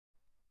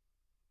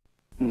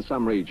in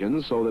some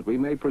regions so that we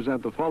may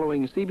present the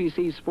following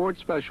CBC Sports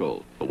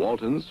Special. The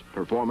Waltons,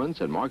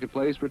 Performance, and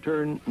Marketplace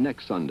return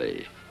next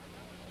Sunday.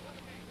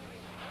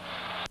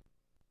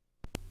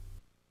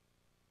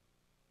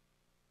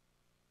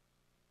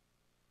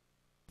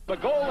 The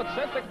goal that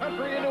sent the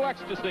country into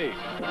ecstasy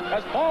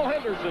as Paul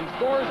Henderson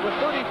scores with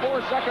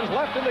 34 seconds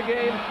left in the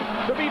game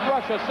to beat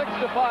Russia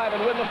 6-5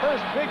 and win the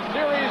first big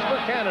series for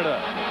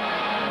Canada.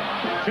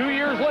 2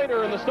 years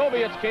later, and the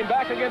Soviets came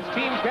back against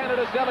Team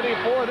Canada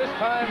 74, this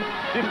time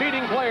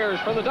defeating players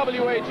from the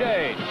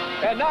WHA.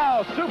 And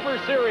now Super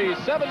Series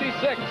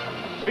 76,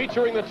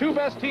 featuring the two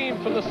best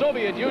teams from the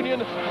Soviet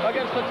Union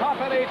against the top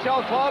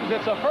NHL clubs.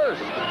 It's a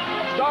first.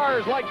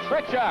 Stars like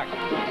Tretiak,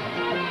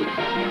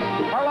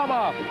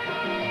 Harlamov,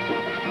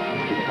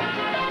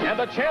 and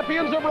the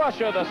champions of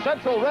Russia, the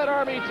Central Red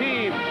Army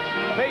team,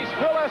 face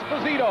Phil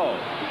Esposito,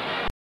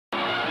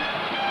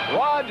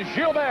 Rod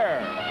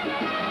Gilbert,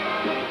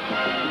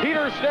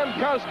 Peter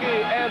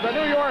Stemkowski, and the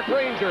New York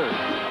Rangers.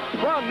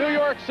 From New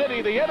York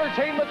City, the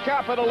entertainment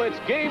capital, it's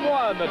Game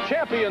 1. The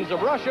champions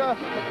of Russia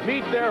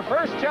meet their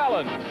first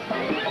challenge.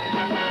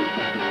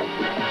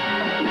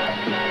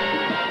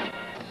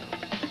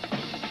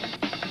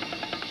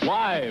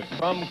 Live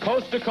from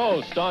coast to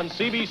coast on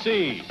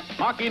CBC,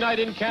 Hockey Night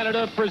in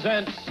Canada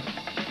presents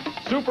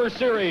Super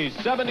Series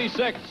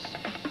 76,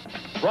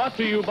 brought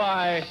to you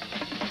by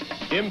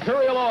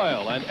Imperial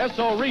Oil and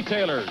Esso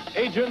retailers,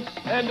 agents,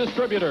 and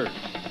distributors.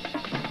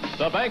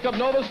 The Bank of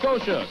Nova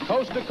Scotia,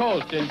 coast to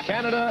coast in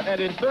Canada and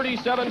in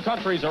 37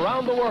 countries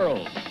around the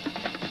world.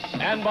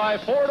 And by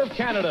Ford of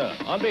Canada,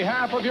 on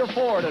behalf of your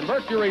Ford and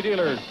Mercury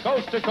dealers,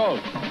 coast to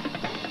coast.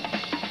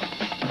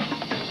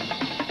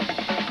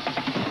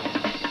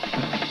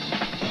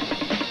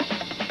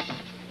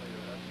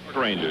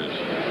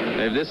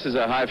 Rangers. This is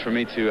a high for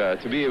me to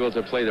be able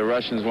to play the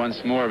Russians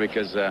once more,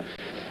 because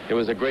it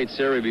was a great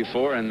series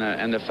before,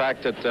 and the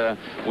fact that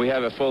we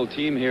have a full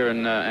team here,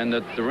 and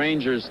that the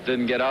Rangers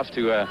didn't get off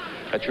to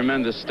a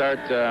tremendous start.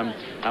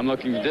 I'm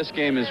looking. This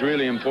game is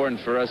really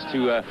important for us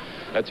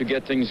to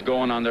get things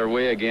going on their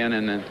way again,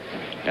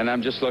 and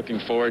I'm just looking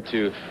forward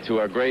to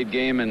a great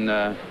game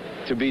and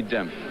to beat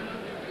them.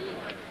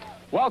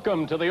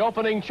 Welcome to the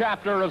opening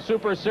chapter of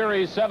Super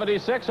Series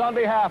 76 on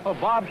behalf of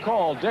Bob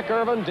Cole, Dick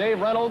Irvin, Dave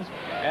Reynolds,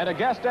 and a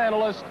guest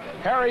analyst,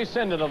 Harry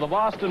Sinden of the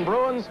Boston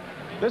Bruins.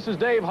 This is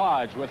Dave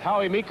Hodge with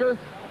Howie Meeker,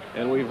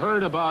 and we've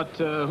heard about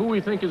who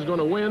we think is going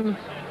to win.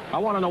 I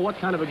want to know what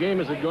kind of a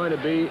game is it going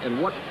to be,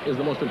 and what is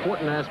the most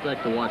important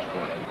aspect to watch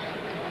for.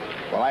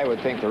 Well, I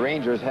would think the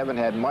Rangers haven't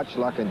had much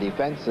luck in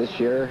defense this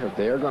year. If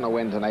they're going to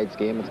win tonight's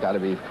game, it's got to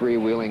be a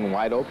freewheeling,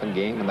 wide-open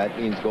game, and that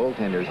means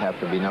goaltenders have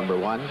to be number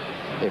one.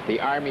 If the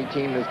Army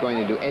team is going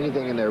to do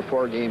anything in their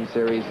four-game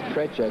series,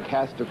 Tretiak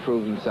has to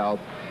prove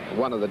himself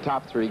one of the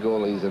top three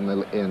goalies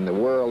in the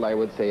world. I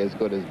would say as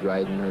good as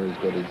Dryden or as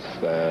good as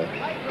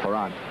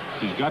Perron.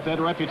 He's got that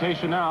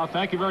reputation now.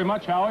 Thank you very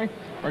much, Howie.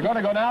 We're going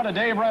to go now to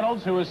Dave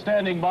Reynolds, who is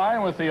standing by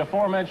with the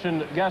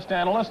aforementioned guest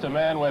analyst, a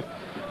man with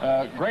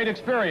great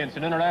experience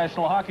in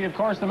international hockey. Of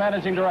course, the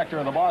managing director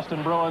of the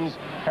Boston Bruins,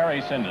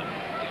 Harry Sinden.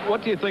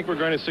 What do you think we're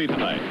going to see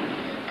tonight?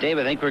 Dave,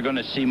 I think we're going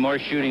to see more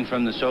shooting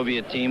from the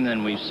Soviet team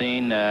than we've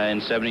seen in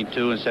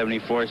 72 and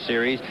 74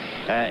 series,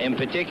 in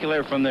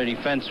particular from their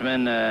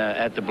defensemen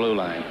at the blue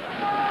line.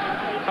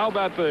 How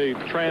about the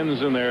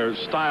trends in their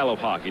style of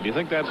hockey? Do you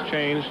think that's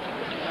changed?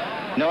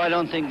 No, I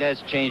don't think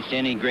that's changed to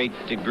any great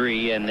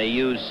degree, and they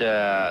use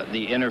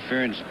the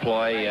interference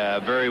ploy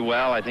very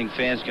well. I think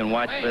fans can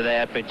watch for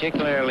that,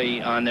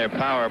 particularly on their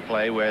power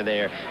play, where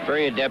they're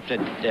very adept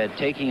at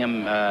taking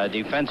them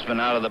defensemen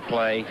out of the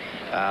play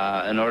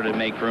in order to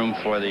make room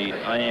for the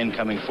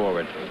incoming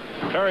forward.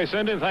 Harry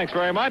Sinden, thanks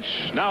very much.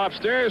 Now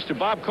upstairs to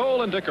Bob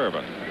Cole and Dick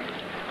Irvin.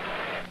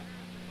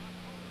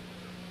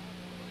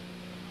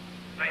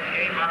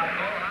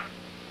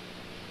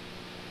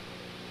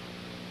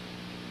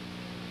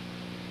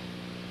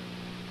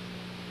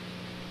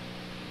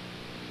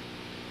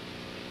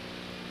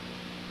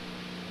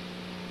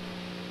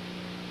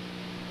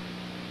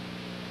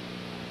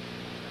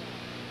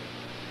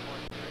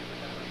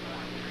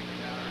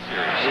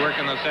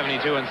 In those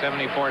 72 and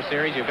 74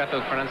 series, you've got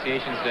those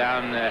pronunciations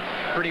down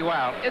pretty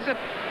well. Is it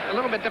a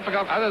little bit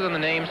difficult, other than the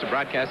names, to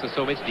broadcast the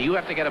Soviets? Do you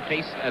have to get a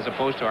pace as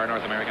opposed to our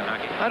North American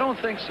hockey? I don't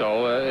think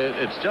so.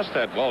 It's just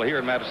that, well, here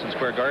in Madison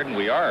Square Garden,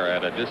 we are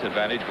at a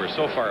disadvantage. We're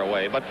so far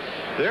away, but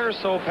they're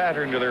so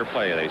patterned to their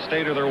play. They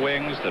stay to their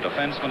wings. The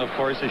defensemen, of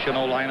course, as you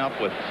know, line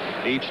up with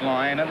each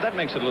line, and that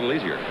makes it a little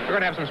easier. We're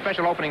going to have some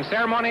special opening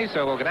ceremonies,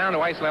 so we'll go down to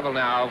ice level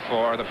now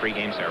for the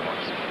pregame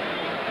ceremonies.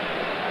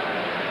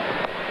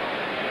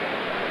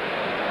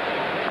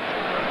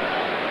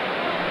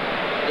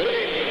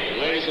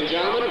 Ladies and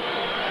gentlemen,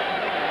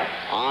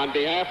 on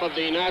behalf of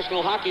the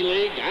National Hockey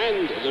League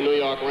and the New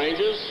York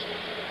Rangers,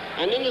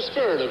 and in the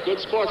spirit of good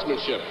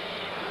sportsmanship,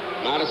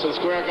 Madison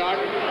Square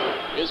Garden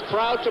is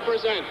proud to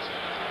present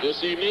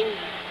this evening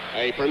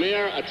a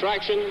premier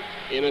attraction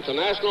in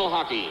international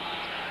hockey.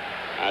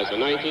 As the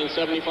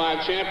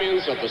 1975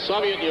 champions of the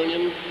Soviet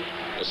Union,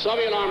 the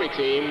Soviet Army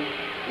team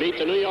meet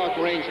the New York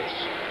Rangers.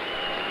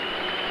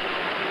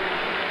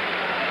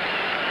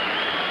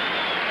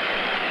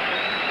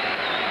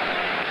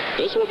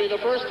 This will be the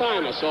first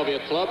time a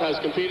Soviet club has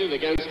competed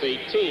against a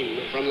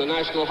team from the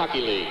National Hockey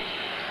League.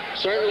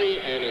 Certainly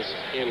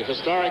an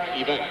historic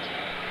event.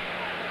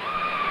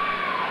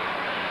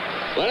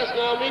 Let us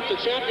now meet the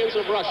champions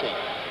of Russia,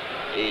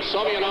 the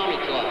Soviet Army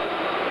Club.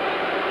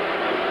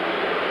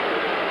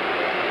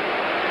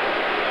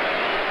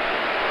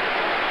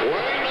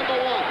 Wearing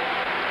number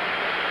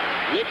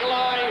 1,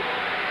 Nikolai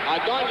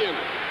Adonyan.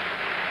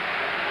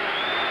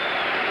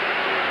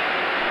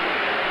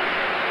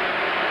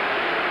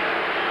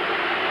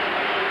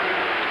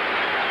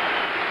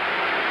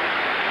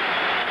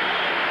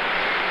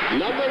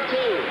 Number 2,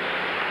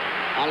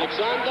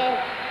 Alexander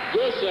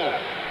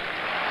Gusev.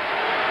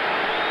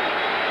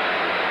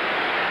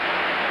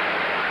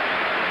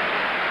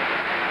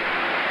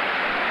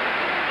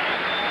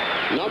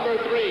 Number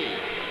 3,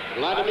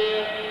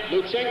 Vladimir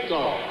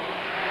Luchenko.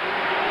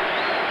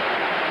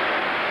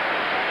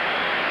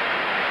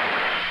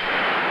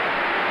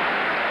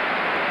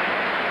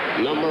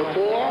 Number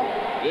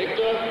 4,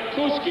 Viktor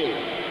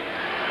Kuskin.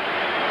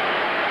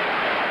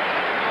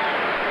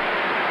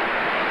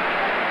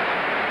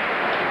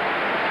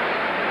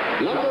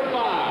 Number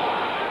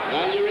 5,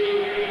 Valery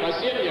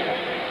Vasilyev.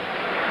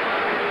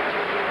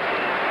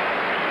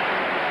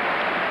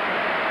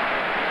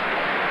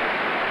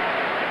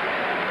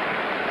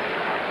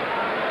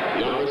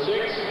 Number 6,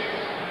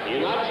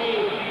 Gennady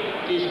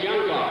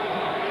Kishyankov.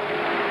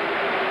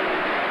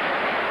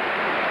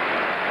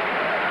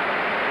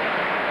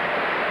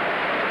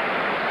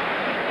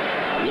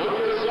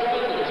 Number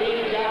 7, the team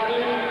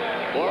captain,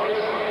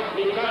 Boris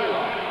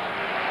Mikhailov.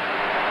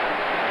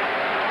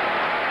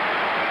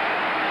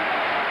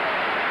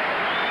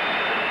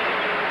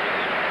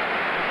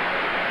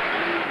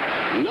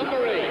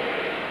 Number 8,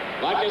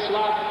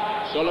 Vyacheslav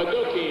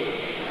Solodukin.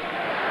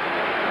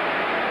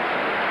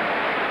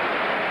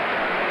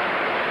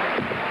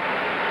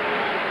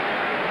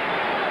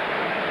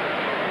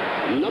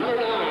 Number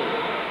 9,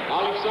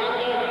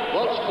 Alexander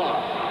Volchkov.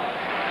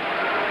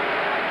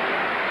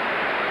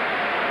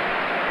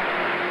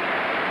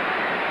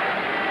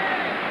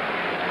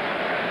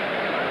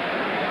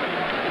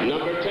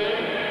 Number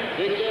 10,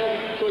 Viktor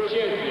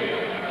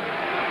Kuchenkov.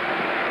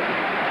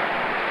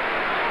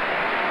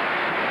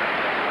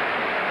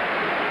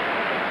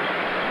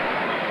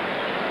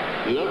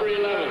 Number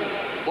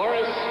 11,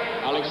 Boris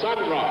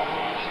Alexandrov.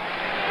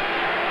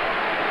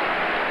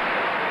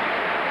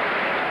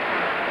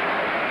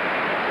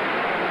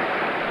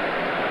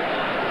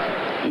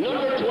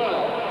 Number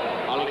 12,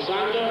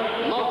 Alexander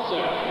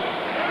Maltsev.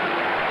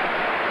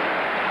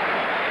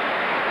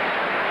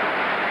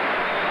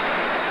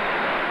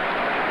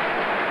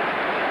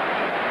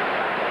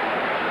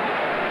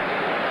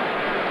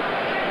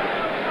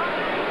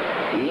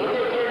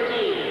 Number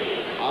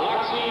 13,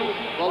 Alexei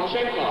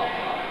Volchenkov.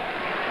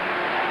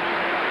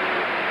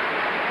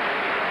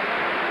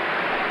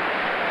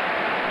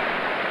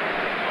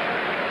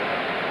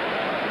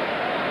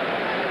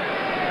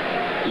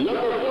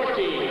 Number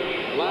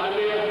 14,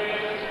 Vladimir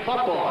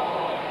Popov.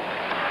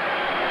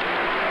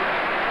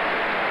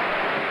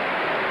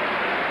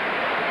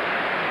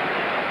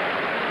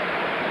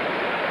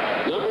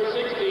 Number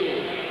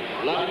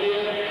 16,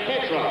 Vladimir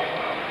Petrov.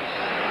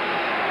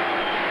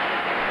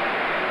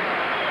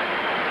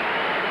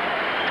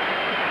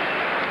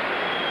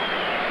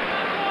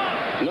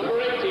 Number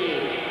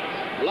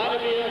 18,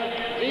 Vladimir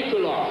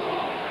Vikulov.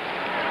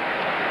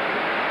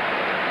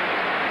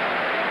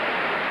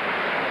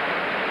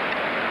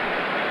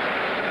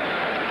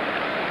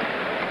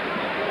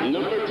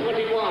 Number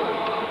 21,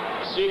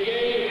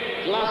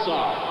 Sergei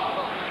Glasov.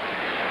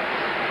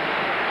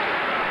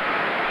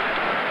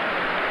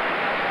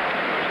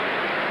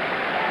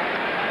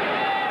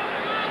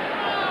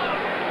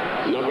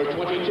 Number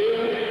 22,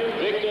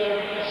 Viktor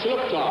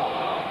Shluptov.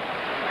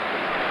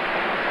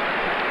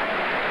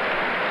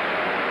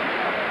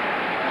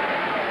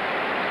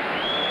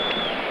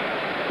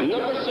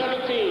 Number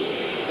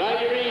 17,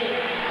 Valery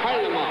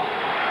Harlamov.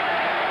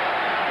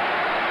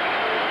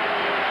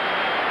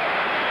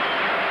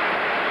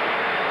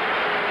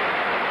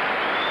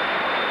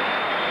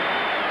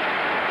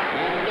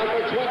 And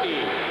number 20,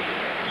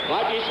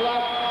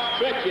 Vladislav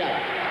Tretyak.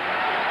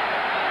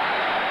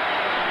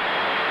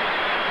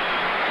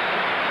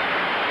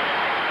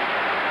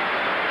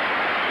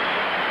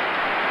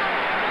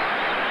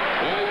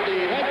 And the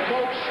head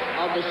coach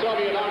of the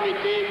Soviet Army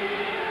team,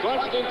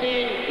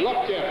 Konstantin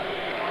Loktev.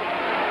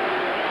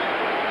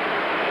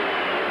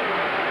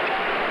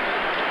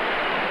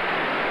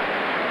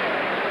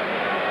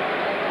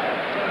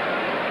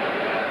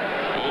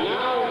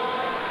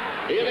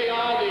 Here they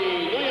are, the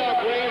New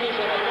York Rangers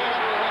of the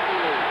National Hockey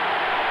League.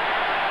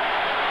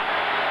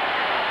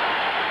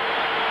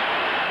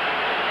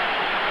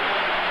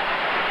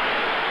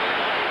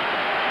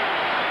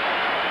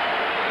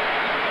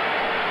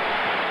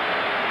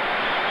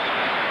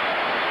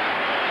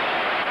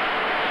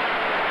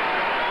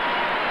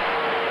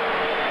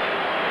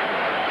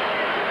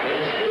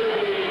 Excuse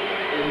me,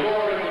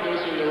 before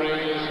introducing the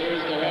Rangers,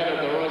 here's the head of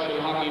the Russian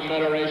Hockey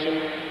Federation,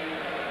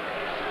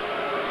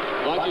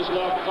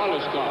 Vyacheslav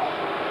Kalashkov.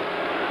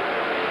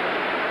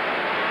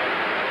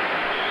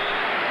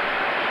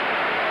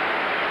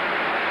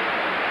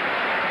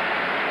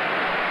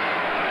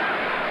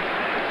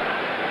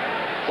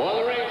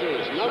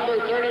 number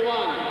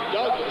 31,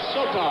 Doug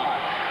Sotar.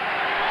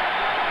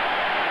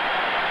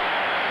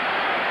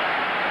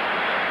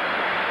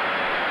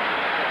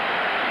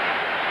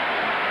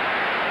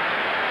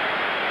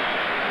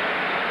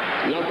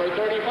 Number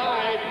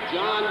 35,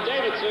 John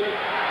Davidson.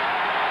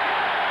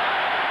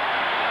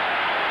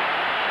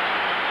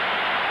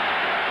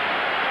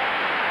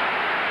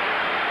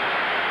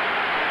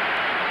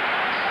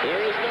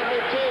 Here is number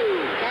 2,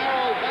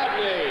 Carol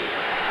Batney.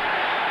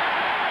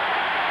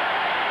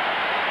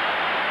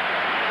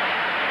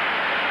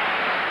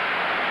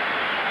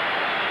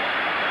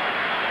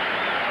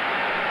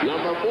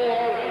 Number 4,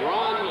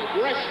 Ron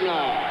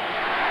Greshna.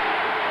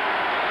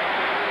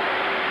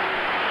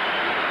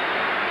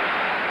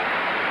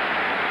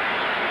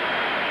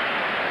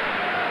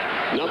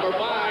 Number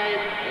 5,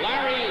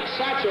 Larry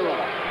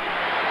Satchera.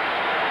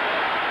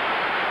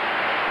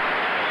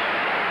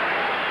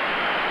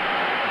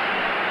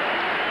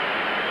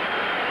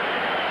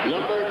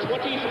 Number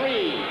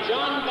 23,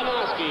 John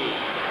Banoski.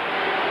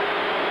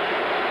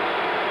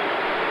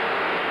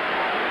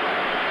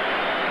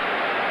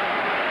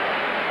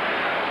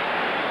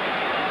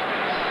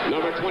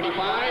 Number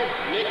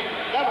 25, Nick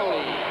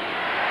Beverly.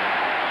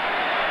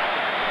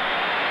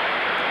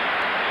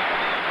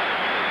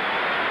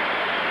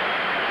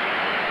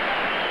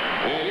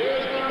 And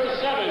here's number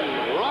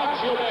 7,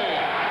 Rod Gilbert.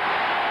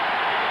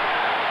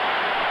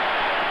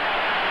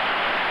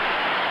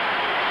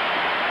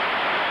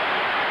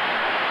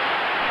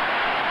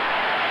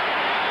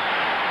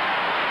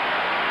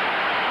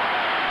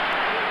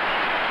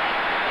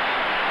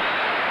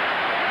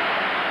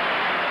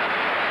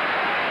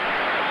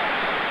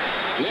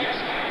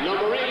 Next,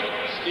 number 8,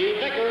 Steve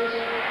Vickers.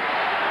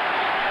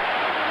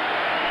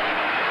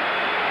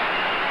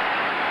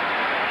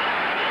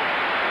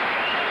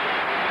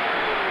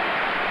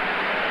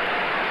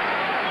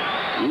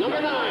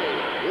 Number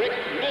 9, Rick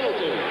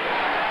Middleton.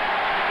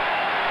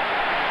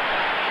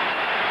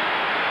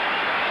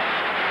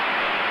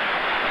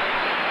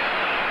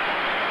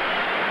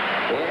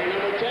 Wearing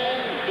number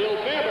 10, Bill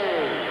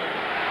Fairburn.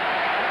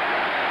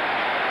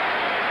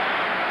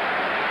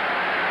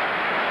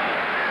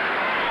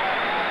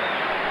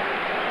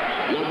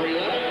 Number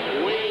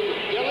 11, Wayne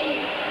Dillon.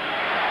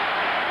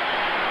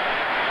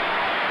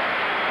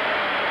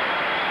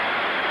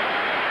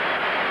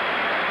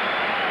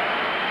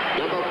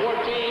 Number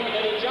 14,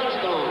 Eddie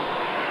Johnstone.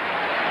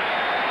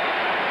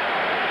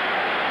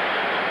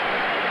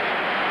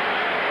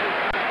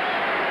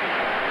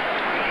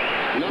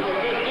 Number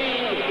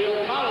 15, Bill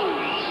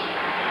Collins.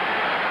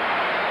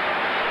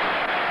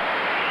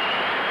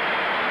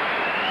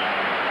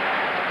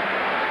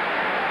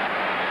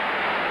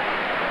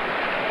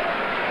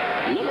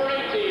 Number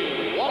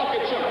 18, Walter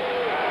Kachuk.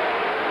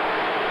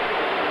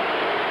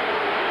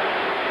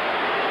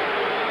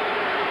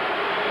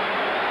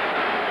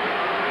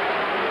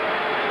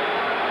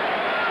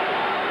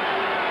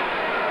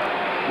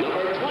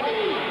 Number 20,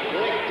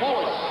 Greg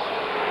Polis.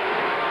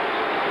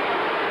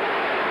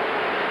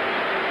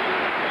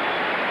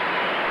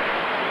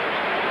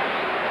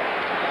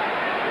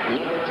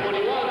 Number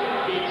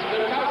 21, Pete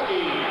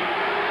Stankowski.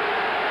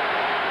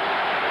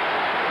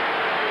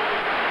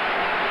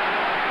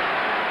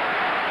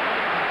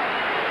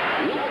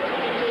 Number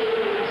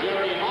 22,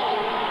 Jerry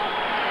Holland.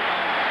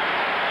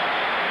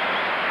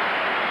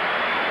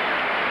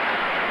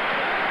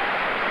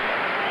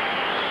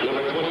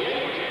 Number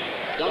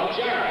 28, Doug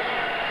Jarrett.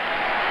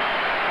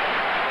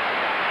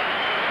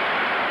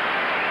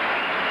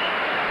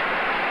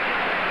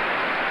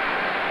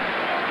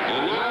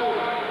 And now,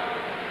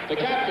 the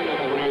captain of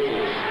the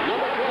Rangers,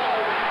 number 12,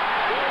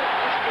 Bill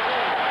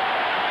Esposito.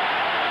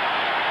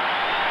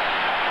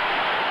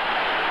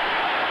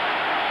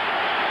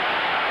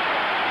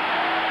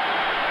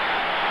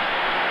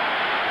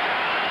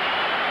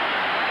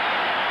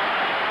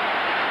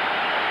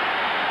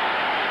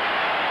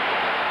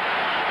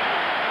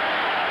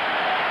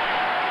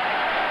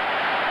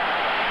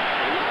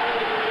 And now,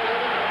 ladies and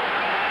gentlemen,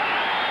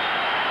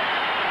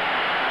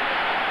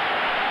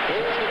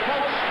 here's the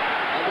coach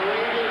of the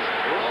Rangers,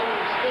 Ron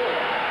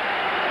Stewart.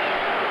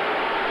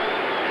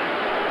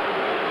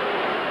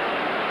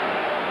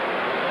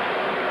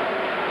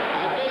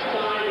 At this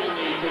time in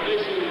the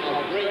tradition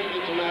of great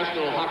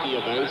international hockey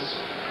events,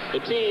 the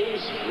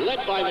teams,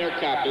 led by their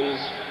captains,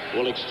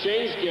 will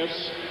exchange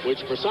gifts which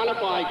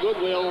personify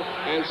goodwill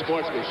and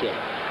sportsmanship.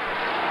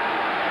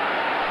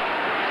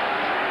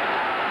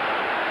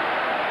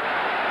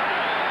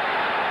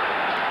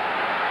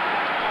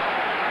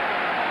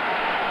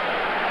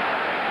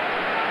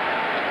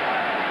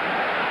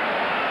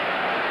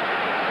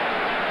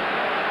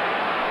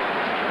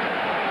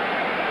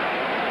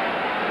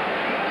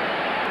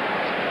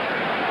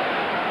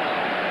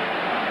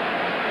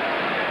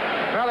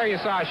 Well, there you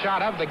saw a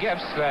shot of the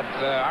gifts that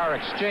are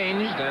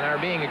exchanged and are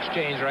being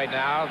exchanged right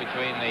now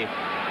between the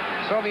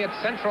Soviet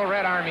Central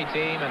Red Army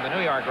team and the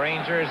New York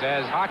Rangers,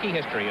 as hockey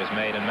history is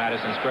made in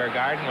Madison Square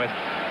Garden with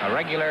a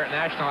regular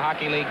National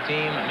Hockey League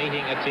team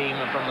meeting a team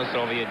from the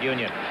Soviet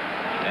Union.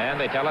 And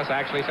they tell us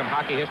actually some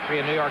hockey history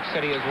in New York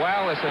City as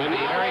well. This is the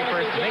very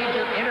first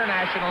major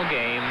international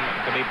game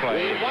to be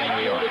played in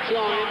New York. We invite you to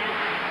join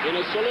in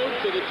a salute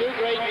to the two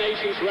great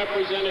nations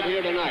represented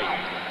here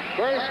tonight.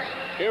 First,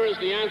 here is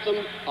the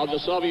anthem of the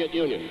Soviet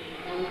Union.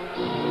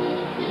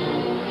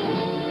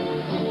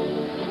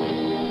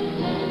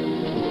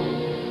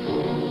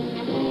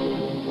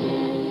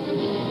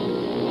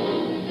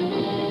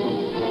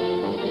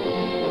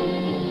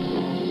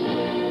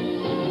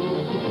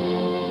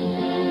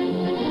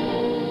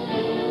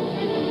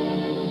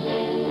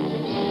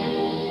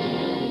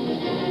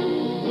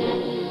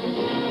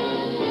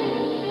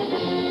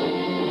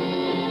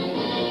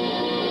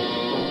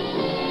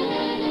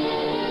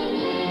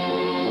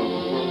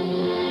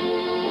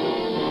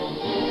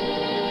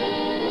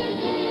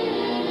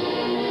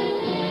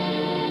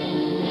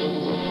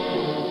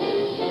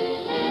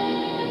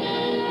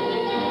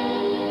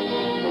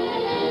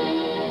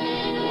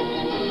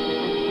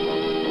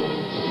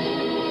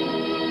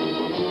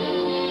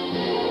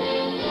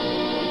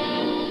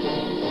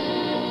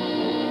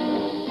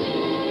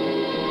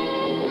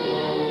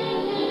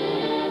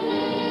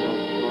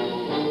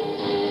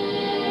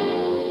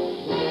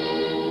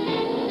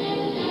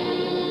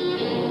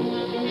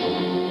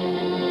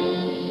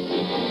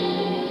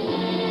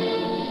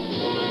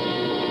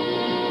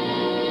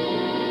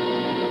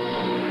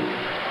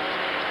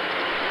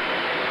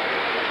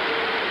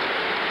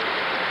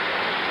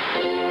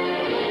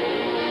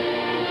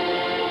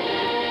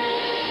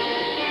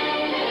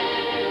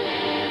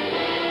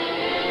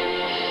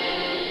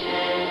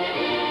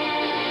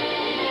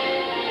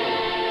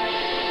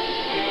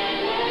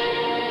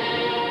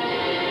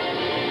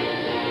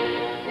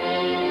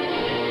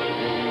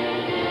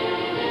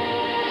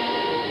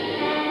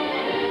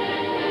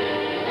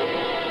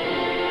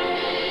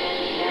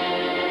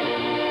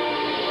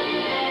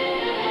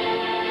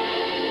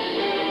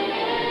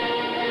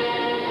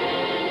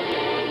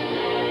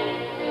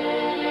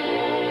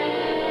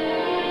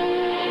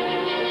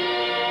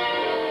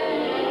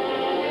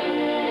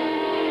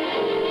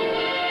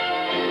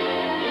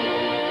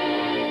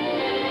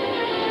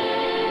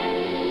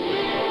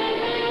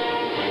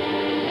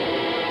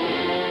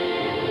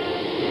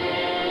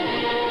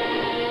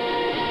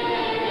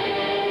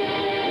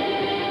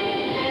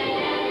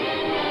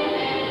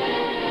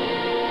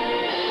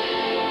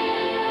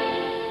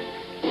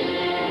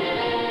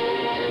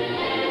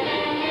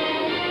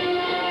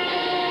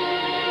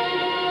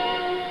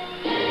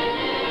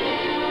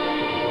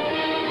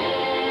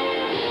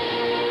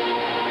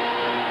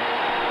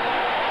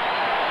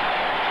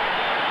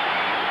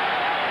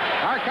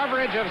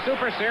 Coverage of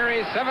Super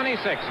Series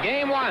 76.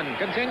 Game 1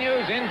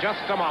 continues in just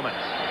a moment.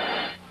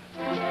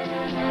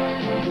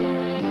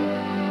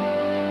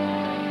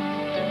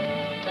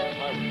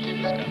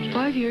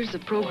 Five years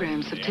of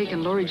programs have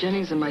taken Laurie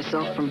Jennings and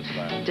myself from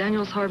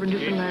Daniels Harbor,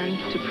 Newfoundland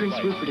to Prince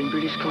Rupert in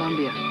British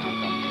Columbia.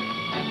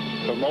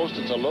 For most,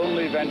 it's a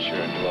lonely venture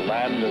into a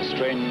land of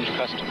strange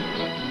customs.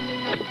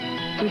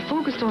 We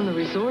focused on the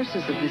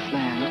resources of this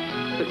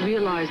land, but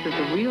realized that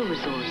the real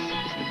resource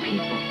is the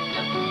people.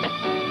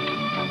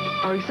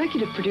 Our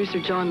executive producer,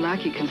 John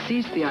Lackey,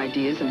 conceives the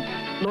ideas, and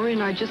Laurie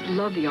and I just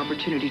love the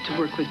opportunity to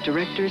work with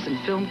directors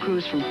and film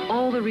crews from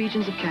all the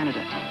regions of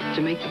Canada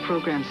to make the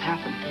programs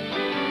happen.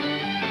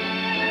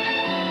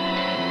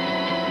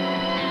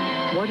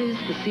 What is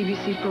the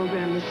CBC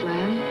program, This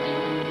Land?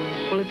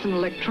 Well, it's an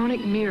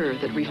electronic mirror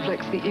that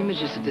reflects the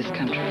images of this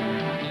country.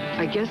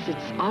 I guess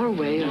it's our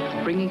way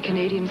of bringing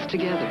Canadians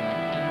together.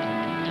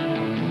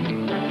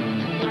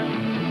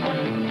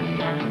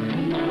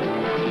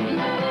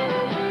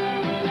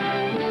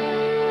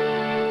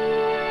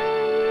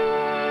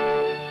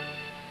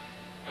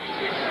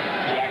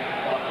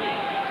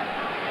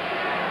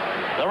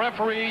 The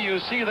referee you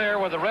see there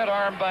with the red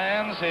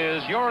armbands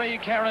is Yuri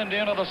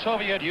Karandin of the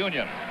Soviet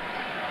Union.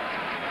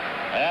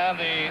 And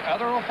the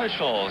other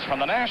officials from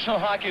the National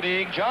Hockey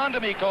League, John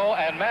D'Amico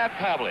and Matt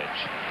Pavlich.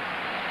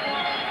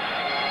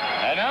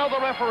 And now the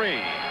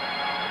referee,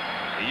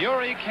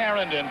 Yuri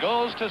Karandin,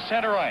 goes to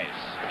center ice.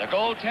 The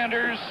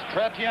goaltenders,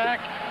 Tretiak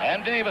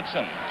and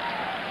Davidson.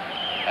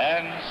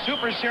 And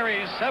Super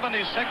Series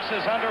 76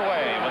 is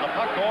underway with the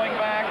puck going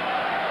back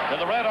to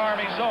the Red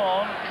Army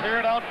zone,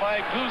 cleared out by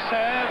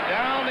Gusev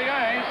down the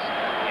ice,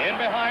 in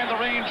behind the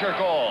Ranger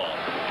goal.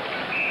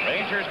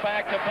 Rangers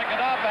back to pick it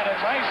up, and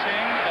it's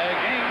icing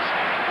against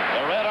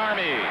the Red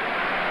Army.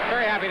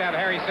 Very happy to have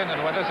Harry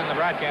Sinden with us in the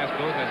broadcast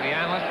booth as the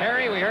analyst.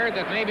 Harry, we heard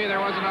that maybe there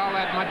wasn't all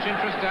that much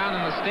interest down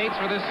in the States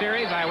for this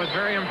series. I was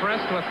very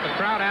impressed with the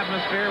crowd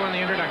atmosphere when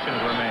the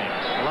introductions were made.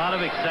 A lot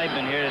of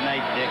excitement here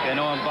tonight, Dick. I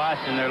know in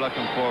Boston they're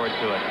looking forward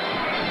to it.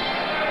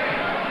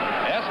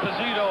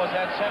 Esposito is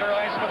at center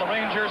ice for the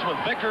Rangers with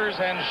Vickers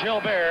and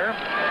Gilbert.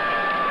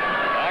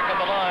 Back of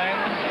the line,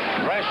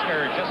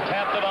 Breshner just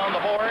tapped it on the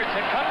boards.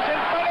 It comes in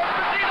front of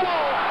Esposito.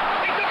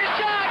 He took a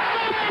shot.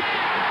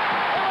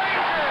 The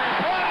Rangers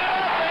 1-0,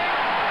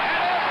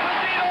 and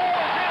Esposito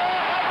is in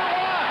on number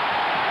one.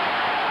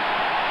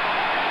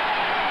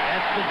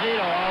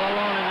 Esposito all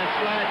alone in the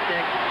slot,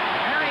 Dick.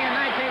 Harry, in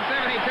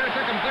 1972,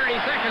 took him 30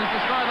 seconds to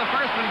score the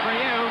first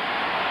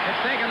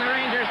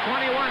Rangers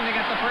 21 to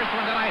get the first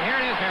one tonight. Here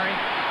it is, Harry.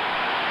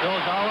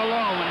 Goes all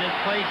alone when this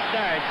play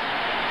starts.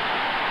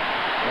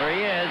 There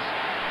he is.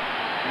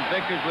 And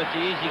Vickers with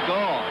the easy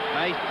goal.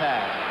 Nice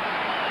pass.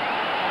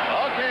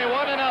 Okay, 1-0,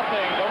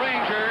 the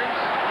Rangers.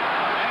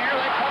 And here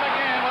they come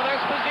again with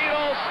Esposito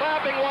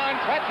slapping one.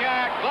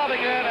 Tretiak gloving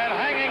it and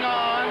hanging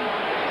on.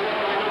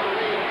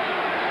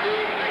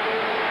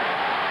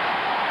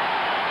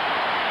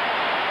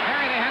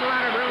 Harry, they had a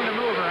lot of room to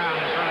move around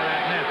in front of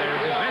that net.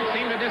 Their defense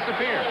seemed to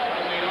disappear.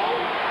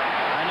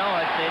 I know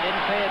it. They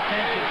didn't pay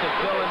attention to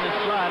Phil in the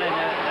slot, and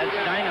that's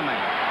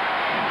dynamite.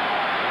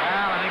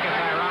 Well, I think it's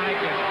ironic.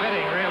 It's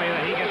fitting, really,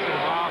 that he gets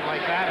involved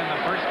like that in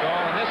the first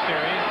goal in this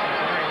series,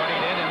 considering what he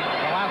did in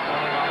the last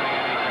one involving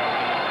NHL.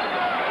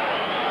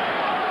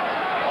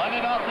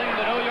 1-0,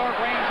 the New York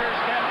Rangers.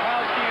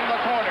 Stamkowski in the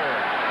corner.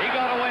 He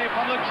got away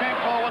from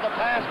Luchenko with a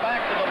pass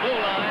back to the blue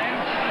line.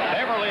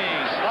 Beverly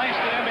sliced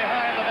it in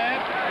behind the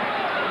net.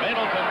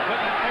 Middleton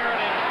couldn't clear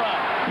it in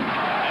front.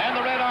 And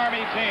the Red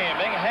Army team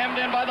being hemmed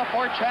in by the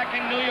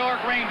forechecking New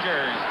York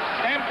Rangers.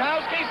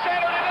 Stamkowski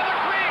centered into the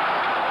crease.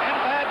 And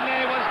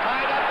Vadnais was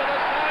tied up to the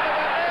side of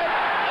the net.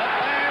 The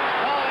fans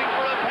calling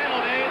for a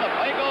penalty. The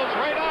play goes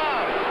right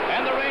on.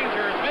 And the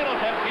Rangers,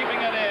 Middleton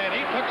keeping it in.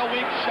 He took a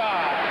weak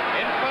shot.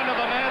 In front of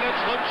the net,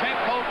 it's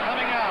Luchenko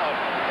coming out.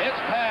 His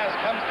pass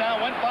comes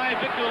down, went by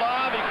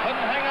Vikulov. He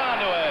couldn't hang on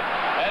to it.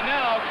 And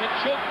now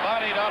Kachuk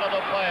bodied out of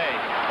the play.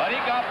 But he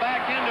got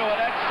back into it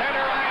at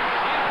center ice.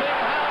 He's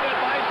being hounded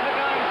by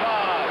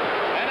Sagantkov.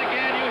 And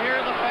again, you hear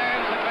the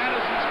fans at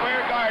Madison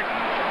Square Garden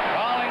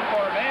calling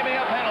for maybe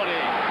a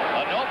penalty.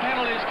 But no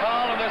penalties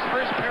called in this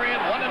first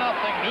period. 1-0,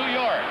 New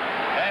York.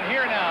 And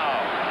here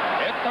now,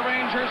 it's the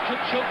Rangers.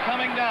 Kachuk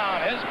coming down.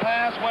 His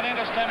pass went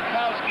into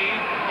Stamkowski.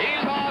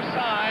 He's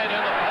offside,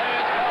 and the play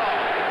is called.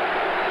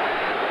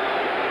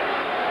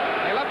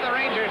 They love the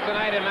Rangers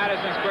tonight in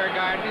Madison Square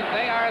Garden.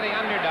 They are the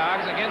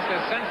underdogs against the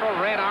Central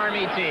Red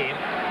Army team.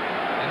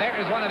 And there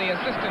is one of the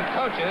assistant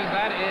coaches.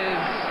 That is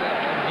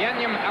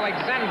Yenyem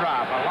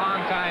Alexandrov, a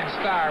longtime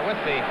star with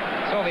the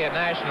Soviet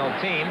national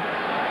team.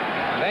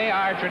 They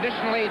are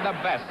traditionally the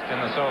best in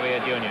the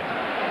Soviet Union.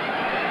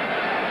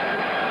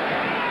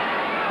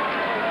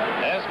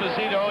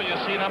 Esposito, you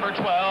see number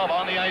 12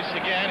 on the ice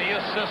again. He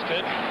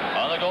assisted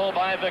on the goal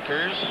by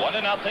Vickers.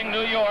 1-0,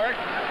 New York.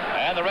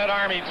 And the Red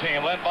Army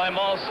team, led by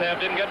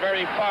Malsev, didn't get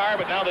very far,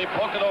 but now they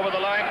poke it over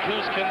the line.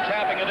 Kuskin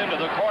tapping it into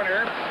the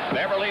corner.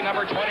 Beverly,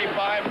 number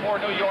 25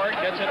 for New York,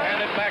 gets it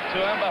handed back to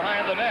him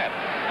behind the net.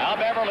 Now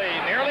Beverly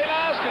nearly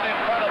lost it in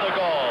front of the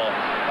goal,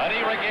 but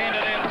he regained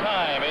it in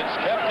time. It's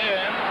kept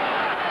in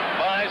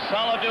by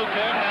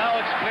Solodukin. Now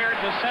it's cleared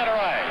to center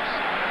ice.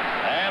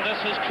 And this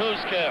is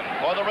Kuskin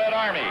for the Red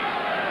Army.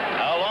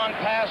 A long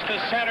pass to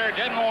center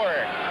didn't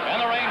work.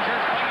 And the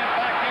Rangers bring it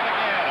back in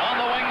again. On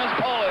the wing is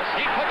Polis.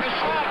 He took a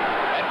shot,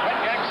 and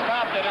Tretiak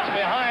stopped it. It's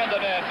behind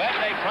the net.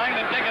 Vadnais trying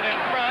to dig it in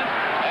front,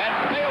 and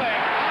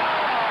failing.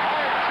 A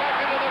hard check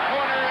into the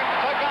corner, and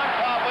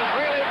Sagantkov was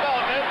really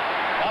belted.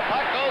 The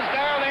puck goes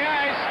down the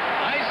ice.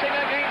 Icing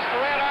against the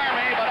Red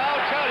Army, but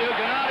I'll tell you,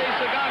 Gennady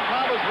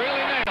Sagantkov was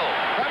really nailed.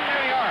 From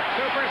New York,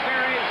 Super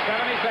Series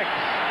 76.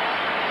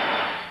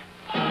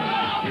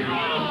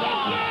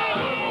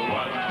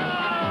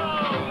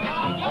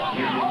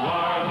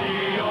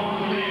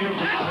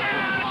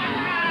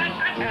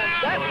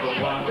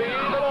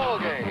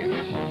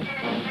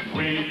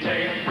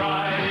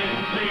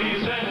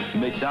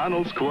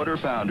 McDonald's Quarter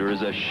Pounder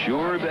is a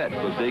sure bet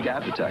for big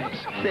appetites.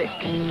 Thick,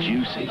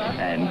 juicy,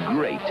 and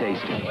great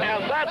tasting.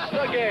 And that's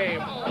the game.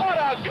 What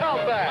a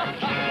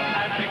comeback!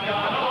 At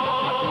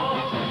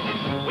McDonald's,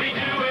 we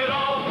do it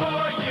all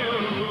for you.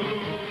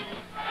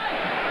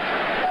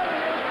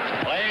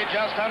 Play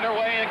just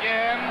underway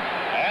again,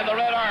 and the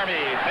Red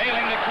Army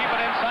failing to keep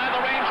it inside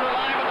the Ranger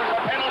line, but there's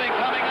a penalty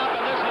coming up,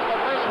 and this is the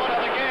first one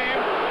of the game.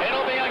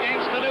 It'll be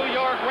against the New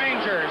York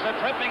Rangers. A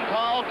tripping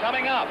call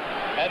coming up.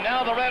 And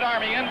now the Red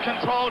Army in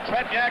control.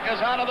 Tretiak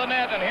is onto the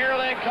net, and here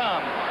they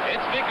come.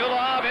 It's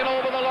Vikulov in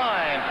over the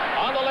line.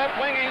 On the left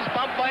wing, he's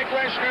bumped by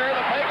Greshner.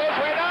 The play goes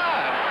right on,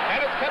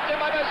 and it's kept in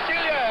by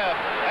Vasilyev.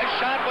 That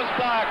shot was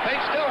blocked. They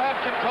still have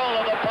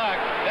control of the puck.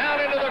 Down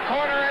into the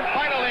corner, and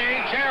finally,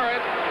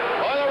 Jarrett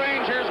for the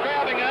Rangers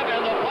grabbing it,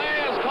 and the play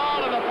is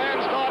called, and the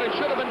fans thought it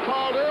should have been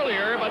called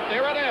earlier, but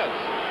there it is.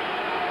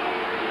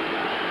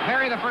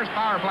 Harry, the first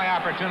power play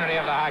opportunity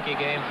of the hockey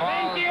game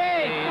falls to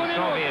the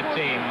Soviet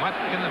team. What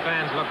can the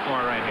fans look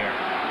for right here?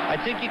 I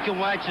think you can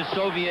watch the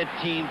Soviet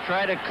team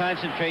try to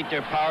concentrate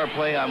their power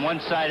play on one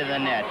side of the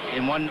net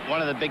in one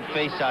of the big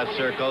face-off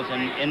circles,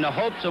 and in the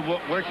hopes of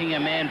working a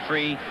man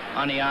free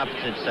on the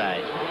opposite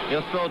side.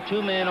 They'll throw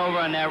two men over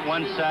on that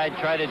one side,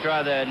 try to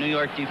draw the New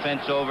York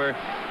defense over,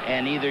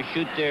 and either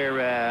shoot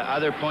their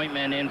other point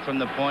men in from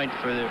the point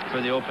for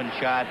the open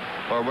shot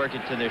or work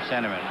it to their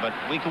centerman. But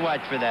we can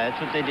watch for that.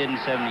 That's what they did in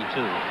 72.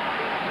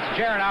 It's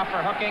Jarrett out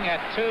for hooking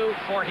at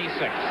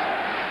 2:46.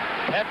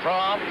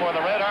 Petrov for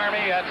the Red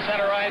Army at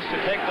center ice to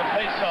take the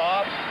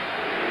face-off.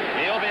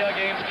 He'll be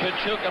against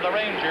Kachuk of the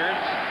Rangers.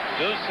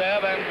 Gusev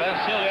and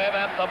Vasilyev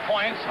at the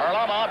points.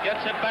 Harlamov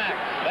gets it back.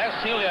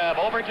 Vasilyev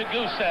over to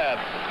Gusev.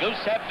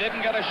 Gusev didn't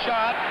get a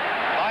shot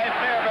by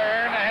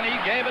Fairbairn, and he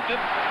gave it to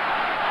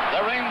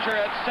the Ranger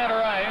at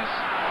center ice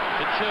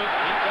to shoot.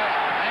 He just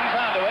hangs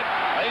onto it,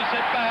 lays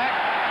it back.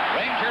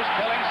 Rangers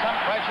killing some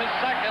precious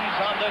seconds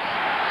on this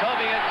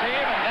Soviet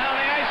team, and down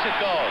the ice it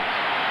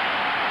goes.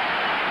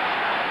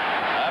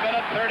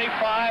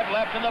 35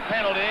 left in the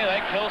penalty.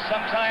 They kill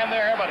some time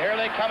there, but here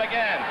they come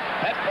again.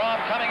 Petrov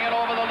coming in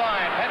over the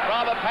line.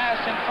 Petrov a pass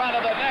in front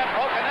of the net,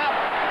 broken up,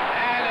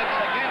 and it's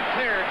again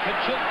cleared.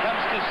 Kachuk comes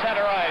to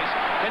center ice.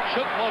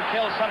 Kachuk will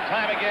kill some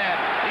time again.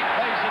 He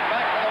plays it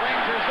back to the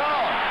Rangers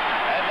zone.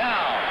 And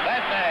now,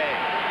 Vatne,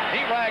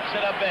 he rags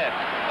it a bit.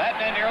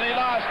 Vatne nearly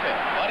lost it,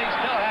 but he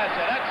still has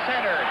it at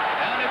center.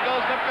 Down it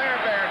goes to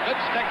Fairbairn.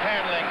 Good stick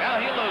handling. Now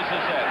he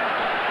loses it.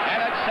 And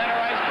at center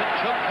ice,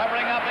 Kachuk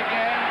covering up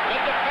again.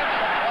 Good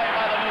defensive play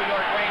by the New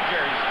York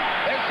Rangers.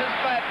 This is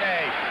Vatne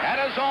at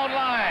his own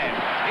line.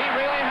 He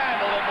really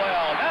handled it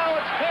well.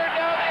 Now it's cleared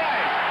down the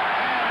ice.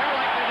 And they're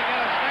likely to get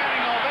a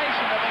standing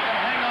ovation if they can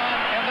hang on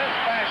in this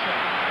fashion.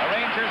 The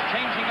Rangers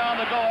changing on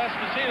the go.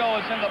 Esposito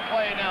is in the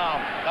play now.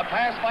 The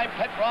pass by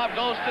Petrov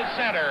goes to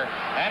center.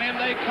 And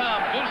in they come.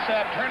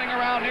 Gusev turning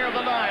around near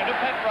the line to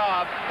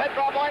Petrov.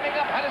 Petrov winding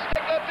up, had his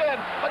stick lifted.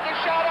 But they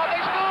shot out,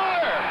 they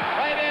score!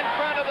 Right in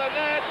front of the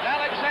net.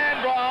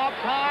 Alexandrov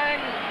tying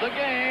the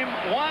game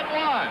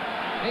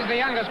 1-1. He's the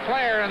youngest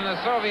player in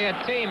the Soviet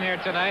team here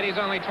tonight. He's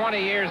only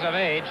 20 years of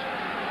age.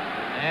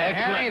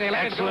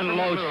 Excellent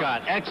low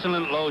shot.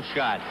 Excellent low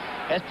shot.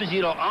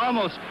 Esposito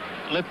almost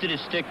lifted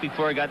his stick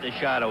before he got the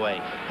shot away.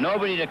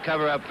 Nobody to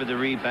cover up for the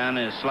rebound,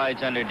 and it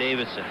slides under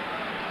Davidson.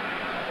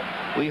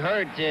 We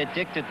heard,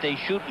 Dick, that they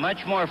shoot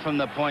much more from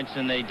the points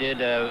than they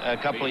did a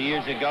couple of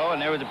years ago,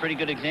 and there was a pretty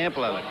good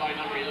example of it.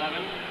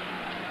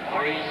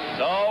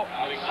 So,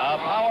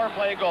 a power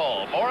play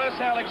goal. Boris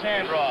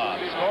Alexandrov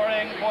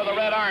scoring for the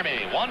Red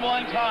Army.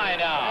 1-1 tie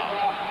now.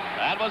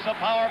 That was a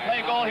power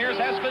play goal. Here's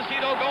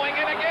Esposito going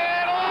in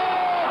again.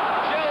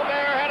 Oh!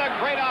 Gilbert had a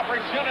great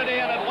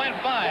opportunity, and it went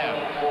by him.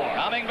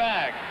 Coming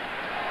back.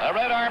 The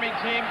Red Army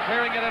team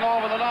clearing it in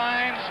over the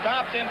line.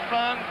 Stopped in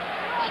front.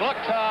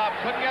 Schluchtop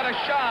couldn't get a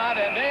shot,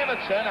 and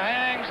Davidson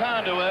hangs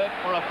onto it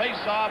for a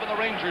face-off in the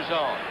Ranger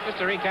zone. Just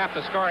to recap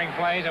the scoring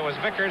plays, it was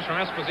Vickers from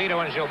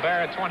Esposito and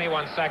Gilbert at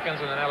 21 seconds,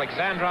 and then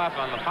Alexandrov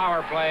on the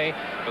power play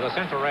for the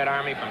Central Red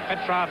Army from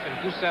Petrov and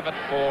Gusev at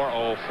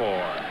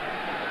 4:04.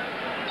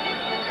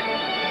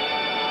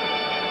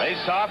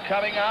 Face-off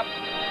coming up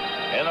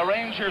in the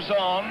Ranger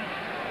zone.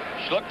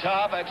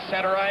 Schluchtop at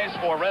center ice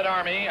for Red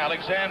Army.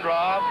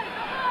 Alexandrov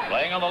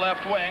playing on the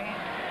left wing.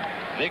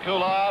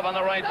 Nikulov on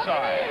the right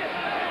side.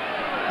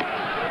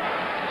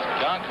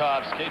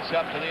 Jonkov skates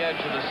up to the edge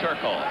of the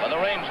circle. For the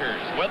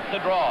Rangers with the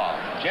draw.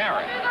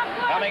 Jarrett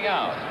coming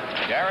out.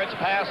 Jarrett's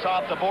pass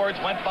off the boards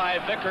went by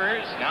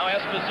Vickers. Now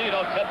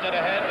Esposito tipped it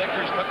ahead.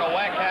 Vickers took a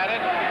whack at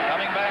it.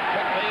 Coming back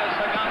quickly is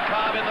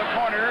Jonkov in the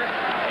corner.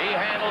 He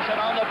handles it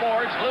on the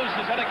boards.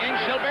 Loses it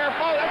against Gilbert.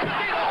 Oh,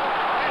 Esposito!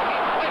 And he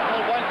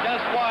rifled one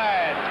just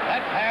wide.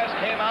 That pass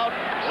came out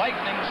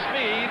lightning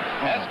speed.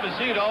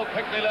 Esposito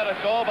quickly let it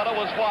go, but it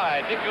was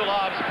wide.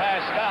 Nikulov's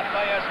pass stopped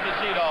by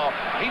Esposito.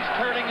 He's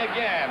turning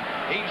again.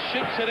 He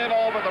shoots it in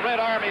over the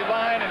Red Army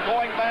line, and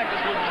going back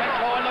is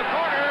Luchenko in the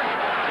corner.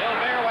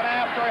 Gilbert went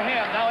after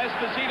him. Now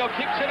Esposito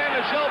keeps it in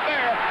to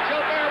Gilbert.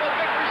 Gilbert with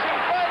Vickers in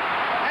front,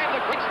 and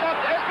the quick stop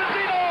to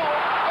Esposito.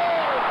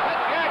 Oh,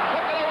 that guy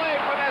took it away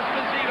from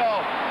Esposito.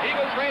 He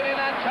was right in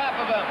on top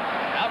of him.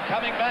 Now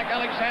coming back,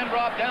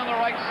 Alexandrov down the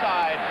right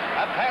side.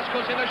 A pass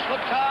goes into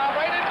Schluchtop,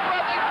 right in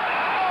front. They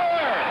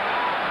scored!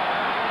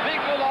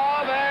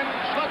 Nikulov and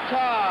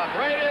Schluchtop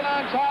right in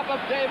on top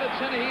of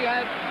Davidson. He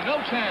had no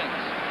chance.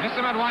 Missed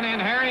him at one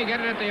end, Harry.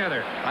 Get it at the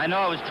other. I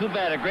know, it was too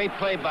bad. A great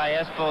play by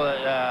Espo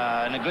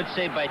and a good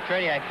save by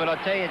Tretiak. But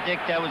I'll tell you, Dick,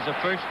 that was the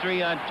first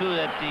 3-on-2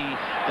 that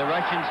the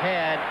Russians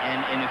had.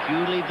 And if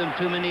you leave them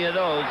too many of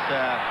those,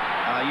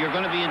 you're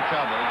going to be in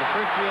trouble. The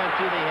first 3-on-2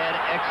 they had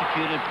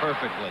executed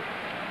perfectly.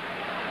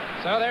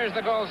 So there's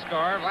the goal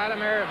scorer,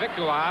 Vladimir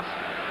Vikulov,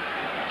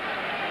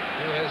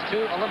 who has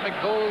 2 Olympic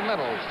gold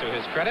medals to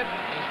his credit.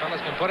 These fellas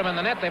can put him in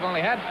the net. They've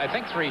only had, I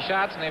think, 3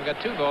 shots, and they've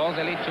got 2 goals.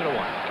 They lead 2-1.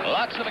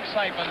 Lots of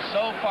excitement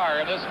so far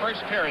in this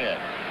first period.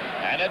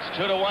 And it's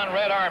 2-1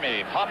 Red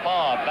Army.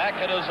 Popov back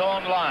at his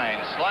own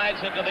line.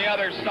 Slides it to the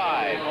other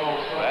side.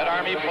 Red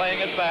Army playing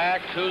it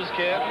back.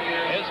 Kuzkin,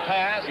 his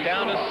pass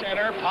down to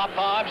center.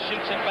 Popov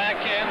shoots it back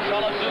in.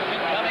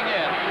 Solodukin coming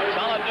in.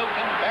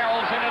 Solodukin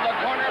barrels into the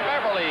corner.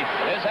 Beverly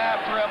is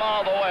after him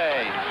all the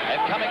way.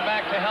 And coming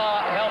back to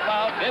help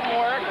out. Didn't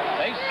work.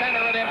 They center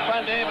it in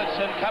front.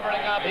 Davidson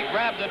covering up. He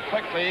grabbed it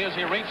quickly as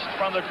he reached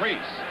from the crease.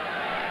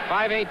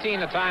 5:18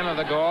 the time of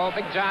the goal.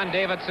 Big John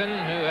Davidson,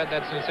 who had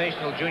that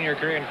sensational junior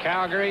career in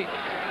Calgary,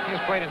 he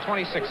has played in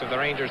 26 of the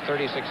Rangers'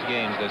 36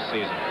 games this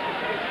season.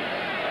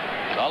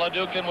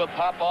 Solodukin with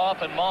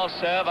Popov and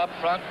Malsev up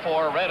front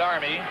for Red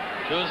Army.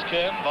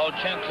 Kuzkin,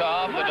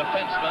 Volchenkov, the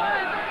defenseman.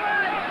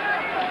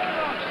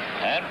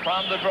 And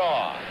from the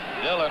draw,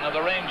 Dillon of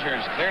the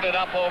Rangers cleared it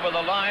up over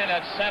the line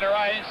at center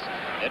ice.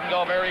 Didn't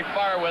go very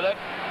far with it.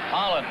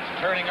 Holland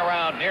turning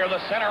around near the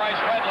center ice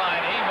red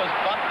line. He was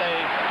bumped. They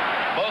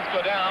both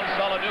go down,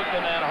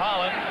 Solodukin and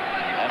Holland.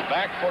 And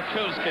back for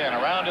Kuzkin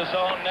around his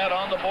own net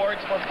on the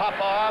boards for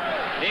Popov.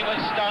 He was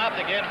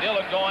stopped. Again,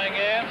 Dillon going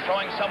in,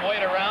 throwing some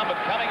weight around, but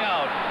coming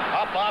out.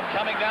 Popov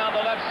coming down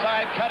the left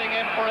side, cutting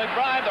in for a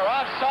drive. They're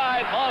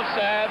offside.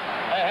 Malsad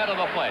ahead of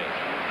the play.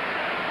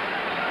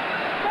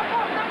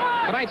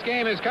 Tonight's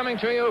game is coming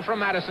to you from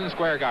Madison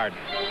Square Garden.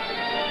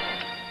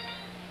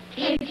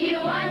 If you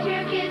want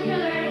your kids to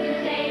learn to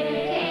save,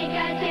 take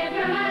a tip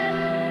from us.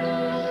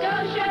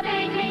 Scotia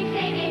Bank makes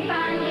saving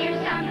fun. Here's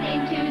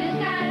something to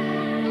discuss.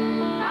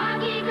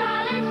 Hockey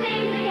college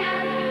savings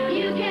account.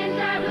 You can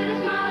start with a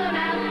small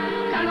amount.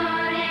 Come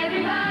on,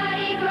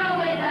 everybody,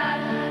 grow with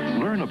us.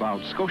 Learn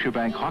about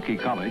Scotiabank Hockey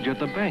College at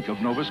the Bank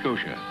of Nova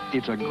Scotia.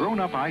 It's a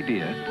grown-up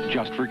idea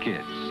just for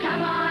kids.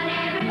 Come on,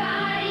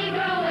 everybody,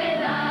 grow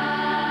with us.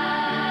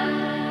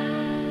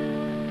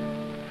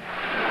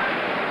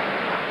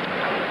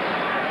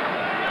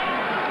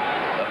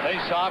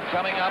 Face-off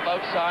coming up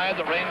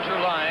outside the Ranger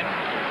line.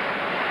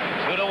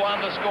 2-1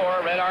 the score.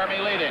 Red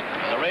Army leading.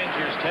 The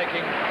Rangers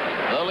taking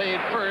the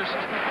lead first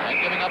and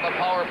giving up a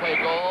power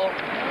play goal.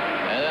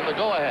 And then the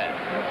go-ahead.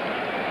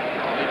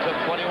 It took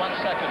 21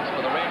 seconds for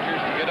the Rangers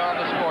to get on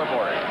the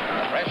scoreboard.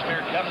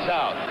 Breshner comes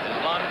out.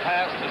 His long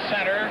pass to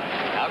center.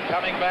 Now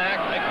coming back.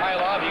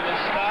 Mikhailov, he was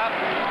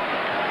stopped.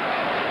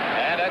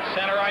 And at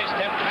center ice,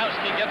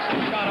 Timkowski gets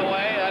the shot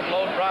away. That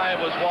low drive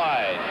was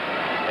wide.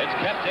 It's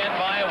kept in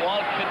by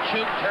Walt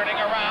Kachuk turning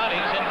around.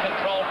 He's in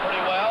control pretty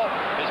well.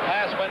 His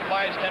pass went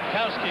by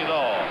Stemkowski,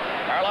 though.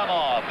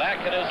 Varlamov back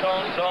in his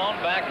own zone,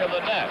 back of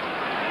the net.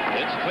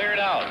 It's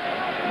cleared out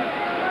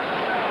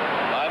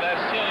by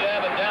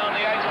Vasilyev and down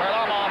the ice.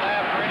 Varlamov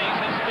after it. He's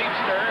his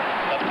speedster.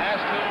 The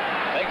pass to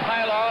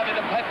Mikhailov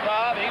into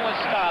Petrov. He was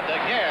stopped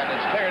again.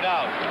 It's cleared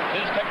out.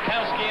 Here's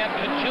Stemkowski and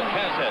Kachuk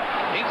has it.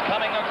 He's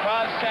coming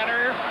across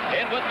center.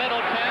 In with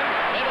Middleton.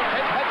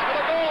 Middleton heads for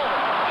the goal.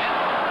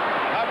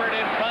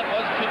 In front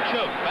was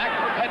Kachuk. Back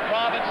for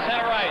Petrov at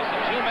center ice. A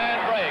two-man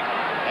break.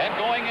 And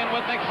going in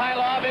with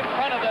Mikhailov in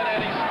front of the net.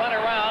 He's spun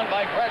around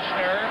by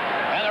Breshner.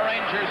 And the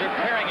Rangers are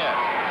clearing it.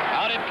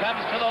 Out it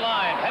comes to the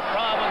line.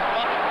 Petrov was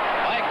bumped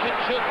by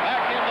Kachuk.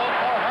 Back in low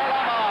for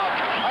Varlamov.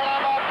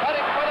 Varlamov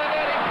cutting for the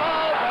net. He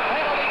falls. A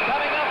penalty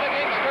coming up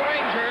against the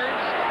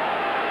Rangers.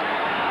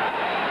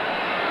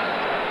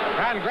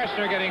 Ron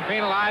Greshner getting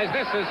penalized.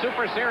 This is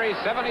Super Series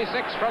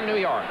 76 from New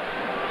York.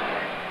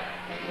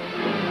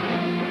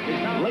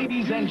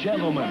 Ladies and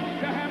gentlemen,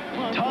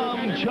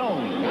 Tom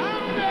Jones.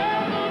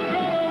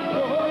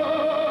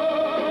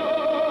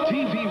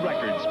 TV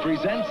Records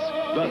presents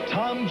the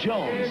Tom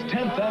Jones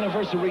 10th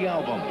Anniversary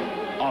Album,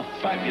 a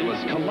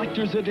fabulous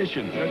collector's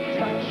edition.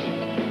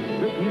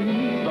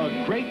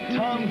 The great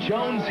Tom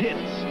Jones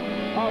hits.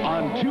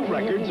 On 2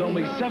 records,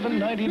 only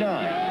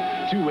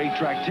 $7.99. 2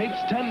 8-track tapes,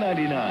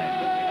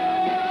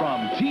 $10.99.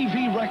 From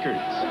TV Records.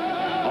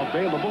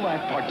 Available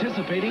at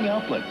participating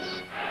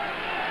outlets.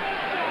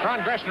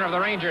 Ron Greshner of the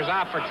Rangers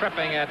out for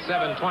tripping at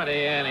 7:20,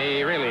 and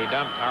he really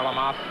dumped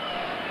Varlamov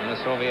in the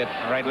Soviet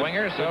right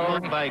winger.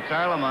 So by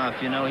Varlamov,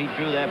 you know, he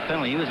drew that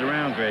penalty. He was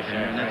around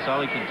Greshner, and that's all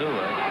he could do.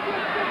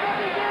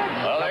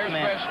 Well, there's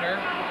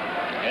Greshner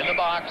in the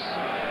box,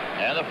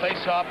 and the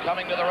face-off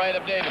coming to the right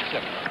of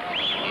Davidson.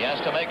 He has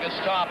to make a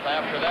stop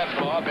after that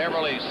draw.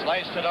 Beverly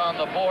sliced it on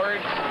the board.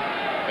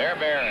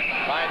 Fairbairn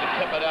trying to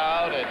tip it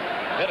out. It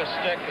hit a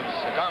stick of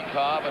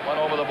Sagankov and went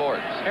over the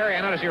boards. Harry,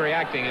 I notice you're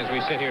reacting as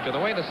we sit here to the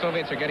way the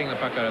Soviets are getting the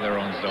puck out of their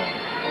own zone.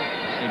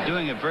 They're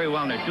doing it very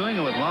well, and they're doing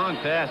it with long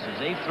passes.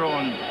 They've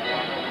thrown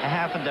a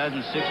half a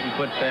dozen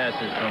 60-foot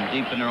passes from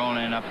deep in their own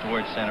end up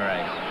towards center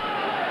ice.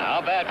 Now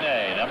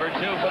Batney, number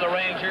 2 for the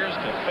Rangers,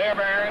 to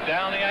Fairbairn.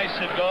 Down the ice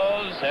it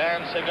goes,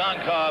 and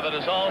Sagankov at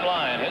his own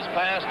line. His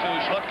pass to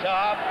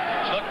Shluktov.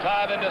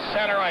 Shluktov into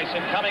center ice,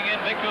 and coming in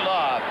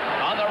Vikulov.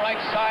 On the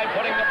right side,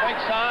 putting the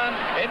brakes on.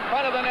 In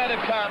front of the net it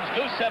comes.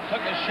 Gusev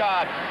took a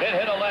shot. It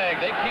hit a leg.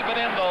 They keep it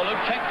in, though.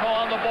 Lutchenko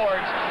on the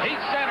boards. He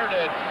centered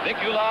it.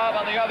 Vikulov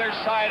on the other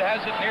side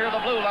has it near the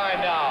blue line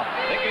now.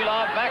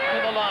 Vikulov back to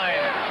the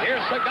line.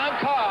 Here's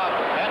Sagankov.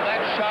 And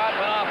that shot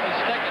went off his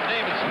stick, and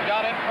Davidson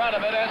got in front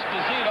of it.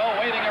 Esposito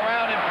waiting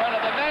around in front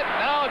of the net.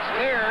 Now it's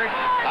cleared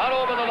out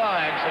over the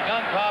line.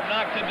 Sagankov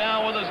knocked it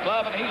down with his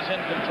glove, and he's in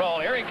control.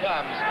 Here he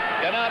comes.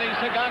 Gennady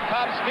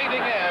Sagankov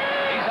speeding in.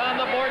 He's on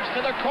the boards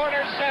to the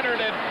corner, centered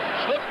it.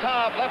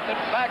 Shluktov left it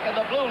back of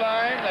the blue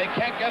line. They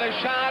can't get a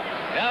shot.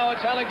 Now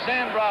it's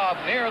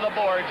Alexandrov near the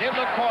boards in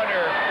the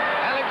corner.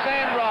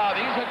 Alexandrov,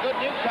 he's a good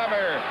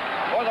newcomer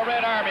for the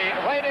Red Army.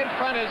 Right in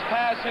front his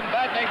pass, and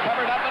Batney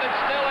covered up, and it's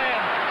still in.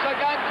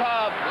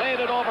 Sagankov laid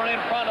it over in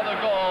front of the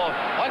goal.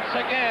 Once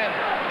again,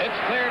 it's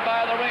cleared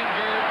by the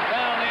Rangers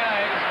down the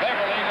ice.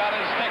 Beverly got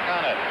his stick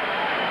on it.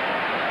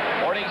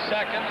 40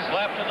 seconds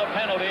left in the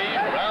penalty.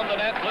 Around the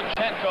net,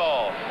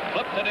 Lutchenko.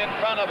 Flip left it in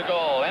front of the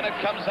goal, and it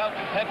comes out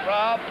to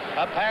Petrov.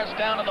 A pass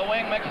down to the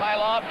wing.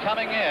 Mikhailov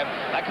coming in.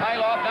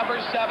 Mikhailov,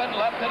 number 7,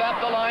 left it up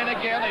the line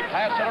again. They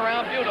pass it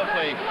around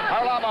beautifully.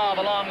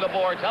 Harlamov along the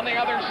boards. On the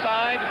other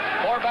side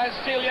for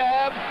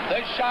Vasilyev.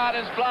 The shot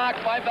is blocked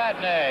by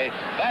Vadnais.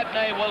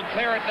 Vadnais will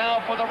clear it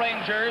now for the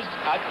Rangers.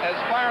 As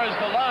far as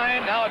the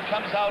line, now it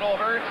comes out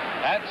over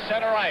at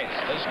center ice.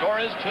 The score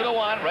is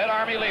 2-1. Red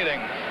Army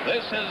leading.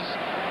 This is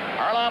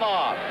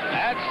Harlamov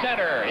at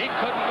center. He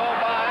couldn't go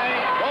by.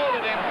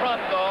 Rolled it in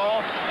front, though,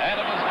 and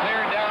it was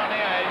cleared down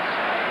the ice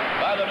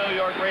by the New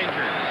York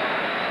Rangers.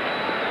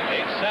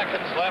 8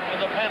 seconds left of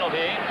the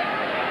penalty.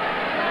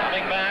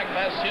 Coming back,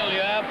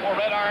 Vasilyev for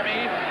Red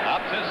Army.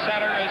 Up to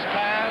center is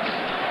pass.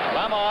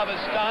 Harlamov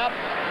is stopped.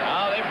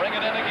 Now they bring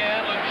it in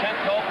again.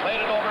 Luchenko played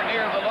it over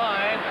near the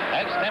line,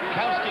 and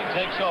Stemkowski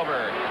takes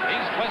over.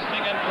 He's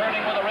twisting and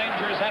turning with the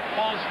Rangers at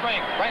full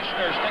strength.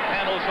 Breshner stick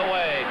handles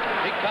away.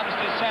 He comes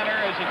to center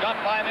as he got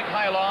by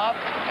Mikhailov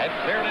and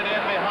cleared it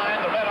in behind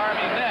the Red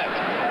Army net.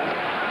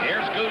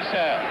 Here's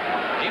Gusev.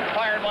 He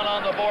fired one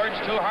on the boards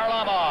to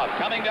Harlamov.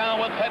 Coming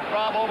down with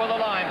Petrov over the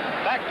line.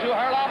 Back to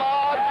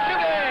Harlamov.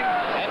 Shooting!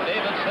 And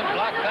Davidson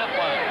blocked that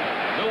one.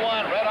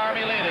 2-1, Red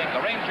Army leading.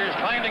 The Rangers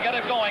trying to get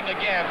it going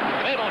again.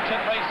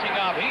 Middleton racing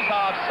up. He's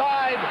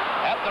offside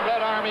at the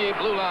Red Army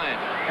blue line.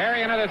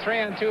 Harry, another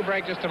 3-on-2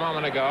 break just a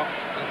moment ago.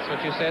 That's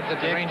what you said, that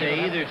the Rangers...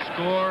 They either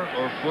score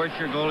or force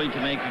your goalie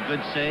to make a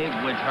good save,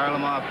 which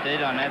Harlamov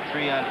did on that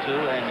 3-on-2,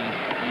 and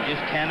you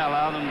just can't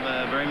allow them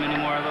very many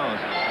more of those.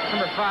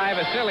 Number 5,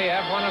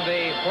 Vasilyev, one of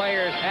the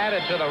players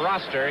added to the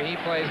roster. He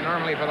plays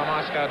normally for the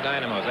Moscow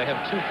Dynamos. They have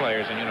 2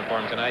 players in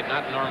uniform tonight,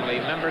 not normally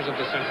members of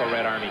the Central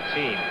Red Army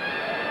team.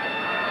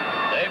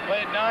 They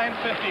played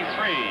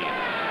 9:53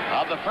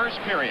 of the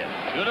first period.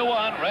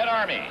 2-1, Red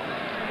Army.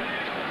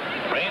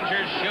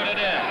 Rangers shoot it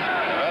in.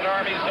 The Red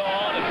Army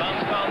zone. It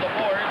comes down the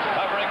boards.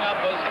 Covering up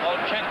was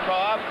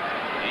Volchenkov.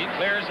 He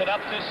clears it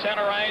up to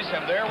center ice,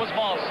 and there was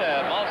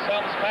Maltsev.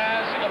 Maltsev's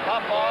pass to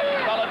Popov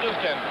and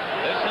Solodukin.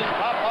 This is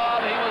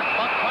Popov. He was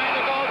trying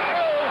to go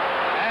through,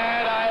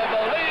 and I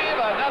believe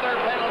another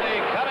penalty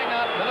coming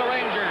up to the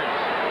Rangers.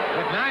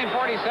 With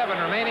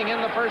 9:47 remaining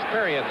in the first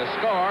period, the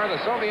score,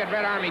 the Soviet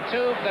Red Army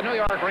 2, the New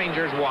York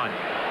Rangers 1.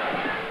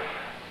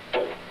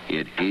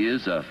 It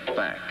is a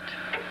fact.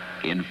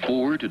 In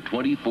 4 to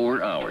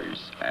 24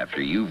 hours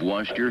after you've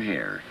washed your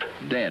hair,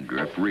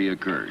 dandruff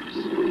reoccurs.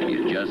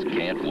 You just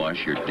can't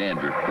wash your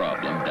dandruff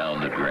problem down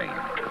the drain.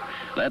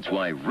 That's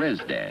why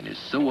Resdan is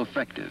so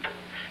effective.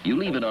 You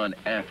leave it on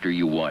after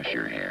you wash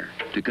your hair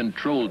to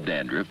control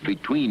dandruff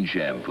between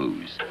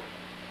shampoos.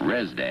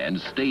 Resdan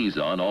stays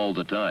on all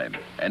the time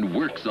and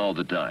works all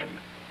the time,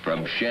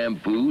 from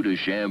shampoo to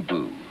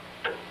shampoo.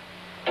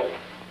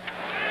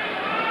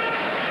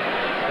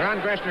 Ron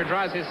Greshner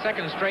draws his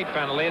second straight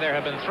penalty. There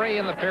have been 3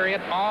 in the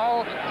period,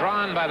 all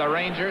drawn by the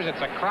Rangers.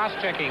 It's a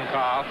cross-checking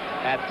call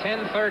at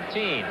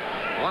 10:13.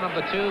 One of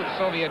the 2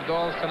 Soviet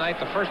goals tonight,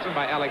 the first one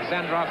by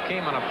Alexandrov,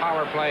 came on a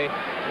power play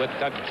with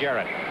Doug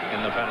Jarrett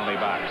in the penalty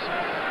box.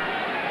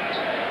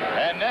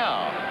 And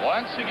now,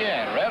 once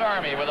again, Red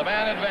Army with a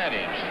man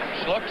advantage.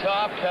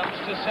 Shluktov comes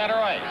to center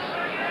ice.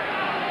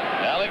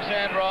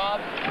 Alexandrov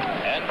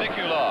and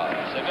Vikulov.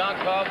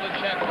 Sigankov,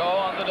 Luchenko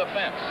on the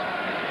defense.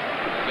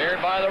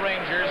 Cleared by the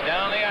Rangers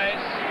down the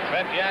ice.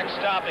 Tretiak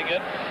stopping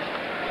it.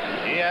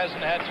 He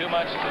hasn't had too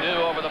much to do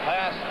over the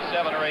past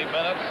 7 or 8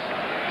 minutes.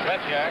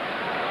 Tretiak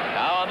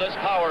now on this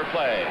power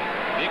play.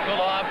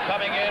 Vikulov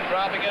coming in,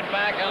 dropping it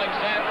back.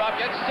 Alexandrov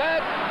gets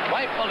set.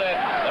 Rifled it.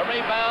 The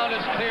rebound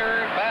is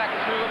cleared back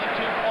through the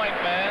 2-point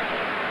man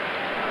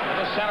to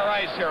the center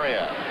ice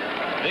area.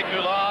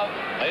 Vikulov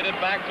laid it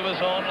back to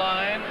his own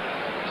line.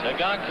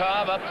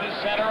 Sigankov up to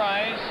center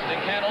ice. The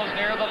Candles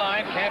near the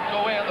line, can't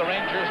go in. The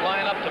Rangers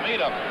line up to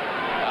meet him.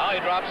 Now he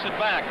drops it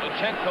back.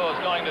 Luchenko is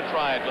going to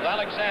try it with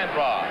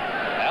Alexandrov.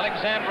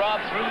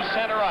 Alexandrov through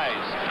center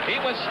ice. He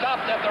was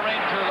stopped at the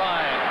Ranger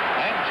line,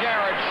 and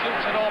Jarrett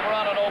shoots it over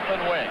on an open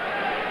wing.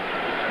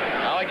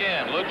 Now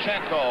again,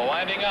 Luchenko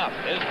winding up.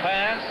 His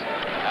pass.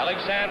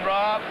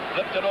 Alexandrov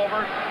flipped it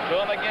over to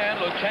him again.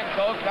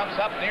 Luchenko comes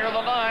up near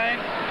the line.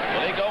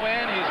 Will he go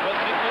in? He's with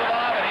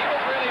Vikulov, and he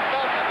was really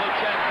felt at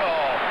Luchenko.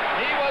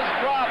 He was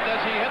dropped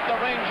as he hit the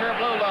Ranger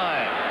blue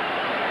line.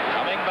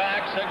 Coming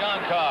back,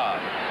 Sigankov.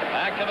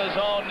 Back of his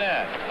own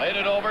net. Laid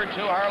it over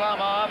to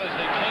Harlamov as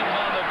they change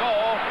on the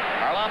goal.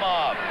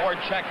 Harlamov,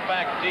 forecheck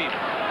back deep.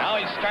 Now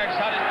he starts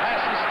out. His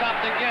pass is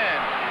stopped again.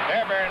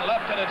 Fairbairn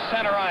left it at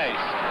center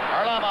ice.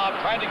 Harlamov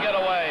tried to get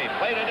away.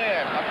 Played it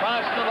in.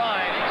 Across the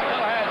line. He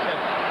still has it.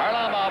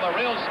 Harlamov, a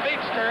real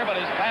speedster, but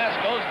his pass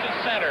goes to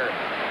center.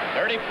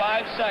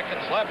 35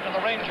 seconds left in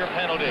the Ranger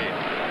penalty.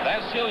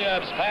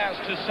 Vasilyev's pass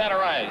to center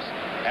ice.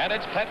 And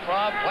it's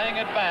Petrov playing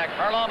it back.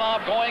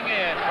 Harlamov going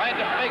in, trying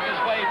to fake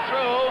his way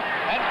through,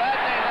 and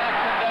Vadnais knocked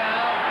him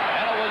down,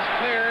 and it was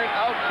cleared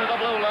out to the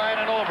blue line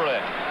and over it.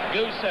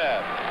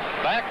 Gusev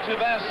back to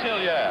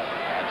Vasilyev.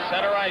 At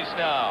center ice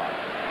now.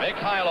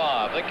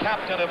 Mikhailov, the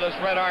captain of this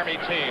Red Army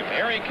team.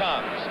 Here he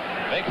comes.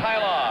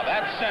 Mikhailov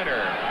at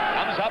center.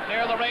 Comes up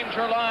near the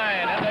Ranger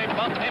line, and they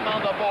bump him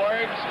on the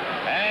boards,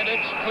 and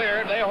it's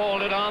cleared. They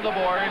hold it on the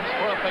boards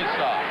for a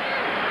face-off.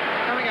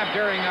 Coming up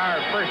during our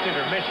first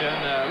intermission,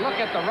 look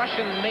at the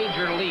Russian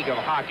Major League of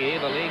Hockey,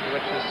 the league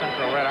which the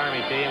Central Red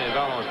Army team is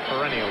almost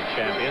perennial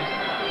champions.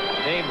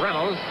 Dave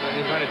Reynolds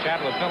is going to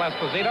chat with Phil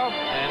Esposito,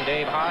 and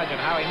Dave Hodge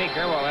and Howie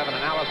Meeker will have an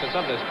analysis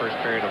of this first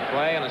period of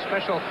play and a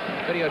special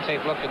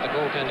videotape look at the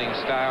goaltending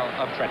style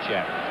of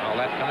Tretiev. All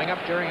that coming up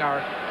during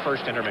our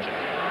first intermission.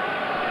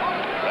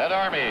 Red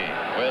Army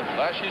with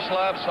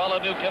Vlasislav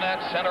Solodukin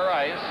at center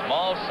ice,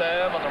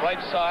 Malsev on the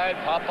right side,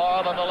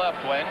 Popov on the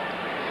left wing.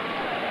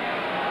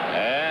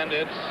 And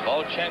it's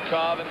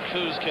Volchenkov and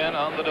Kuzkin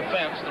on the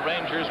defense. The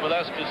Rangers with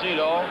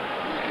Esposito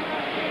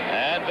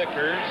and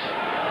Vickers.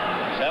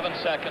 7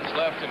 seconds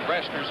left in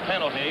Breshner's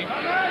penalty.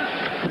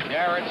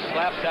 Garrett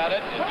slaps at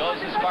it. It goes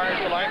as far as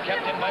the line.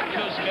 Kept in by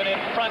Kuzkin. In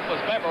front was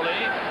Beverly,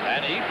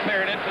 and he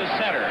cleared it to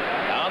center.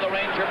 Now the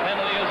Ranger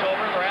penalty is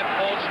over. They're at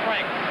full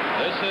strength.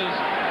 This is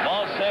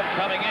Malsev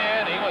coming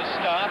in. He was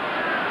stopped.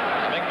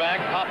 Coming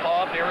back,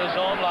 Popov near his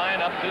own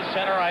line up to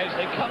center ice.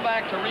 They come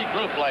back to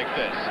regroup like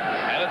this.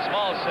 And it's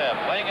Malsev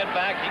playing it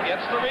back. He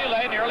gets the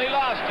relay, nearly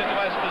lost it to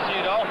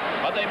Esposito,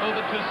 but they move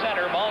it to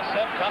center.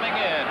 Malsev coming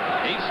in.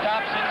 He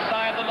stops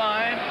inside the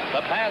line.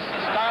 The pass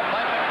is stopped by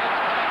Vickers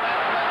coming back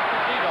to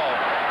Esposito.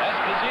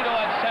 Esposito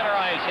at center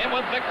ice. In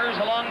with Vickers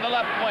along the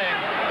left wing.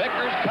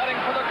 Vickers cutting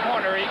for the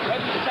corner. He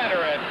couldn't center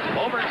it.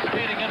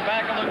 Overspeeding it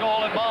back on the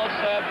goal, and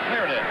Malsev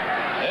cleared it.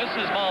 This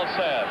is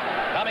Malsev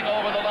coming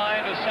over the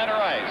line to center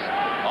ice.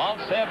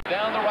 Malsev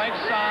down the right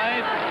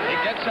side. He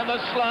gets in the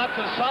slot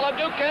to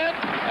Solodukin.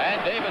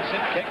 And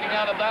Davidson kicking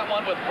out of that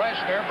one with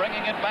Breshner,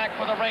 bringing it back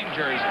for the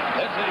Rangers.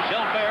 This is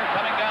Gilbert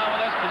coming down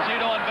with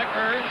Esposito and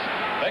Vickers.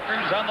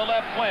 Vickers on the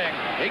left wing.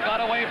 He got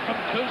away from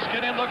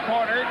Kuzkin in the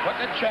corner, took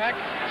a check.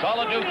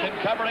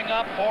 Solodukin covering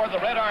up for the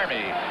Red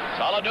Army.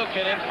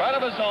 Solodukin in front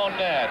of his own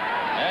net.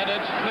 And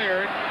it's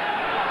cleared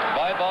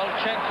by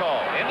Volchenko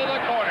into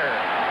the corner.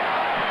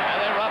 And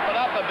they rough it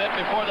up a bit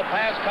before the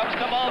pass comes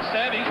to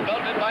Malsev. He's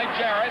belted by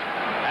Jarrett.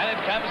 And it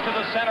comes to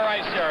the center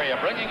ice area,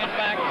 bringing it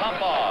back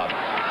Popov.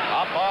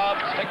 Popov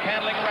stick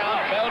handling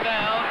around, fell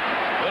down.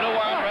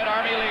 2-1, Red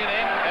Army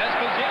leading.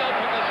 Esposito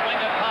took a swing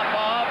at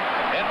Popov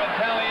in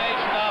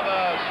retaliation of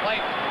a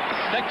slight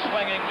stick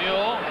swinging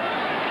duel.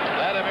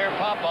 Vladimir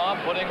Popov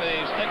putting the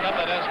stick up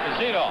at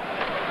Esposito.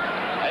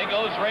 He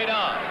goes right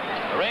on.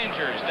 The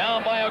Rangers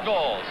down by a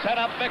goal. Set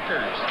up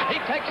Vickers. He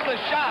takes the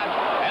shot,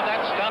 and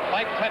that's stopped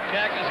by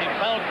Tretjak as he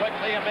fell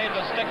quickly and made the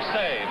stick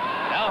save.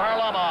 Now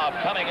Harlamov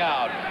coming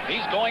out.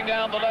 He's going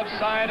down the left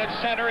side at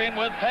center in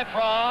with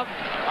Petrov.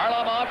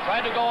 Harlamov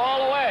trying to go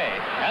all the way,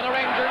 and the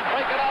Rangers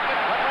break it up and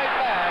come right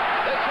back.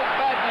 This is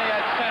Badney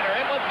at center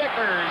in with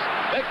Vickers.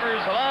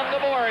 Vickers along the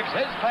boards.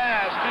 His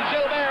pass to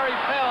Gilbert. He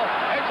fell.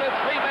 It's a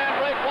three-man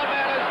break. One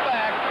man is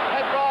back.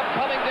 Petrov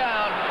coming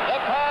down. The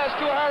pass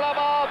to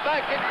Harlamov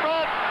back in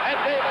front. And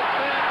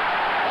Davidson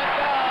went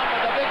down, but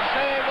the big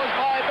save was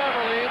by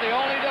Beverly, the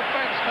only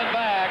defenseman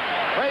back.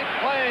 Great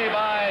play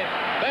by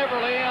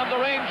Beverly on the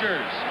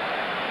Rangers.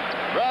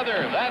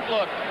 Brother, that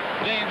looked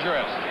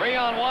dangerous.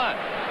 3-on-1.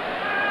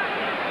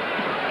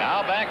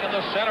 Now back in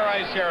the center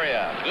ice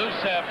area.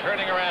 Gusev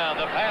turning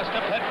around. The pass to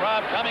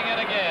Petrov coming in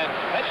again.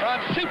 Petrov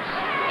shoots,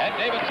 and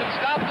Davidson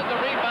stopped it. The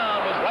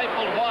rebound was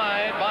rifled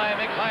wide by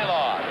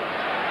Mikhailov.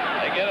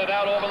 They get it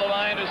out over the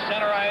line to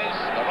center ice.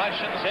 The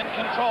Russians in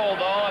control,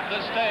 though, at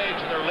this stage.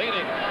 They're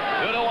leading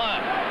 2-1.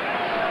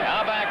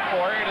 Now back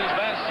for it is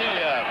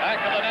Vasilyev. Back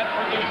of the net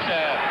for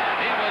Gusev.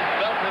 He was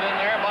belted in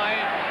there by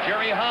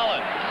Jerry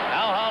Holland.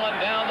 Now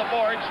Holland down the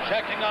boards,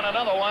 checking on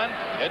another one.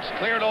 It's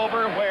cleared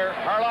over where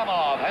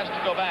Harlamov has to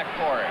go back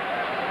for it.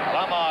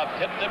 Harlamov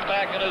tipped it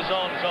back in his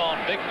own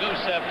zone. Big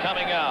Gusev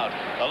coming out.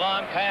 The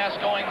long pass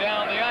going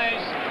down the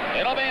ice.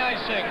 It'll be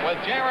icing with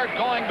Jarrett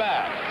going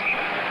back.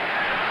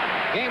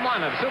 Game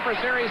 1 of Super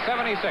Series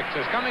 76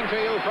 is coming to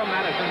you from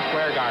Madison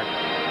Square Garden.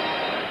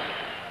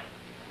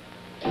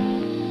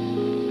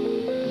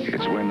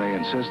 It's when they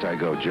insist I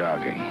go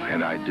jogging,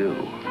 and I do,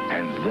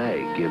 and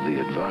they give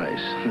the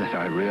advice, that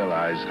I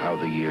realize how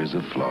the years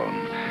have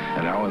flown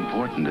and how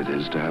important it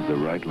is to have the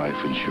right life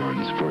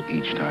insurance for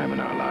each time in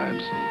our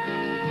lives,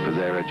 for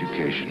their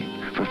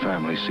education, for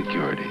family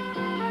security.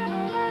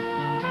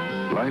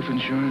 Life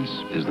insurance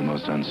is the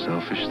most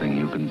unselfish thing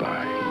you can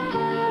buy.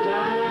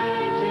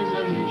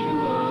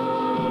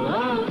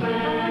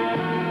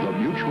 The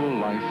Mutual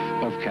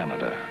Life of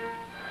Canada.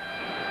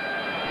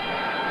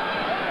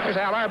 Here's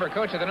Al Arbor,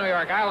 coach of the New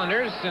York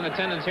Islanders, in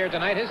attendance here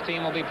tonight. His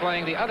team will be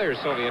playing the other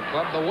Soviet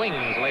club, the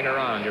Wings, later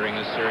on during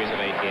this series of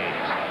 8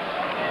 games.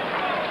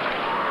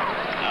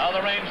 Now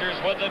the Rangers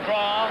with the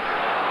draw.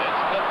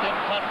 It's flipped in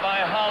front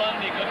by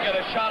Holland. He couldn't get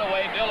a shot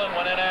away. Dillon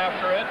went in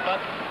after it, but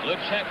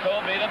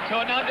Luchenko beat him to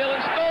it. Now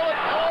Dillon stole it.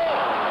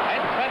 Oh!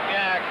 And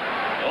Tretjak,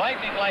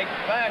 lightning-like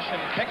fashion,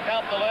 kicked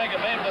out the leg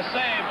and made the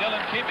save. Dillon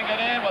keeping it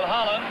in with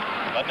Holland.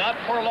 but not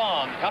for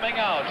long. Coming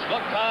out,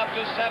 Sluktov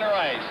to center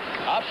ice.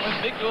 Up with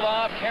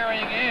Vigulov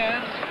carrying in.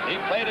 He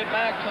played it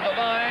back to the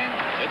line.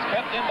 It's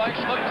kept in by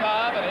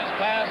Sluktov, and his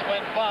pass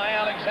went by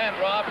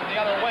Alexandrov to the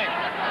other wing.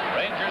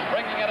 Rangers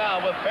bringing it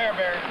out with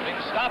Fairbairn being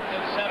stopped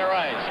at center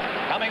ice.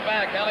 Coming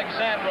back,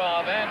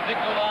 Alexandrov and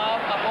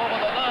Vigulov up over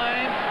the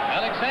line.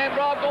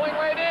 Alexandrov going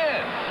right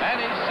in, and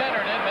he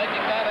centered it,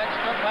 making that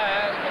extra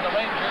pass, but the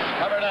Rangers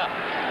covered up.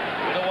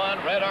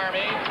 2-1 Red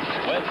Army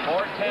with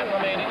 4:10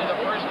 remaining in the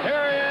first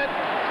period.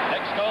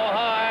 Knicks go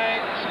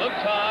high.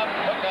 Sluktov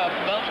took a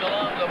bump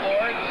along the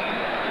boards.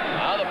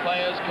 Now the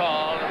play is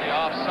called the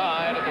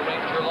offside of the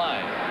Ranger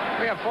line.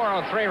 We have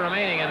 4:03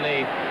 remaining in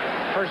the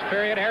first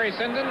period. Harry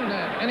Sinden,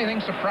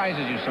 anything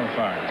surprises you so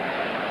far?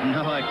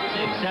 No,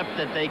 except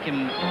that they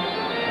can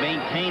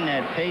maintain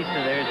that pace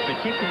of theirs,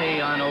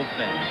 particularly on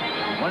offense.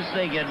 Once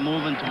they get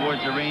moving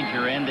towards the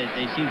Ranger end,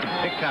 they seem to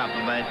pick up,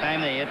 and by the time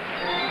they hit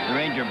the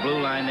Ranger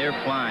blue line, they're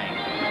flying.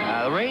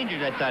 The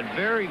Rangers, I thought,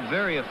 very,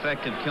 very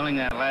effective killing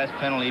that last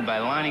penalty by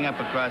lining up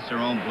across their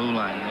own blue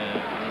line.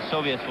 The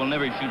Soviets will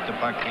never shoot the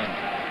puck in.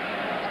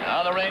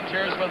 Now the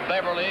Rangers with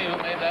Beverly, who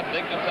made that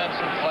big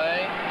defensive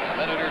play a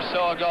minute or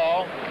so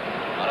ago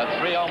on a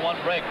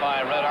 3-on-1 break by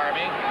Red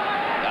Army.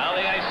 Down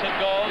the ice it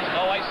goes.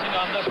 No icing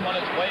on this one.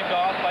 It's waved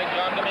off by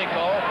John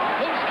D'Amico.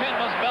 Looskin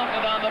was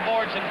belted on the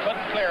boards and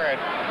couldn't clear it.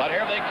 But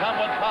here they come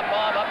with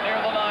Popov up near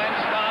the line.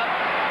 Stopped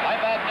by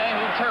Vatney,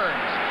 who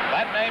turns.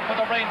 Vatney for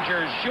the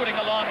Rangers, shooting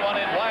along one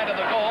end wide of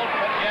the goal.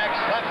 Tretiak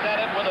slapped at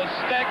it with a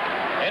stick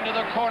into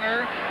the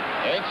corner.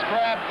 It's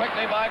grabbed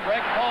quickly by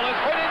Greg Polis.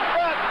 Right in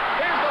front.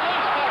 Here's the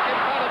loose puck in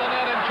front of the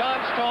net, and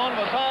Johnstone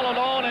was all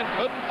alone and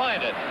couldn't find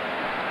it.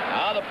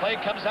 Now the play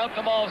comes out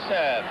to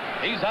Malsev.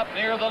 He's up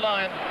near the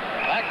line.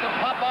 Back to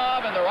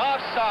Popov, and they're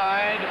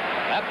offside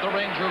at the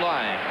Ranger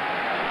line.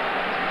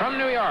 From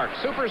New York,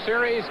 Super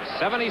Series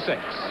 76.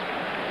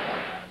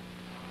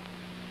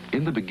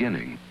 In the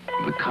beginning,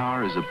 the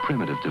car is a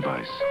primitive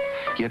device,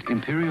 yet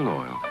Imperial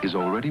Oil is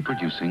already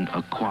producing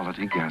a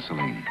quality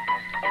gasoline.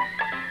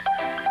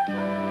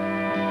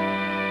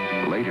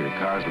 Later,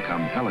 cars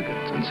become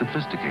elegant and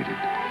sophisticated.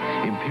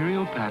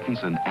 Imperial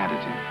patents an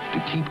additive to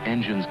keep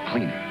engines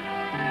cleaner.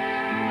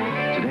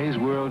 Today's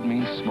world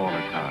means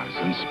smaller cars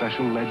and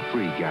special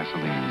lead-free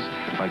gasolines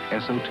like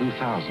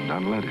SO2000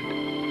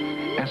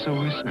 unleaded. SO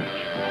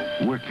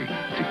Research, working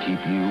to keep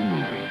you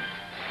moving.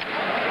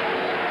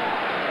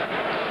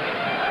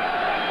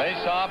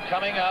 Face-off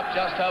coming up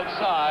just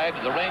outside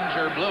the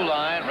Ranger blue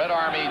line. Red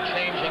Army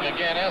changing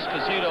again.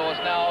 Esposito is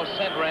now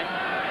centering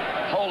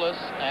Polis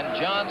and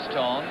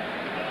Johnstone.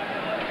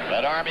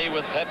 Red Army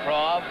with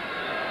Petrov,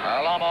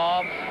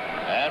 Varlamov,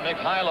 and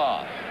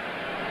Mikhailov.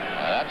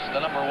 That's the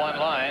number one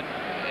line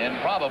in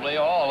probably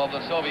all of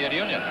the Soviet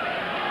Union.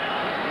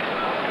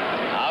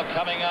 Now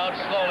coming out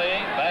slowly,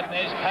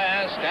 Vatney's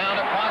pass down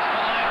across the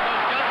line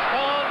goes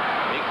Johnstone.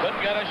 He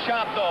couldn't get a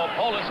shot though.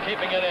 Polis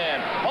keeping it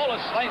in.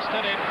 Polis sliced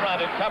it in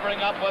front, and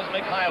covering up was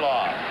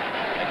Mikhailov.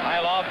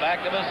 Mikhailov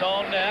back to his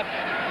own net.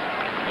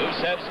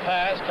 Gusev's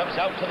pass comes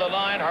out to the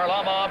line.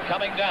 Harlamov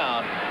coming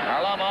down.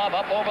 Harlamov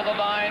up over the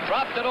line,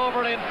 dropped it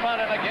over in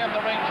front, and again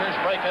the Rangers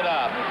break it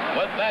up.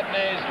 With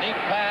Vatney's neat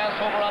pass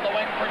over on the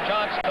wing for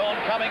Johnstone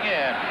coming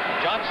in.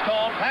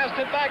 Johnstone passed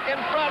it back in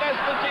front.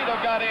 Esposito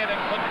got in and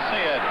couldn't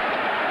see it.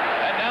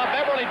 And now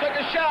Beverly took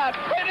a shot.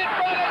 Right in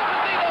front,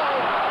 Esposito!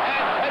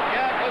 And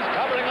Tretiak was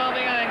covering on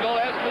the angle.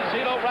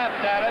 Esposito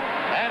rapped at it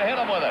and hit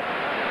him with it.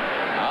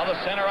 Now the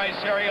center ice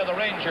area of the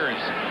Rangers.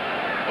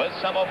 With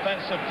some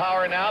offensive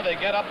power now, they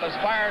get up as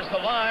far as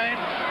the line.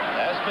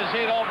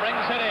 Esposito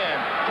brings it in.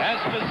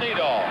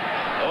 Esposito,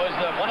 who is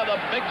one of the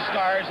big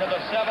stars of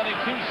the 72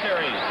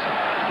 series.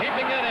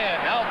 Keeping it in.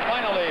 Now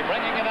finally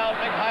bringing it out.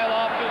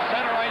 Mikhailov to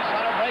center ice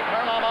on a break.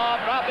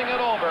 Harlamov dropping it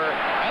over.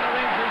 And the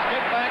Rangers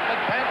get back but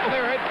can't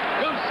clear it.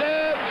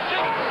 Gusev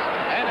shoots.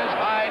 And his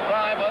high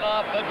drive went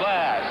off the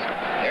glass.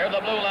 Near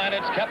the blue line,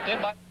 it's kept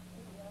in by...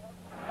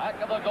 Back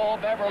of the goal,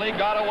 Beverly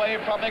got away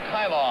from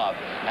Mikhailov.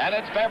 And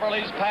it's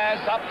Beverly's pass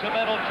up to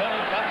Middleton,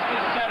 who comes to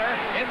center,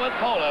 in with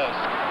Polis.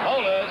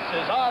 Polis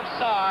is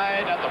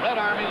offside at the Red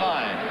Army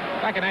line.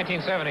 Back in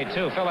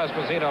 1972, Phil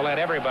Esposito led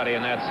everybody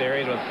in that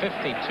series with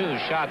 52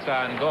 shots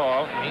on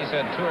goal. He's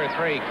had 2 or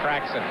 3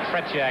 cracks at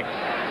Tretiak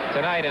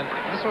tonight, and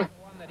this was the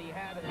one that he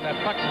had. That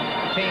puck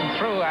came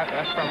through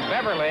from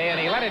Beverly,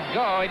 and he let it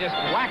go. He just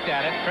whacked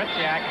at it.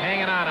 Tretiak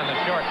hanging on the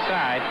short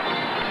side,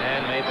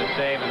 and made the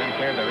save and then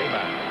cleared the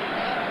rebound.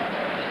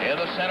 In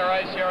the center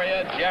ice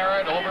area,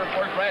 Jarrett over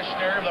for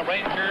Greshner. The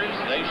Rangers,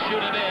 they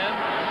shoot it in.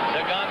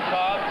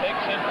 Zagankov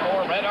takes it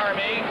for Red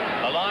Army.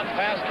 The long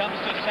pass comes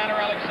to center.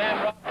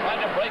 Alexandrov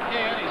trying to break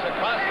in. He's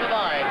across the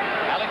line.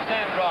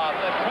 Alexandrov,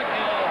 the tricky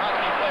little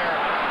hockey player,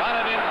 got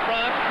it in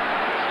front.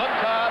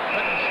 Sluktov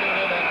couldn't shoot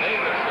it, and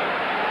Davidson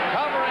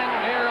covering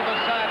near the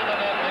side of the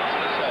net makes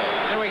the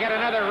save. And we get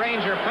another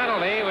Ranger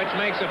penalty, which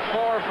makes it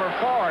 4 for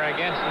 4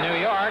 against New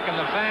York, and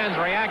the fans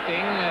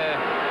reacting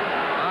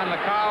on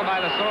the call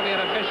by the Soviet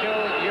official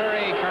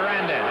Yuri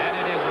Karandin, and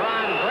it is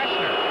Ron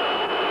Greshner.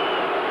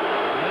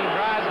 He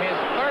draws his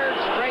 3rd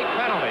straight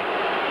penalty.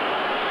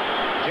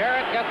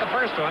 Jarrett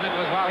first one. It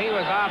was while he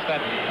was off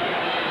that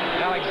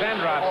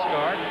Alexandrov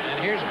scored.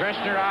 And here's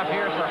Greshner off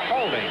here for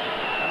holding.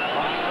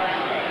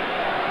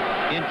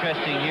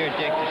 Interesting here,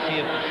 Dick, to see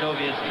if the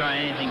Soviets try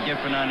anything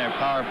different on their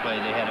power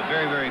play. They had a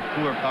very, very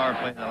poor power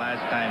play the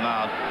last time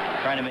out,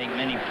 trying to make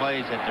many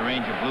plays at the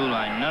Ranger blue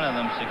line, none of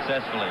them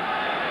successfully.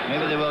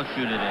 Maybe they will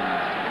shoot it in.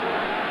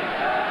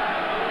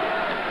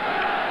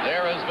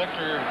 There is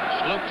Victor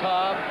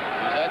Shluptov,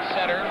 who's at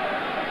center.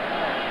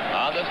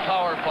 On this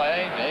power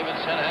play,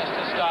 Davidson has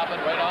to stop it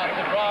right off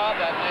the draw.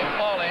 That may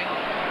falling.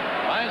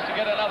 Tries to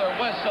get another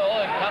whistle.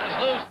 It comes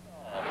loose.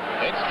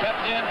 It's kept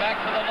in, back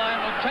to the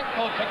line.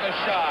 Luchenko took a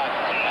shot.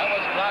 That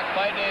was blocked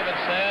by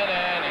Davidson,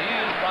 and he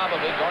is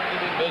probably going to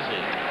be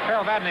busy.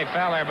 Carol Vadney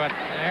fell there, but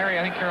Harry,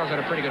 I think Carol's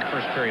had a pretty good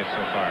first period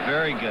so far.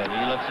 Very good.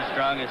 He looks the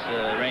strongest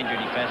Ranger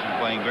defenseman,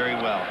 playing very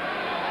well.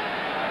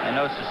 I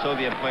noticed the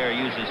Soviet player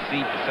used his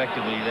feet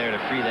effectively there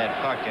to free that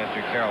puck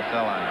after Carroll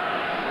fell on it.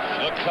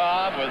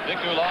 Shluptov with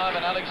Vikulov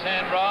and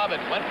Alexandrov. It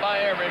went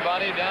by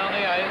everybody down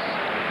the ice.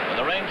 And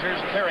the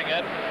Rangers clearing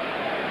it.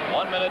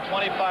 1 minute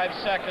 25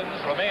 seconds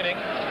remaining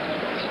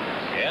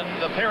in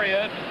the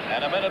period,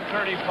 and 1 minute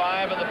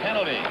 35 in the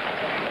penalty.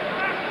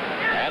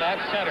 And at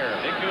center,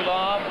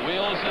 Vikulov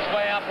wheels his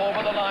way up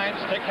over the line,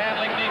 stick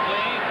handling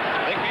neatly.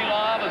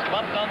 Vikulov is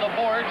bumped on the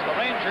boards. The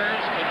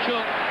Rangers,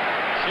 Kachuk,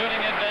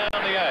 shooting it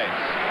down the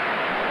ice.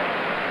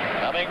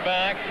 Coming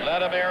back,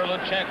 Vladimir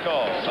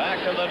Luchenko,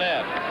 back of the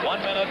net. 1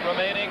 minute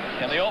remaining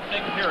in the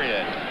opening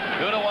period.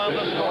 2-1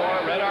 the score,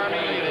 Red Army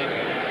leading.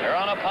 They're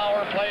on a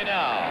power play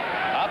now.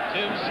 Up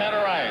to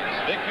center ice.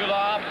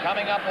 Vikulov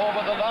coming up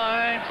over the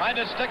line, trying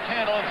to stick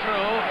handle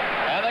through.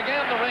 And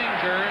again, the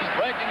Rangers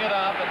breaking it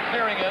up and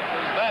clearing it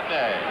was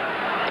Vadney.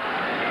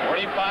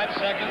 45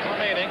 seconds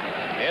remaining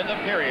in the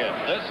period.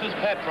 This is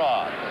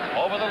Petrov.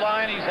 Over the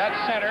line, he's at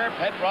center.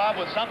 Petrov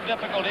with some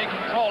difficulty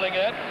controlling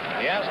it.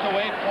 He has to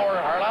wait for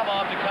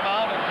Harlamov to come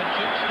out, and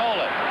Kachuk stole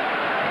it.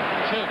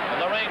 Kachuk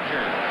and the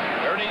Rangers.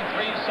 33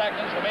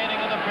 seconds remaining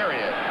in the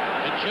period.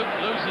 Kachuk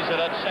loses it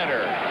at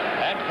center.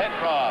 And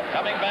Petrov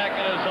coming back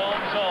in his own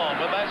zone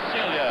with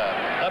Vasilyev.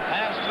 The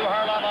pass to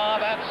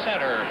Harlamov at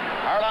center.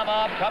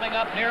 Harlamov coming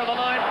up near the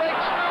line. Breaks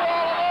through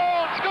all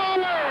alone.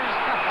 Scores!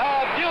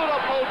 A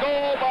beautiful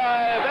goal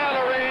by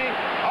Valery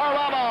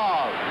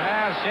Harlamov.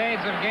 Well,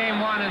 shades of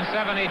game 1 in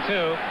 72.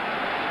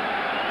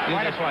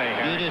 Quite a play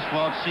here. You just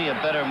won't see a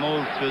better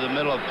move through the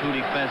middle of two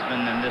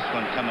defensemen than this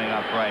one coming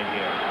up right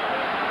here.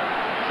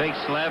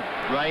 Fakes left,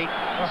 right,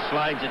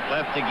 slides it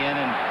left again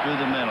and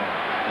through the middle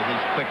with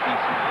his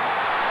quickness.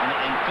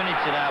 And finish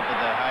it out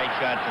with a high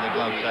shot to the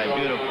glove side.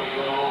 Beautiful.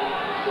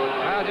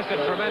 Well, just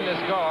a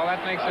tremendous goal.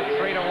 That makes it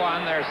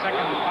 3-1. Their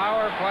second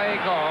power play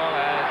goal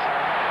as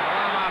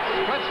Harlamov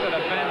splits the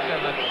defense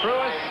in the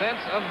truest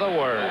sense of the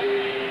word.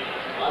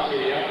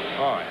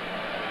 Boy.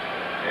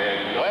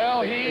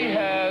 Well, he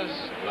has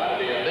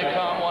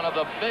become one of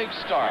the big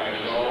stars,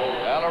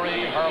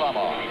 Valery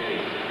Harlamov.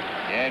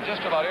 In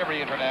just about every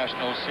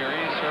international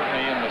series,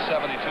 certainly in the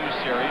 72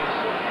 series,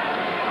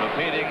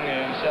 repeating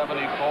in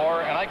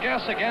 74, and I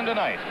guess again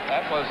tonight.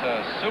 That was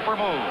a super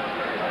move.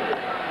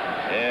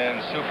 In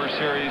Super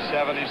Series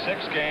 76,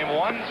 Game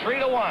 1,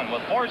 3-1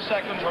 with 4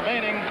 seconds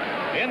remaining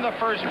in the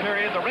first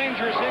period. The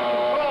Rangers in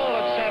control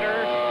at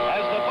center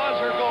as the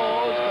buzzer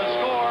goes. The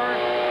score,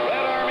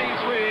 Red Army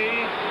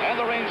 3 and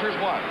the Rangers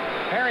 1.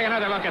 Harry,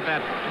 another look at that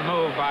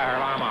move by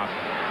Harlamov.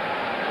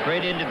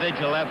 Great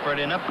individual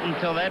effort, and up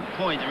until that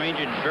point, the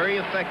Rangers very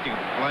effective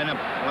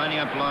lining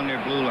up along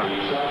their blue line.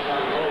 He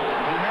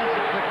has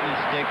the quickness,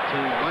 Dick, to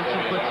once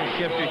he puts a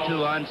shift or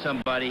two on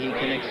somebody, he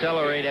can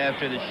accelerate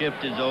after the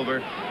shift is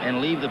over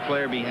and leave the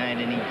player behind,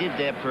 and he did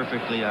that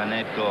perfectly on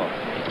that goal.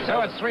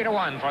 So it's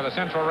 3-1 for the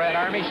Central Red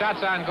Army.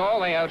 Shots on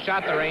goal. They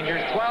outshot the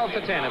Rangers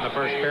 12-10 in the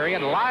first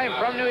period. Live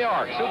from New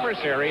York, Super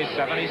Series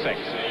 76.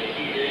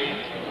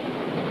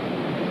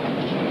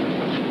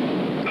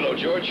 Hello,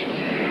 George.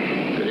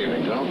 Good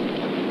evening, Tom.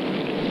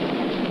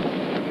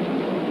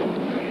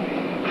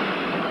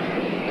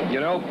 You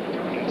know,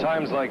 in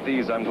times like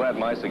these, I'm glad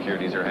my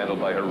securities are handled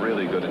by a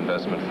really good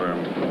investment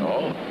firm.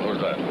 Oh? Who's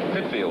that?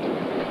 Pitfield.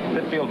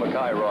 Pitfield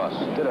Mackay Ross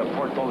did a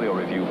portfolio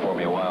review for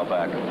me a while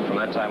back. From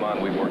that time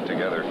on, we've worked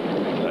together.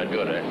 That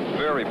good, eh?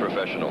 Very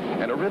professional,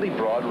 and a really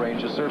broad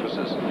range of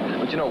services.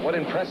 But you know, what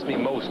impressed me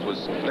most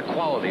was the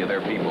quality of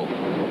their people.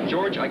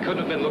 George, I couldn't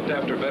have been looked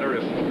after better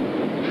if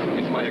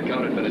my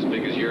account had been as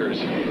big as yours.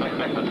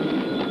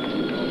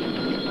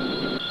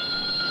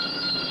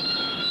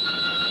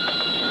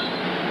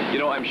 You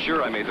know, I'm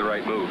sure I made the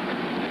right move.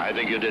 I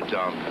think you did,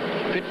 Tom.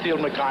 Pitfield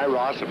Mackay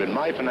Ross have been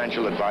my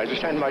financial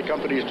advisors and my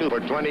companies, too,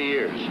 for 20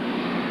 years.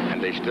 And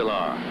they still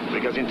are.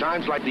 Because in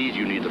times like these,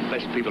 you need the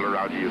best people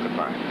around you can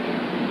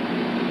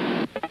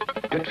find.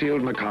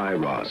 Pitfield Mackay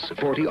Ross,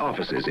 40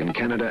 offices in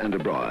Canada and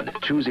abroad.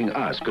 Choosing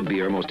us could be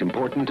your most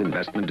important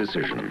investment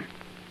decision.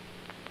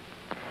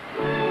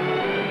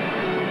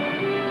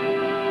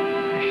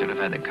 I should have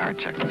had the car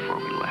checked before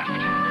we left.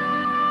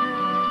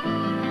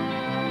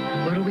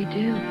 What do we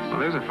do? Well,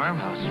 there's a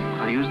farmhouse.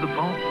 I'll use the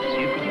phone.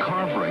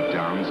 Car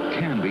breakdowns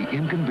can be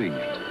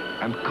inconvenient.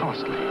 and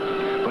costly.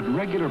 But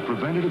regular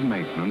preventative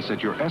maintenance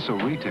at your Esso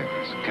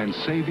retailers can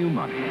save you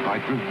money by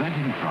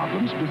preventing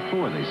problems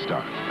before they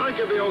start. I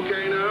could be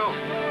okay now.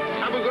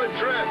 Have a good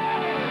trip.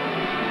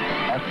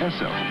 At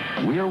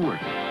Esso, we're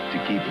working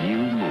to keep you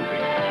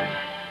moving.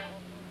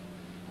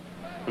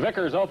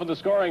 Vickers opened the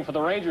scoring for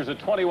the Rangers at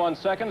 21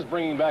 seconds,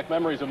 bringing back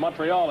memories of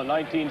Montreal in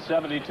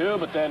 1972,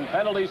 but then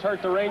penalties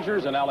hurt the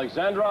Rangers, and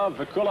Alexandrov,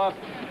 Vikulov,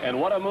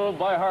 and what a move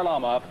by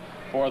Harlamov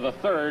for the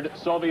third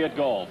Soviet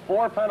goal.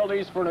 4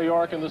 penalties for New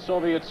York, and the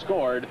Soviets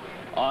scored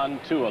on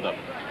 2 of them.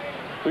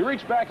 We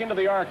reach back into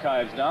the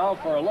archives now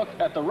for a look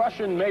at the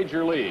Russian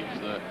major leagues,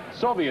 the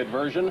Soviet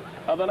version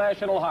of the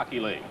National Hockey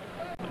League.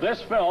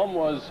 This film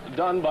was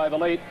done by the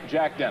late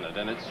Jack Dennett,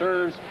 and it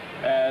serves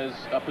as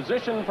a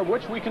position from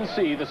which we can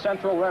see the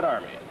Central Red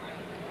Army.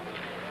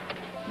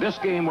 This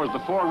game was the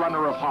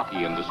forerunner of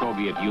hockey in the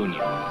Soviet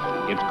Union.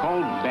 It's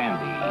called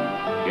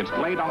bandy. It's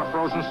played on a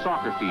frozen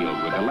soccer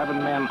field with 11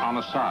 men on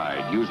a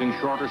side, using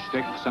shorter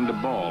sticks and a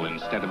ball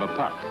instead of a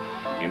puck.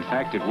 In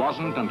fact, it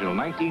wasn't until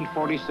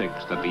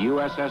 1946 that the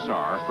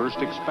USSR first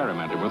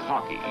experimented with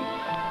hockey.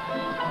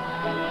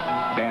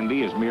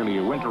 Bandy is merely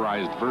a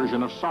winterized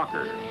version of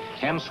soccer.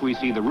 Hence, we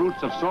see the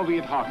roots of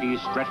Soviet hockey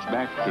stretched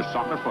back to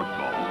soccer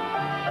football.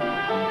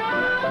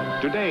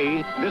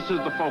 Today, this is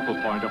the focal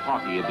point of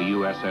hockey in the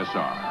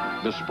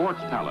USSR, the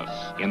Sports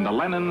Palace in the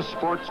Lenin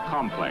Sports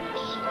Complex,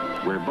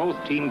 where both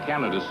Team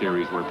Canada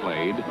series were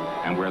played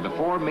and where the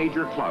 4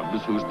 major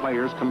clubs whose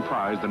players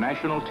comprise the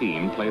national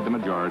team played the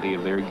majority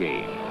of their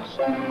games.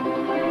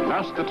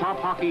 Thus, the top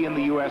hockey in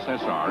the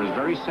USSR is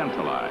very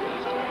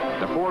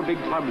centralized. The 4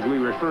 big clubs we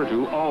refer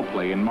to all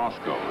play in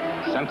Moscow: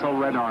 Central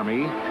Red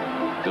Army,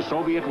 the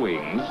Soviet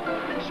Wings,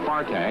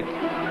 Spartak,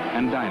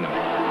 and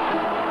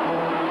Dynamo.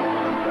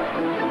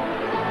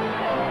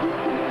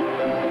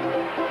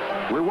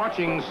 We're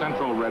watching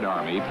Central Red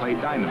Army play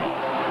Dynamo.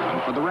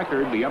 And for the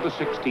record, the other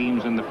 6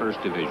 teams in the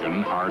first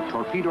division are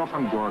Torpedo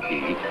from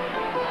Gorky,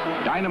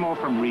 Dynamo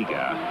from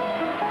Riga,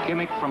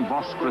 Kimik from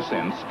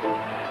Voskresensk,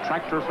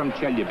 Tractor from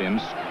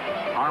Chelyabinsk,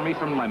 Army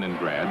from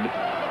Leningrad,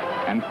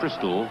 and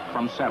Crystal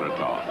from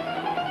Saratov.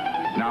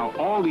 Now,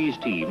 all these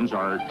teams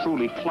are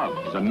truly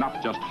clubs and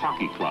not just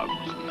hockey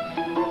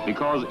clubs,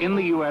 because in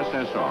the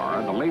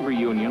USSR, the labor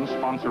unions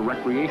sponsor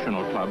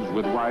recreational clubs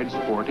with wide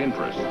sport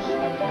interests.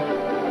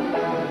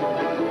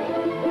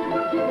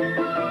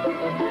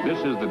 This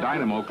is the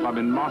Dynamo Club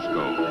in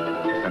Moscow,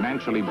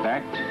 financially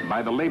backed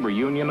by the labor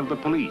union of the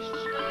police.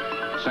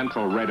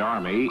 Central Red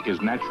Army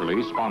is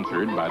naturally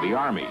sponsored by the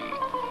Army.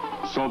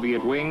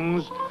 Soviet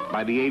Wings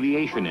by the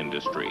aviation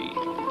industry.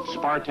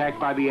 Spartak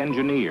by the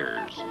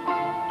engineers.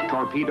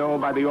 Torpedo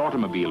by the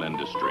automobile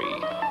industry.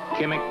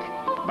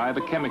 Kimik by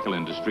the chemical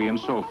industry, and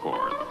so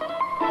forth.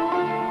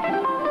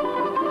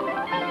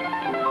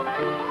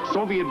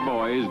 Soviet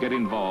boys get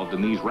involved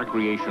in these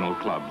recreational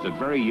clubs at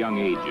very young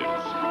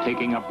ages,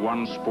 taking up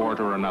one sport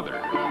or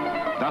another.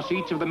 Thus,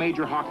 each of the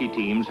major hockey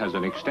teams has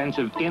an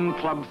extensive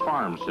in-club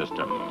farm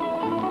system.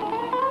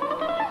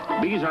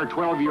 These are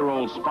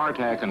 12-year-old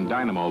Spartak and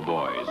Dynamo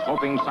boys,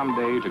 hoping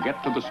someday to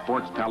get to the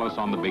Sports Palace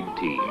on the big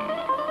team.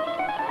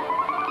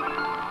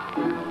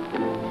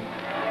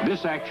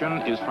 This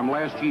action is from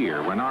last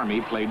year when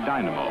Army played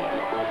Dynamo.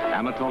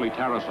 Anatoly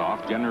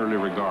Tarasov, generally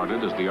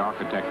regarded as the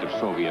architect of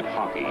Soviet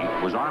hockey,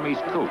 was Army's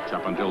coach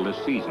up until this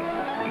season.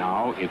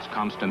 Now it's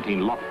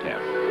Konstantin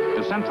Loktev.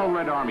 The Central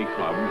Red Army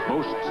Club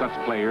boasts such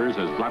players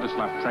as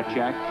Vladislav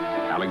Tretiak,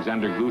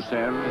 Alexander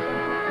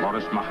Gusev,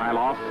 Boris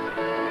Mikhailov,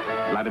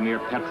 Vladimir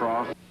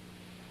Petrov,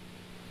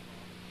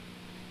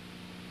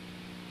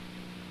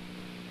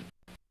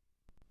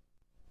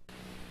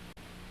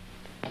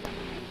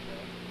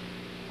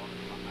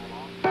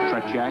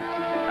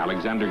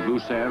 Alexander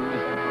Gusev,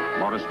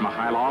 Boris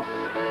Mikhailov,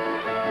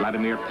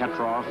 Vladimir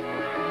Petrov,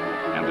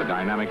 and the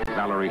dynamic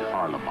Valery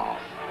Harlamov.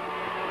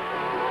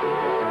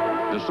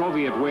 The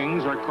Soviet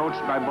Wings are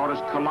coached by Boris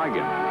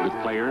Kalagin, with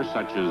players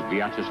such as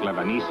Vyacheslav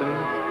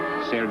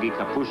Anisin, Sergei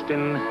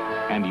Kapustin,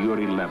 and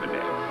Yuri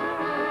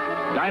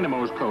Lebedev.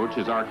 Dynamo's coach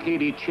is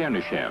Arkady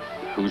Chernyshev,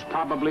 who's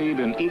probably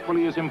been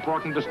equally as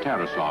important as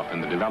Tarasov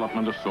in the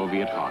development of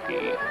Soviet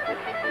hockey.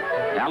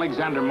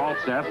 Alexander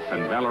Maltsev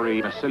and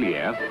Valery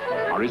Vasiliev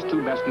are his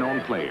 2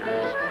 best-known players.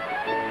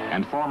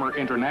 And former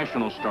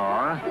international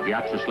star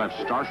Vyacheslav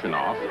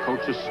Starshinov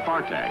coaches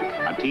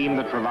Spartak, a team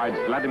that provides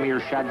Vladimir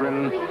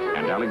Shadrin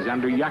and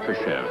Alexander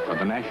Yakushev for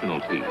the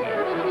national team.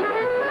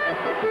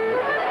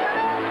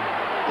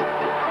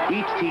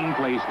 Each team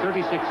plays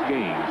 36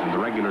 games in the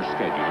regular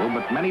schedule,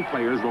 but many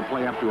players will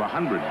play up to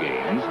 100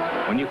 games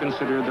when you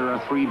consider there are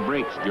 3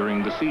 breaks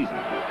during the season,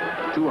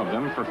 2 of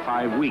them for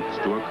 5 weeks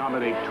to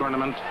accommodate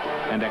tournament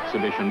and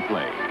exhibition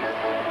play.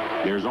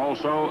 There's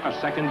also a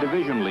second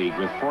division league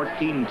with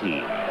 14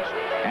 teams.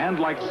 And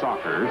like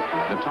soccer,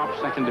 the top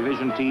second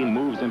division team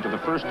moves into the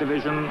first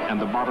division,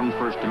 and the bottom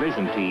first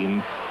division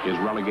team is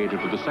relegated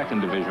to the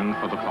second division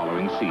for the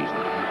following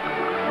season.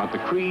 But the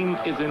cream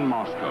is in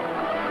Moscow,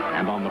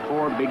 and on the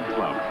 4 big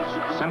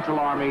clubs: Central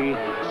Army,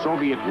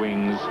 Soviet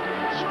Wings,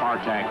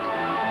 Spartak,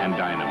 and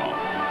Dynamo.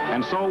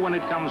 And so when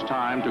it comes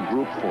time to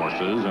group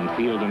forces and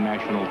field a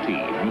national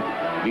team,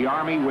 the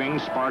Army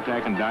Wings,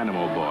 Spartak, and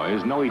Dynamo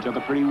boys know each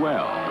other pretty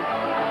well.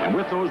 And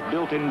with those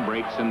built-in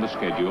breaks in the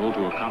schedule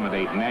to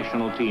accommodate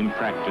national team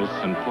practice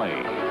and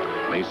play,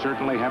 they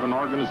certainly have an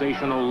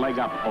organizational leg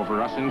up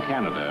over us in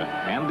Canada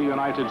and the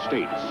United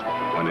States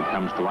when it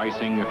comes to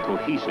icing a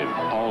cohesive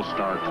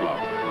all-star club.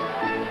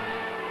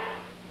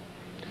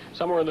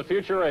 Somewhere in the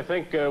future, I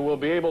think we'll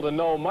be able to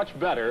know much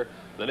better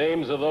the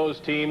names of those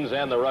teams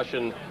and the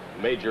Russian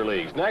major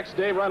leagues. Next,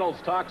 Dave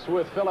Reynolds talks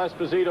with Phil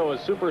Esposito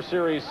as Super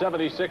Series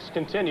 76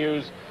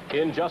 continues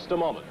in just a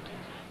moment.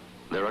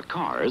 There are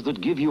cars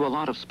that give you a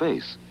lot of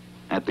space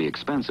at the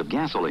expense of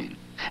gasoline.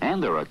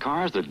 And there are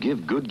cars that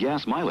give good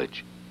gas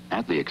mileage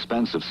at the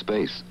expense of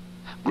space.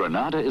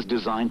 Granada is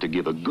designed to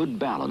give a good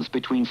balance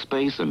between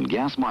space and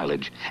gas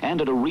mileage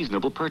and at a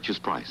reasonable purchase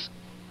price.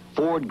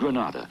 Ford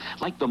Granada,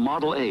 like the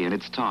Model A in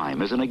its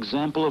time, is an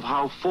example of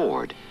how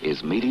Ford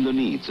is meeting the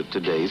needs of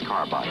today's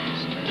car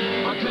buyers.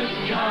 For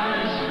good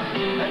cars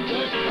and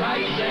good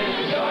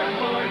prices, your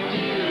Ford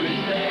dealer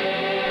is there.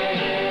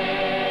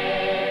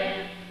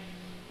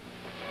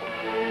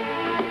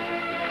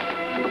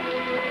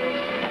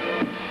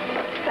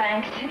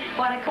 Thanks.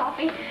 Want a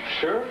coffee?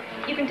 Sure.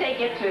 You can take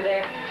it through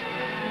there.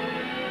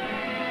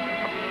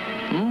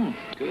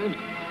 Good.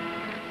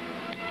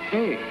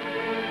 Hey,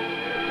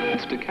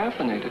 it's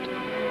decaffeinated.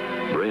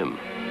 Brim,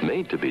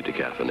 made to be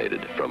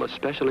decaffeinated from a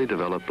specially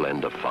developed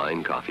blend of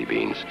fine coffee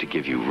beans to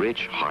give you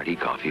rich, hearty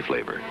coffee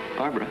flavor.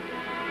 Barbara,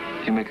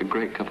 you make a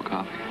great cup of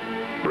coffee.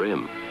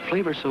 Brim,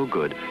 flavor so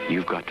good,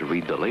 you've got to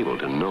read the label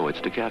to know it's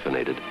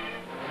decaffeinated.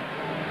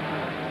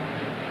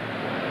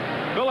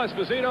 Phil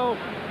Esposito,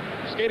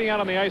 skating out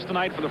on the ice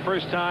tonight for the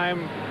first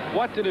time.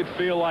 What did it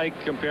feel like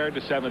compared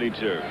to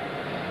 72?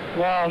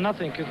 Well,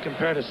 nothing could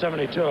compare to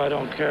 72. I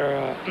don't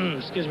care,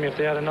 excuse me, if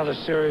they had another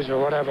series or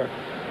whatever.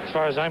 As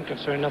far as I'm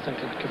concerned, nothing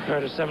could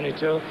compare to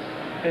 72.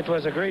 It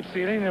was a great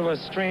feeling. It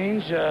was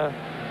strange.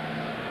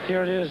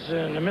 Here it is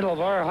in the middle of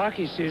our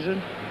hockey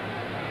season.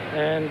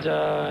 And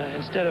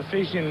instead of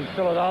facing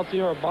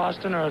Philadelphia or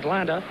Boston or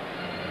Atlanta,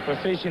 we're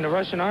facing the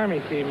Russian Army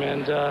team.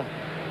 And,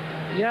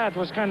 yeah, it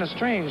was kind of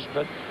strange.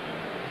 But,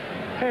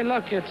 hey,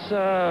 look, it's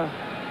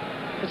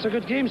a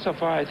good game so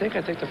far, I think.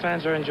 I think the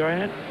fans are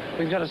enjoying it.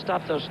 We've got to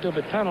stop those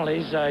stupid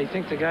penalties. I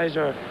think the guys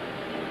are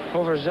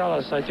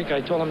overzealous. I think I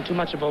told them too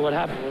much about what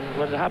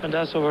happened to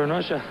us over in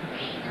Russia.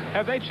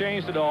 Have they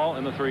changed at all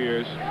in the 3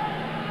 years?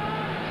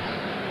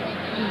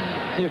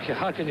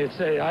 How can you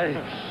say?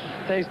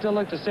 They still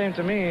look the same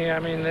to me. I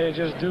mean, they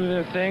just do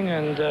their thing,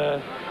 and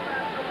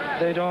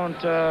they don't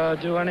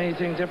do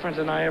anything different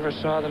than I ever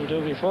saw them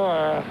do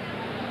before.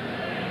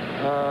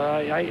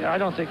 I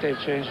don't think they've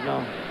changed,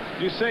 no.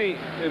 You say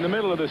in the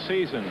middle of the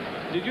season,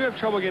 did you have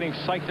trouble getting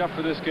psyched up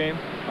for this game?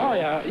 Oh,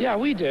 yeah,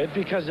 we did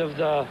because of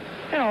the,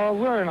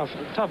 we're in a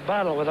tough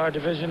battle with our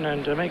division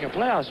and to make a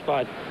playoff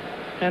spot.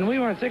 And we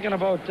weren't thinking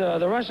about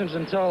the Russians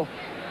until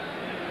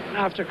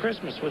after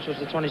Christmas, which was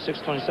the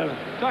 26th,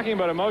 27th. Talking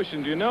about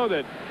emotion, do you know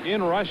that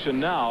in Russia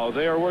now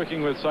they are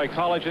working with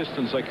psychologists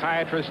and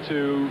psychiatrists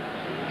to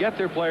get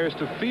their players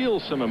to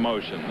feel some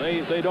emotion?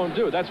 They don't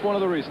do it. That's one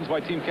of the reasons why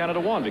Team Canada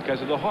won,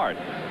 because of the heart.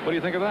 What do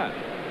you think of that?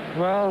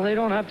 Well, they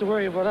don't have to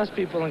worry about us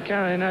people in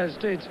Canada and the United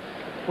States.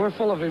 We're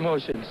full of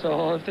emotion.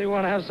 So if they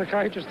want to have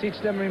psychiatrists teach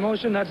them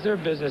emotion, that's their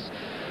business.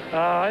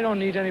 I don't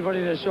need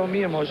anybody to show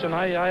me emotion.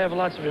 I have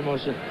lots of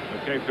emotion.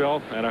 Okay,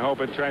 Phil, and I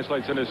hope it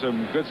translates into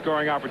some good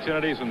scoring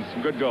opportunities and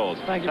some good goals.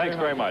 Thank you. Thanks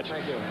very much.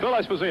 Thank you. Phil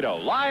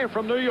Esposito, live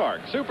from New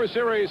York, Super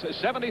Series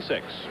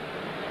 76.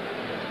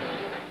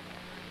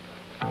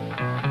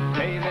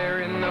 Hey there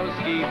in those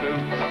ski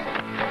boots,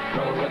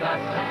 row with us.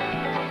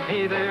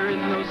 Hey there in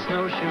those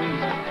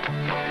snowshoes,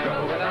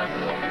 row with us.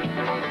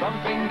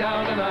 Bumping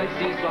down an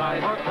icy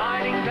slide or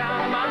gliding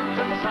down a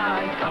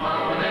mountainside. Come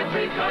on,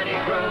 everybody,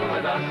 row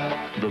with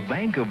us. The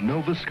Bank of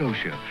Nova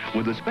Scotia,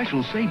 with a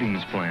special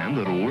savings plan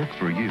that'll work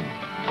for you.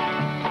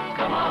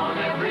 Come on,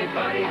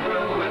 everybody,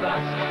 row with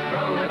us,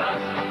 row with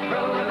us,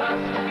 row with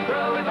us,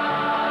 row with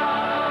us.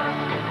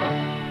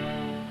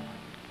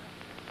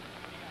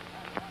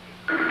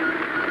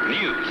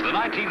 News. The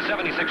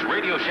 1976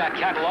 Radio Shack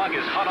catalog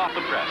is hot off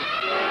the press.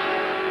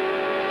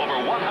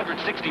 Over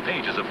 160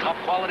 pages of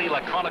top-quality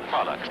electronic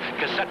products,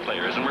 cassette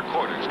players and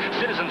recorders,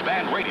 Citizens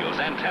Band radios,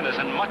 antennas,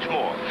 and much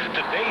more.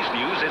 Today's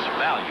news is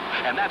value,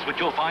 and that's what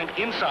you'll find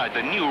inside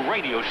the new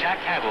Radio Shack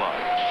catalog.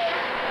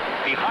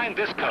 Behind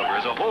this cover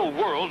is a whole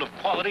world of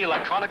quality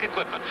electronic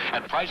equipment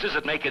at prices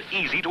that make it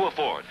easy to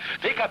afford.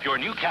 Pick up your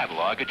new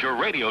catalog at your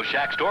Radio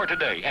Shack store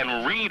today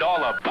and read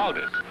all about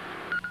it.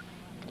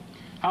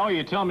 Howie,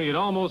 you tell me you'd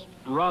almost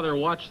rather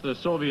watch the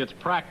Soviets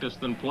practice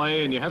than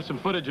play, and you have some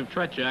footage of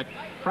Tretiak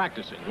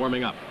practicing,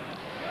 warming up.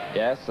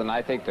 Yes, and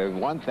I think the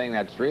one thing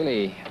that's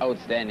really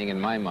outstanding in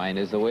my mind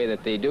is the way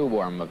that they do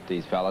warm up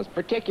these fellas,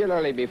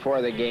 particularly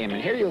before the game.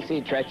 And here you'll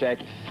see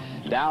Tretiak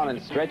down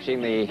and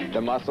stretching the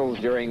muscles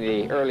during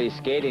the early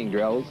skating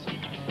drills.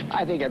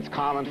 I think it's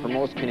common for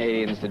most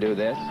Canadians to do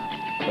this.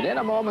 But in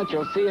a moment,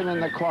 you'll see him in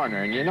the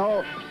corner. And you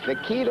know, the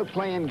key to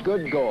playing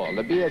good goal,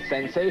 to be a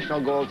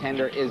sensational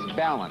goaltender, is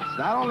balance.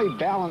 Not only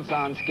balance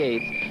on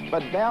skates,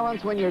 but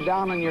balance when you're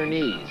down on your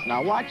knees.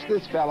 Now watch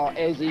this fellow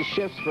as he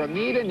shifts from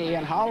knee to knee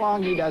and how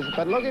long he does it.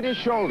 But look at his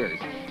shoulders.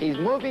 He's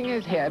moving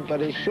his head, but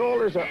his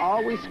shoulders are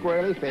always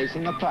squarely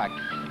facing the puck.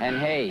 And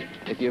hey,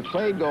 if you've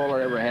played goal or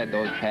ever had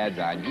those pads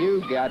on,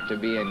 you've got to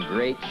be in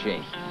great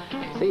shape.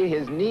 See,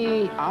 his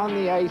knee on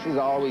the ice is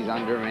always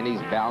under him, and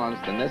he's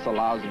balanced, and this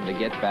allows him to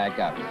get back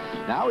up.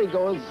 Now he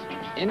goes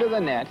into the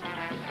net,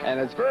 and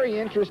it's very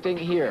interesting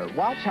here.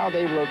 Watch how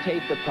they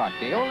rotate the puck.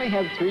 They only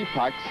have 3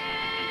 pucks,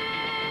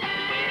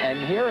 and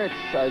here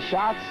it's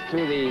shots to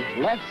the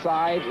left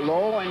side,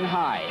 low and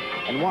high.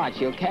 And watch,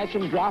 he'll catch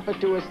him, drop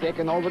it to his stick,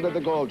 and over to the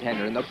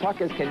goaltender, and the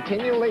puck is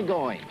continually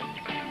going.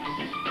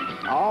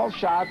 All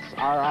shots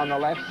are on the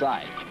left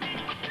side.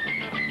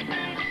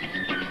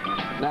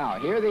 Now,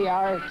 here they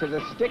are to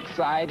the stick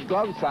side,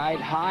 glove side,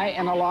 high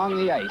and along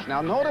the ice.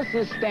 Now, notice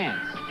his stance.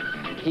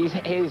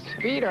 His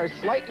feet are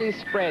slightly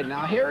spread.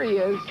 Now, here he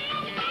is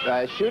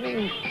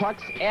shooting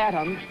pucks at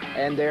him,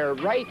 and they're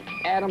right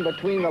at him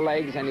between the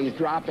legs, and he's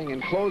dropping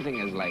and closing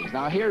his legs.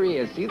 Now, here he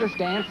is. See the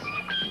stance?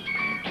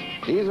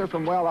 These are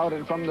from well out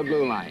and from the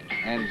blue line.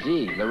 And,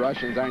 gee, the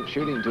Russians aren't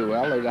shooting too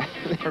well.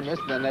 They're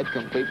missing the net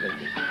completely.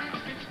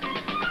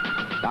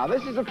 Now,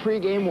 this is a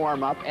pregame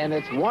warm-up, and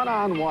it's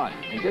one-on-one.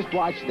 And just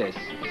watch this.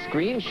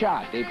 Screen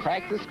shot. They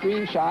practice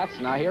screen shots.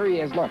 Now, here he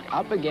is, look,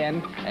 up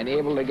again and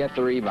able to get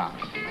the rebound.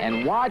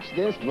 And watch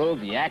this move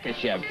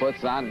Yakashev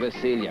puts on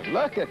Vasilyev.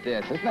 Look at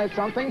this. Isn't that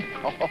something?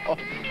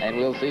 And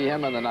we'll see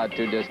him in the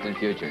not-too-distant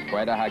future.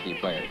 Quite a hockey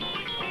player.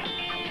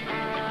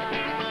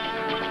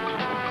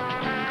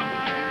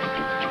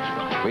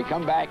 We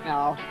come back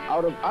now.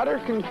 Out of utter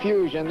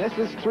confusion, this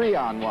is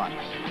 3-on-1.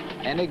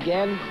 And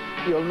again,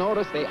 you'll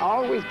notice they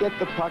always get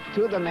the puck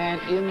to the man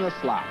in the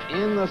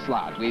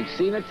slot. We've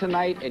seen it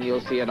tonight, and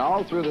you'll see it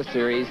all through the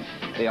series.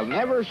 They'll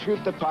never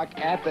shoot the puck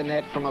at the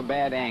net from a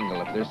bad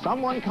angle. If there's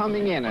someone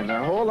coming in and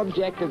their whole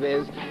objective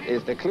is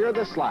to clear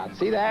the slot,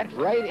 see that?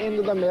 Right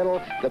into the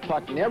middle. The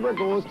puck never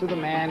goes to the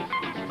man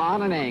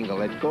on an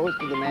angle. It goes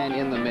to the man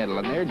in the middle,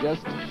 and they're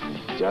just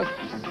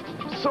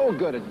so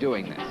good at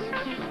doing this.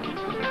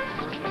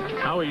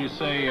 Howie, you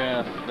say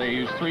they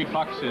used 3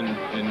 pucks in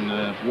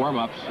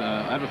warm-ups.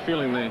 I have a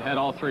feeling they had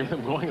all 3 of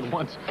them going at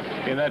once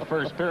in that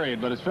first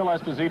period. But as Phil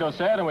Esposito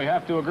said, and we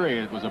have to agree,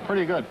 it was a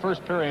pretty good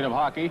first period of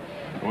hockey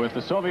with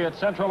the Soviet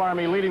Central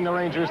Army leading the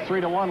Rangers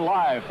 3-1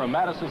 live from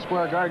Madison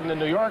Square Garden in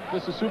New York.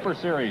 This is Super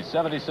Series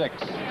 76.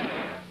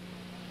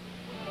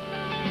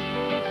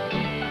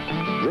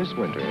 This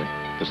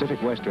winter, Pacific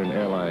Western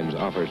Airlines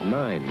offers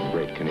 9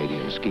 great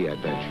Canadian ski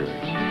adventures.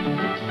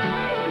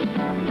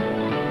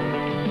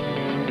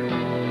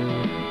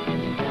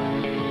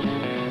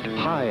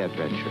 High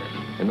adventure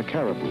in the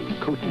Caribou,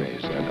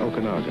 Kootenays, and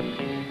Okanagan.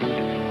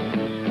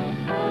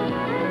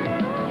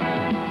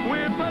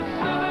 We're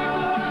Pacific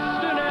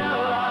Western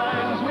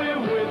Airlines,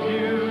 we're with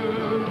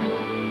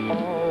you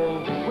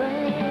all the way.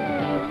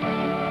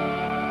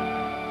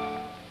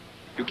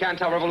 You can't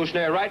tell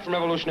revolutionary right from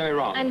revolutionary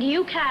wrong. And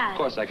you can. Of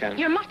course I can.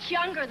 You're much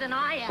younger than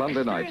I am.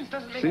 Sunday night,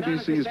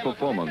 CBC's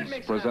Performance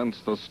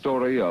presents the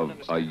story of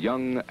a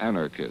young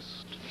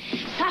anarchist.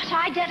 Sasha,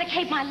 I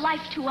dedicate my life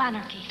to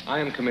anarchy. I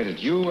am committed.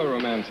 You are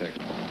romantic.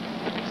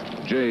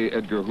 J.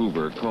 Edgar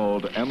Hoover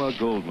called Emma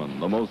Goldman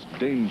the most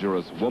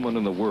dangerous woman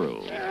in the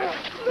world.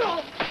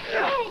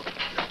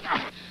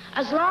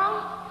 As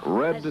long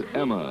Red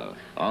Emma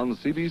on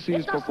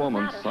CBC's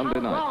Performance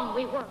Sunday night. long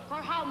we work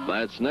or how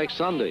That's next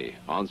Sunday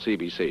on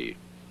CBC.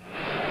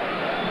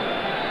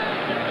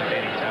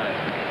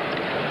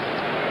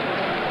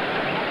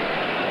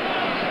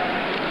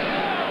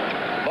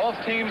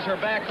 Both teams are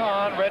back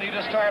on, ready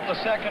to start the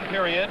second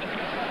period.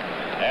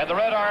 And the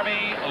Red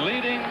Army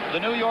leading the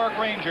New York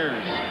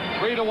Rangers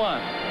 3-1.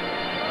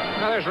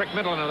 Now there's Rick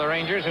Middleton of the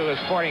Rangers, who is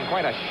sporting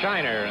quite a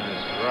shiner in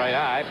his right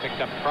eye,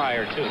 picked up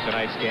prior to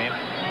tonight's game.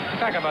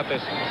 Talk about this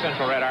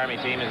Central Red Army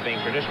team as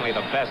being traditionally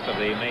the best of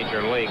the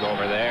major league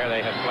over there. They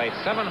have played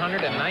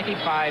 795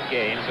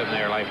 games in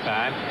their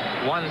lifetime,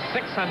 won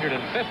 656,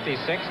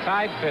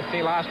 tied 50,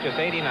 lost just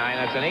 89.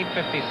 That's an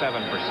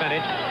 .857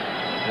 percentage.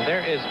 And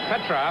there is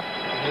Petrov,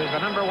 who's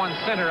the #1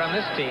 center on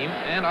this team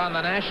and on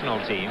the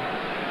national team,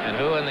 and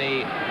who in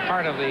the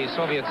part of the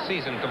Soviet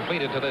season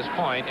completed to this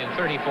point in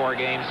 34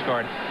 games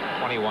scored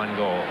 21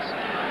 goals.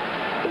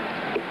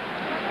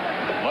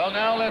 Well,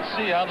 now let's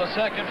see how the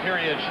second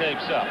period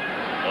shapes up.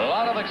 A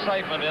lot of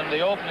excitement in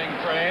the opening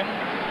frame,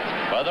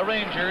 but the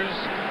Rangers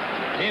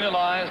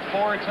penalized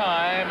 4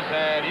 times,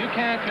 and you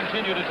can't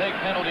continue to take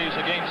penalties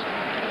against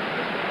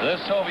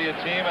this Soviet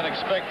team and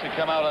expect to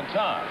come out on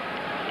top.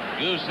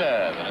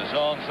 Gusev in his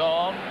own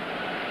zone,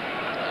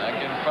 back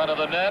in front of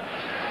the net.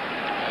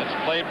 It's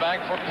played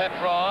back for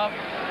Petrov.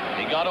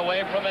 He got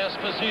away from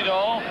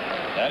Esposito,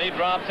 and he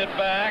dropped it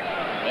back.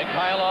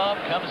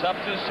 Mikhailov comes up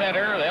to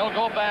center. They'll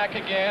go back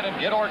again and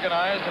get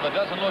organized if it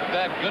doesn't look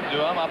that good to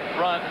them up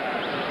front.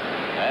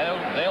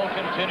 And they'll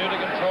continue to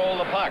control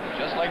the puck,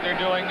 just like they're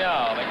doing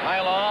now.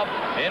 Mikhailov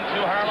into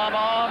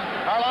Harlamov.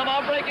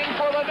 Harlamov breaking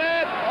for the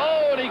net.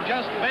 Oh, and he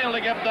just failed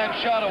to get that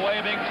shot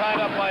away, being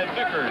tied up by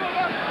Vickers.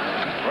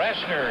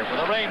 Greshner for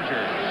the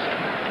Rangers.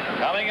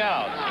 Coming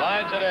out,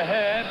 slides it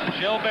ahead.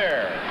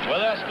 Gilbert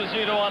with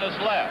Esposito on his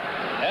left.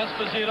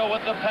 Esposito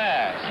with the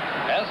pass.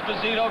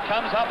 Esposito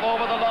comes up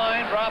over the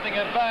line, dropping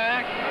it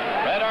back.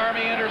 Red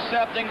Army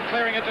intercepting,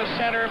 clearing it to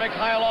center.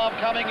 Mikhailov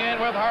coming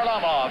in with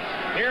Harlamov.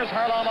 Here's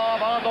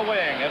Harlamov on the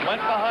wing. It went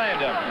behind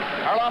him.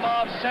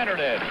 Harlamov centered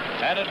it,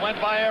 and it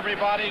went by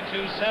everybody to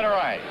center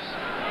ice.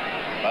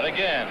 But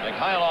again,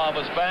 Mikhailov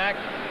was back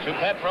to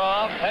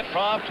Petrov.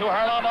 Petrov to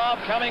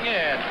Harlamov coming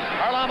in.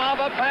 Harlamov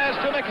a pass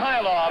to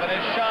Mikhailov, and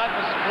his shot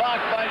was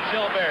blocked by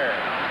Gilbert.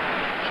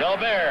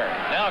 Gilbert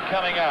now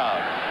coming out.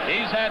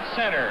 He's at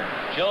center.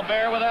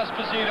 Gilbert with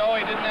Esposito.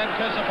 He didn't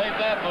anticipate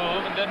that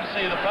move and didn't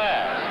see the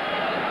pass.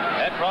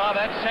 Petrov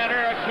at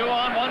center. A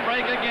 2-on-1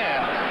 break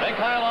again.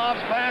 Mikhailov's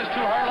pass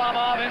to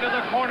Harlamov into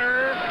the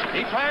corner.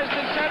 He tries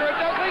to center it.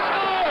 Does he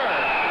score?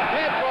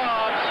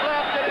 Petrov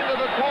slapped it into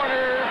the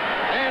corner,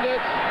 and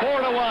it's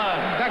 4-1.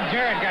 Doug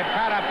Jarrett got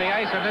caught up the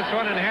ice on this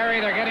one, and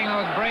Harry, they're getting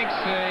those breaks.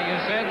 You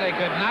said they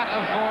could not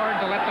afford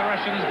to let the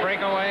Russians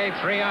break away.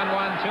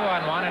 3-on-1,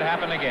 2-on-1. It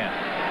happened again.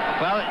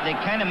 Well, they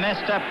kind of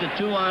messed up the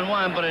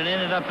 2-on-1, but it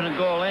ended up in a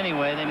goal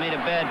anyway. They made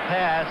a bad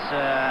pass,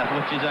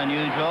 which is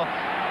unusual.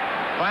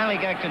 Finally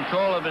got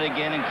control of it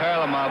again, and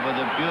Harlamov with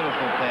a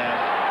beautiful pass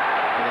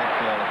to that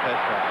goal to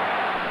Petrov.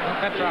 Well,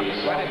 Petrov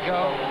let it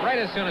go right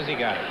as soon as he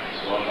got it.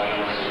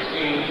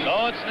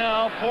 So it's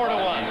now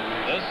 4-1.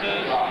 This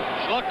is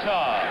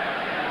Shluktov.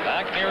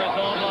 Back near his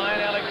own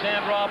line,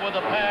 Alexandrov with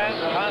a pass,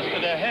 tossed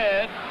it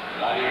ahead.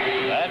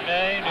 That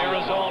day, near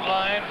his own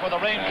line for the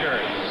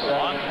Rangers.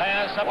 Long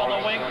pass up on the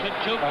wing,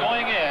 Tkachuk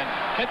going in.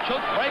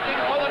 Tkachuk breaking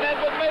for the net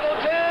with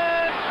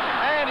Middleton,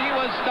 and he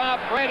was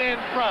stopped right in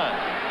front.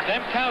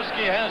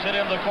 Stemkowski has it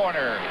in the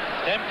corner.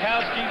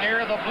 Stemkowski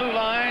near the blue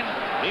line.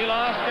 He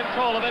lost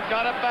control of it,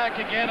 got it back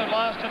again, and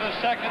lost it a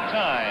second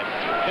time.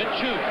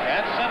 Tkachuk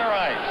at center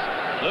ice.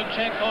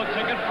 Luchenko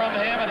took it from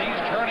him, and he's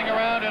turning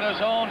around in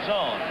his own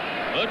zone.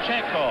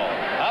 Luchenko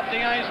up the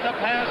ice, the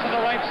pass to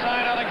the right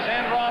side.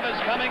 Alexandrov is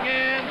coming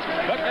in.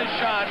 Took a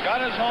shot,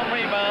 got his own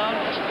rebound,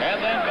 and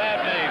then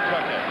Babney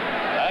took it.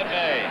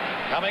 Babney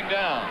coming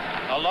down.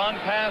 A long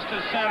pass to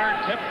center,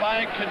 tipped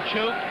by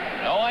Tkachuk.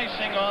 No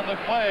icing on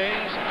the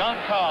plays.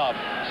 Gonkov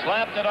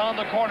slapped it on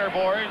the corner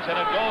boards, and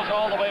it goes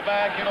all the way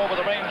back in over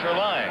the Ranger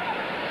line.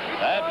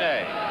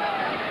 Babney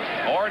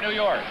for New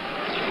York.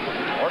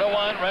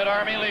 4-1, Red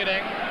Army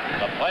leading.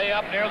 The play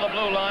up near the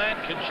blue line.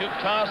 Tkachuk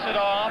tossed it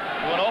off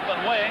to an open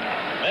wing.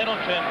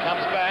 Middleton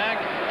comes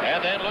back, and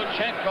then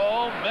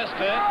Luchenko missed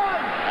it.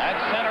 At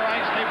center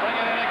ice, they bring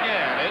it in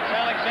again. It's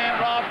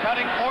Alexandrov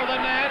cutting for the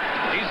net.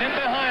 He's in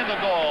behind the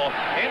goal.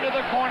 Into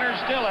the corner,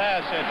 still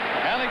has it.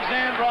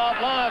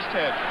 Alexandrov lost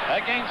it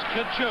against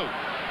Tkachuk.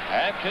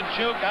 And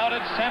Tkachuk out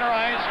at center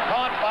ice,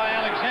 caught by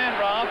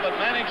Alexandrov, but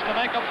managed to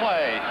make a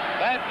play.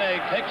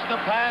 Babney takes the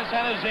pass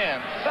and is in.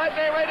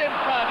 Babney right in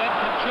front, and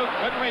Tkachuk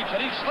couldn't reach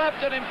it. He slapped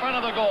it in front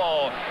of the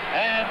goal,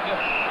 and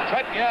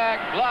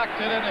Tretiak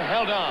blocked it and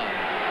held on.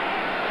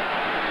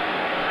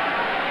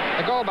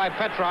 The goal by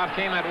Petrov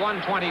came at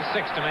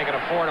 1:26 to make it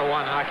a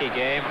 4-1 hockey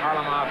game.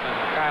 Harlamov and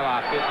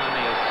Mikhailov on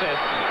the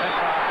assist, and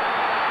Petrov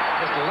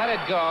just let it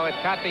go. It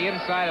caught the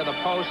inside of the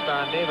post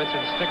on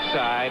Davidson's stick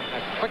side.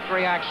 A quick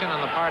reaction on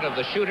the part of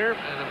the shooter,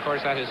 and of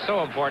course that is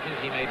so important.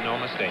 He made no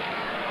mistake.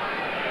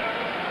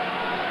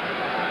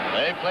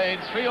 They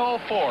played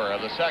 3:04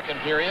 of the second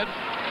period.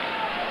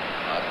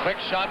 A quick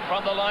shot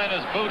from the line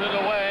is booted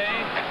away.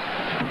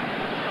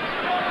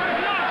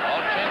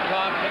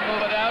 Olchenkov can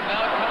move it out.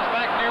 Now it comes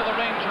back near the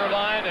Ranger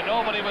line, and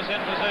nobody was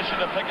in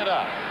position to pick it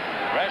up.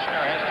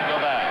 Greshner has to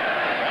go back.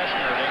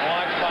 Greshner being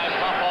watched by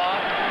Popov.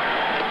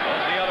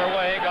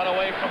 Got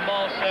away from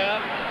Malsev,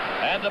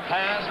 and the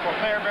pass for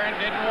Fairbairn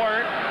didn't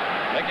work.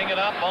 Picking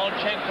it up,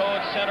 Olchenko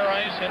at center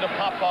ice into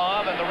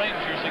Popov, and the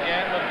Rangers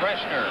again with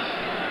Greshner.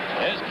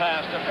 His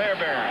pass to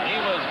Fairbairn. He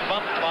was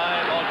bumped by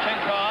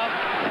Olchenkov,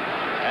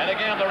 and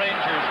again the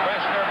Rangers.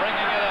 Greshner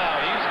bringing it out.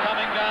 He's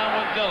coming down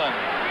with Dillon,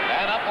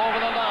 and up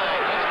over the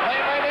line. It's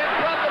played right in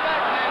front. The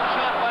backhand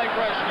shot by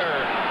Greshner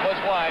was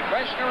wide.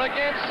 Greshner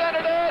again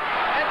centered it,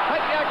 and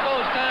Tretiak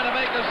goes down to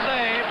make a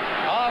save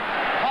of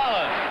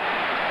Holland.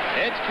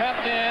 It's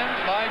kept in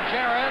by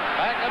Jarrett.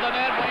 Back of the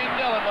net, Wayne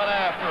Dillon went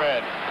after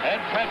it. And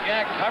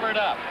Tretiak covered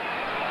up.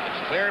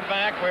 It's cleared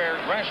back where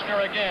Greshner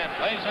again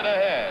plays it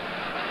ahead.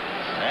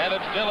 And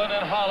it's Dillon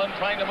and Holland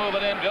trying to move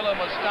it in. Dillon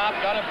was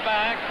stopped, got it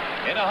back.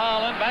 Into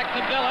Holland, back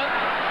to Dillon.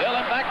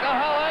 Dillon back to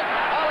Holland.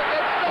 Holland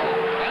gets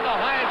stopped. And the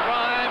high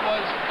drive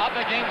was up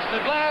against the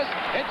glass.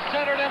 It's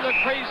centered in the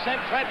crease, and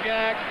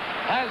Tretiak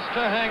has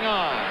to hang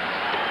on.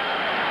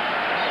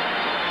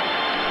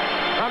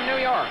 From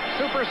New York,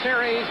 Super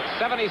Series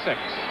 76.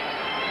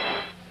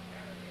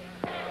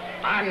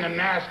 I'm the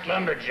Masked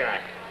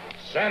Lumberjack.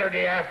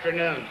 Saturday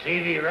afternoon,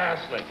 TV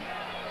wrestling.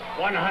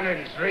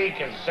 103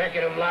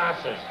 consecutive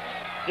losses.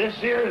 This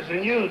here is the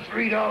new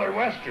 $3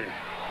 Western.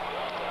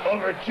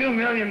 over $2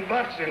 million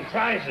in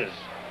prizes.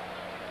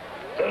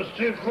 Those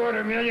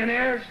 2/4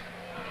 millionaires,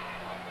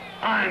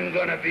 I'm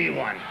gonna be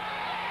one.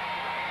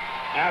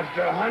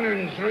 After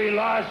 103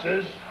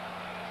 losses,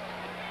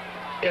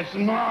 it's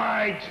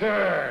my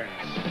turn.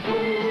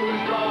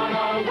 Who's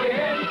gonna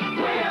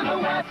win the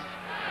West?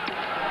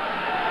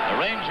 The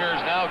Rangers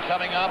now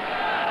coming up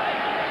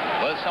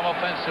with some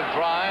offensive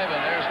drive,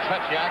 and there's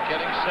Tretiak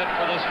getting set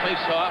for this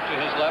face-off to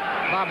his left.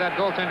 Bob, that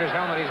goaltender's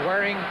helmet he's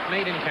wearing,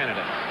 made in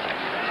Canada.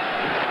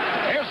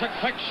 Here's a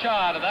quick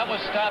shot, and that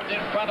was stopped in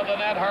front of the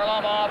net.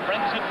 Harlamov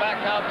brings it back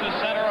out to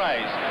center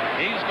ice.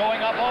 He's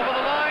going up over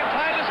the line,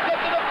 trying to slip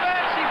to the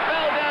fence. He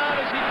fell down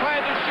as he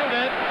tried to shoot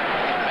it,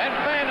 and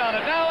fanned on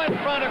it. Now in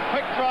front, a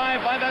quick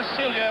drive by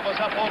Vasiliev was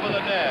up over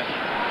the net.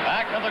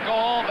 Back of the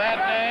goal that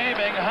day,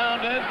 being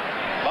hounded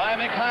by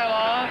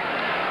Mikhailov,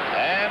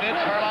 and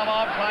it's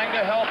Harlamov trying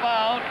to help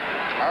out.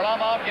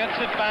 Harlamov gets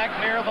it back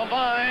near the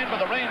line, but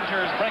the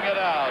Rangers bring it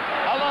out.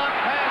 A long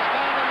pass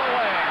down in the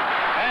wing,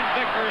 and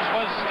Vickers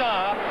was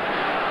stopped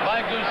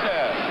by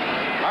Gusev.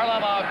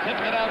 Harlamov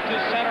tipped it out to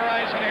center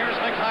ice, and here's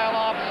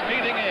Mikhailov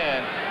speeding in.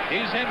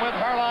 He's in with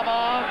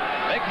Harlamov.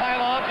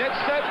 Mikhailov gets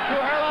set to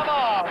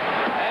Harlamov,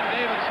 and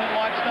Davidson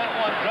watched that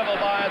one dribble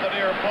by the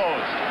near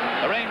post.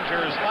 The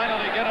Rangers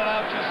finally get it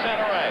out to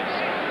center ice.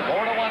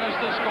 4-1 is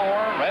the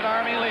score. Red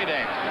Army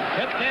leading.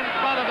 Tipped in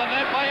front of the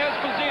net by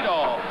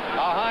Esposito.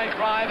 A high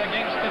drive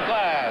against the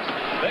glass.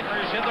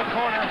 Vickers in the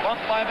corner,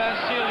 bumped by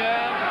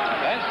Vasiliev.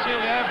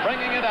 Vasiliev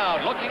bringing it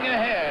out, looking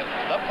ahead.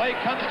 The play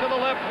comes to the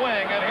left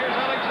wing, and here's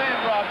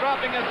Alexandrov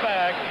dropping it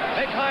back.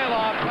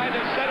 Mikhailov tried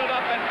to set it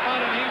up in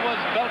front, and he was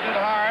belted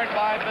hard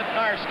by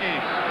Bednarski,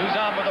 who's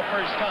on for the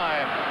first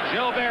time.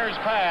 Gilbert's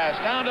pass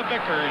down to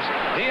Vickers.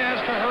 He has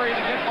to hurry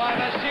to get by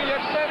Vasiliev.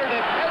 Centered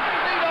it.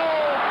 Esposito!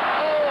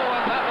 Oh,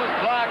 and that was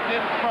blocked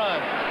in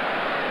front.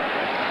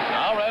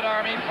 Now Red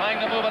Army trying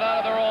to move it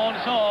out of their own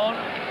zone.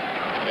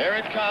 Here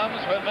it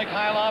comes with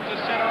Mikhailov to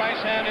center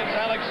ice, and it's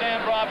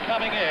Alexandrov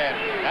coming in.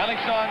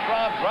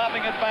 Alexandrov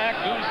dropping it back.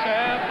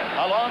 Gusev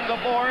along the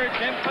boards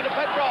in front of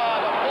Petrov.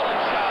 A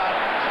bullet shot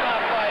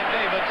stopped by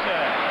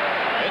Davidson.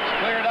 It's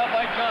cleared up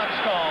by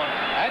Johnstone.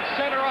 At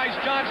center ice,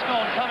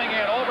 Johnstone coming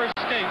in,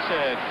 overstates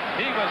it.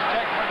 He was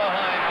checked from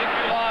behind.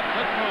 Nikolov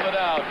couldn't move it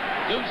out.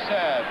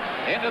 Gusev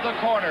into the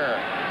corner.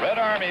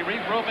 Red Army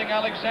regrouping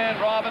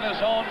Alexandrov in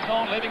his own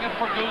zone, leaving it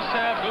for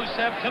Gusev.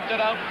 Gusev tipped it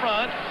out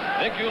front.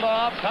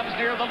 Nikolov comes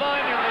near the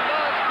line, nearly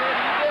lost it.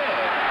 He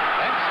did.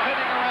 And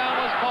spinning around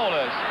was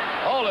Polis.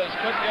 Polis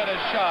could get a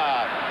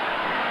shot.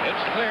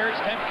 It's cleared.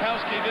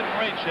 Stemkowski didn't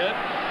reach it.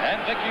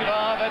 And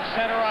Nikolov at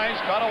center ice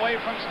got away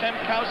from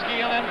Stemkowski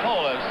and then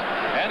Polis.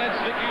 And it's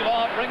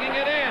Nikolov bringing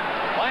it in.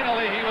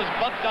 Finally, he was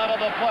bumped out of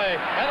the play.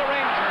 And the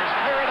Rangers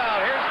clear it out.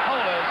 Here's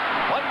Polis.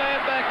 One man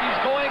back.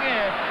 He's going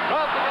in.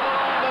 Dropping it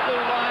along the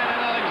blue line.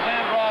 And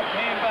Alexandrov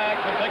came back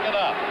to pick it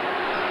up.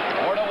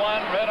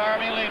 4-1, Red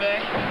Army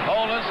leading.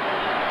 Polis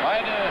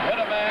tried to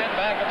hit a man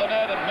back of the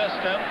net and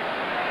missed him.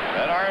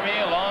 Red Army,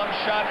 a long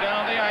shot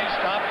down the ice,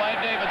 stopped by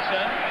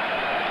Davidson.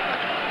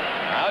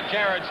 Now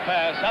Jarrett's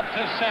pass up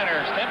to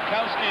center.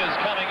 Stemkowski is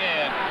coming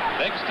in.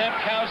 Big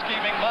Stemkowski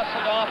being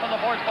muscled off on the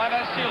boards by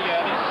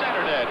Vasiliev. He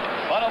centered it,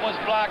 but it was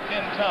blocked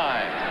in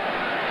time.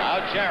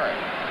 Now Jarrett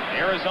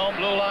near his own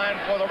blue line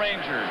for the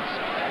Rangers.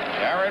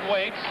 Jarrett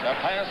waits. A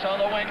pass on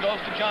the wing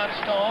goes to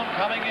Johnstone.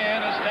 Coming in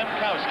is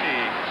Stemkowski.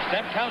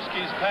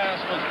 Stemkowski's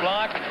pass was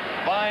blocked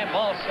by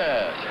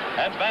Malsev.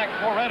 And back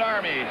for Red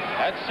Army.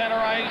 At center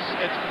ice,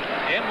 it's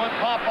in with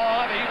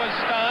Popov. He was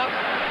stopped.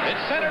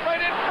 It's centered right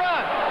in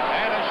front.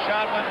 And a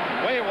shot went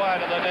way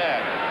wide of the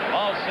net.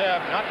 Malsev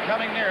not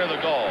coming near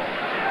the goal.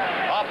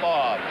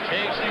 Popov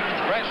chasing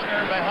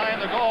Greshner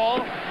behind the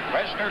goal.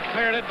 Greshner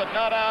cleared it, but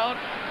not out.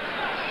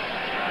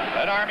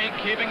 Red Army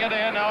keeping it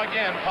in. Now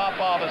again,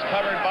 Popov is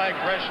covered by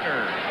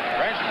Greshner.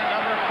 Greshner,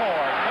 number 4,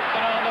 tipped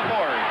it on the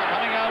boards.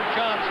 Coming out,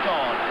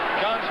 Johnstone.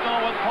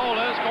 Johnstone with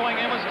Polis going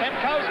in with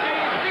Stemkowski.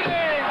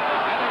 Speeding!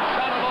 And a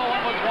shot of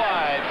Owen was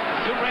wide.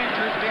 2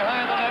 Rangers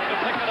behind the net to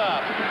pick it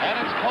up. And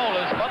it's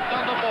Polis bumped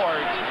on the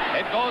boards.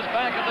 It goes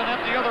back at the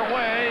net the other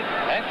way.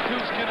 And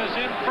Kuskin is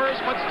in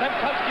first, but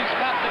Stemkowski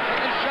stopped it for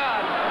the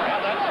shot. Now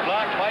that's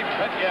blocked by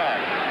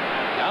Tretiak.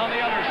 Down the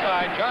other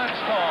side,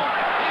 Johnstone.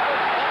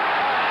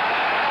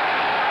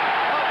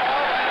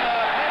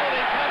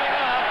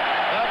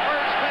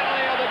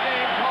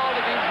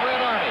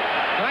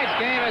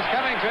 Game is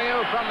coming to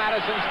you from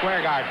Madison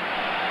Square Garden.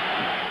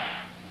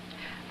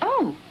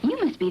 Oh, you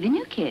must be the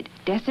new kid.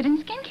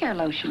 Desitin Skincare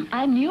Lotion.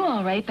 I'm new,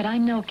 all right, but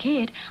I'm no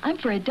kid. I'm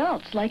for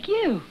adults like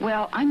you.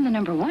 Well, I'm the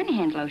 #1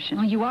 hand lotion.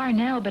 Well, you are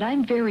now, but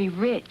I'm very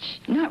rich.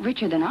 Not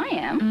richer than I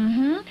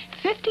am.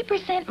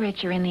 50%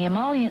 richer in the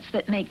emollients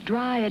that make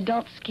dry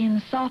adult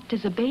skin soft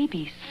as a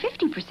baby's.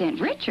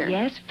 50% richer?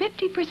 Yes,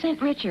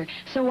 50% richer.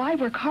 So I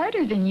work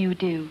harder than you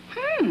do.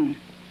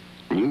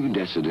 New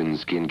Desitin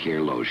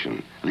Skincare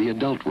Lotion, the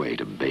adult way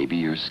to baby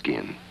your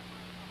skin.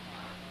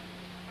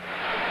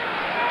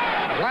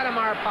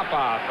 Vladimir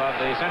Popov of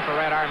the Central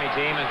Red Army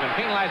team has been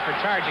penalized for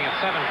charging at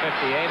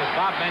 7:58. As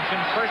Bob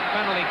mentioned, first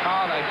penalty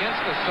called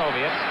against the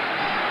Soviets.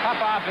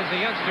 Popov Alexandrov is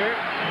the youngster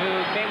who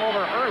came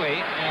over early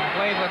and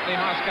played with the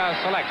Moscow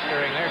Selects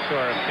during their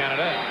tour of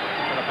Canada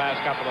for the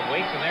past couple of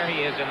weeks. And there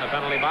he is in the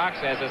penalty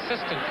box as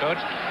assistant coach.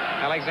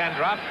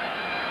 Alexandrov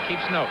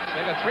keeps notes.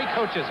 They've got 3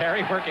 coaches,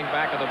 Harry, working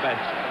back of the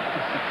bench.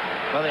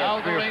 Well, they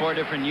have 3 or 4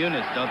 different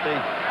units, don't they?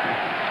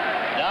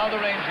 Now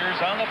the Rangers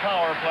on the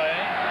power play.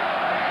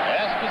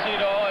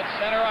 Esposito at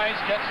center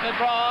ice gets the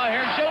draw.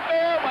 Here's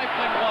Gilbert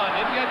rifling one.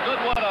 Didn't get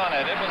good one on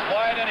it. It was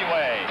wide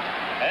anyway.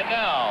 And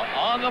now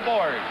on the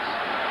boards.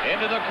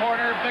 Into the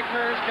corner.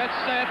 Vickers gets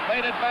set.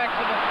 Played it back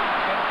to the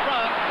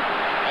front.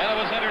 And it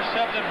was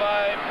intercepted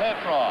by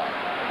Petrov.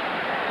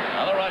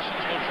 Now the Russians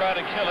will try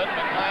to kill it.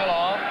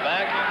 Mikhailov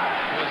back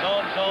into his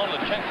own zone.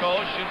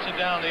 Lechenko shoots it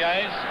down the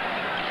ice.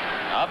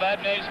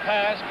 Abadne's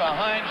pass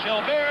behind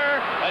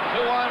Gilbert. A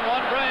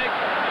 2-on-1 break.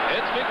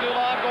 It's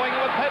Vigulov going in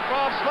with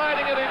Petrov,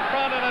 sliding it in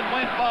front, and it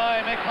went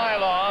by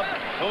Mikhailov,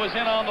 who was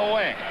in on the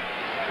wing.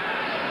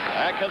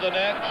 Back of the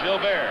net,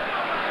 Gilbert.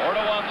 4-1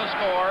 the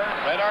score.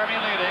 Red Army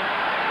leading.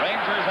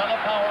 Rangers on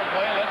the power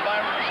play, led by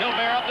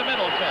Gilbert up to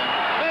Middleton.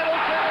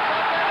 Middleton is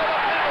up into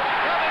the penalty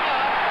coming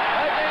up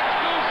against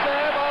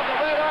Gusev of the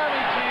Red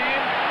Army team.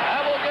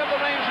 That will give the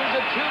Rangers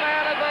a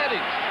 2-man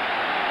advantage.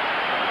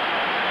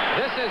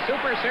 This is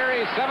Super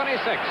Series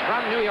 76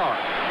 from New York.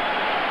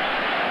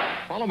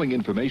 Following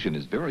information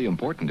is very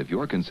important if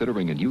you're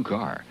considering a new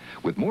car.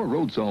 With more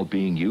road salt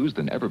being used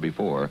than ever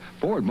before,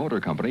 Ford Motor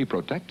Company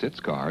protects its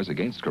cars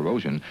against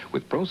corrosion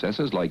with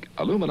processes like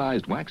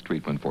aluminized wax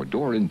treatment for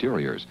door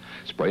interiors,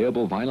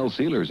 sprayable vinyl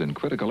sealers in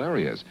critical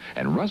areas,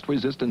 and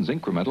rust-resistant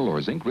zinc-incremental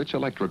or zinc-rich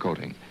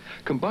electrocoating.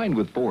 Combined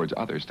with Ford's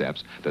other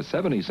steps, the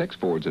 76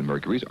 Fords and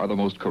Mercurys are the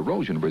most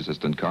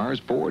corrosion-resistant cars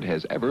Ford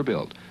has ever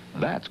built.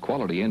 That's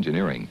quality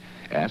engineering.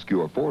 Ask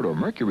your Ford or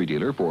Mercury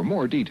dealer for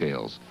more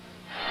details.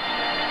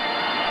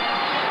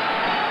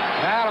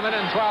 Well, a minute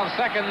and 12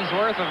 seconds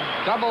worth of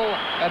double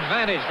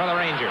advantage for the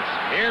Rangers.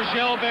 Here's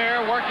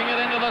Gilbert working it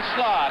into the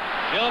slot.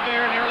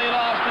 Gilbert nearly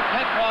lost to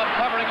Petrov,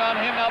 covering on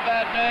him. Now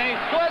Badney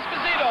to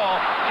Esposito.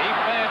 He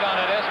fanned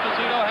on it.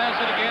 Esposito has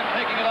it again,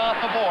 taking it off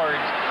the boards.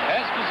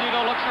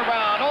 Esposito looks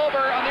around. Over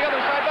on the other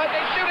side.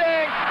 Badney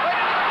shooting. Right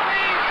into the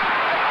crease.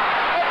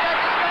 Badney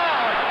is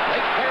down.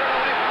 They clear it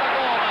away from the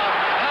goal now.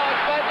 Now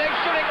it's Badney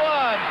shooting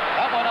one.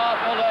 That went off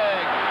the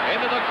leg.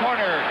 Into the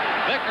corner.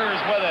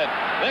 Vickers with it.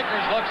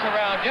 Vickers looks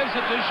around, gives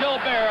it to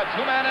Gilbert. A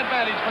 2-man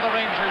advantage for the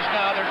Rangers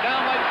now. They're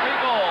down by 3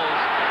 goals.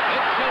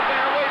 It's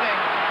Gilbert waiting.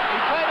 He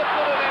tried to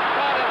put it in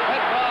front, and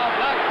Petrov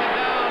knocked it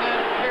down and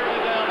cleared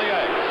it down the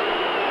ice.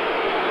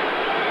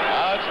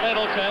 Now it's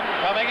Middleton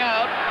coming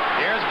out.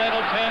 Here's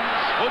Middleton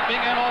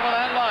swooping in over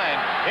that line.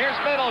 Here's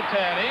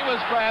Middleton. He was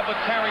grabbed but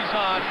carries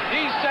on.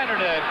 He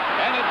centered it,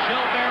 and it's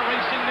Gilbert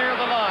racing near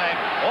the line.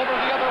 Over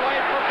the other way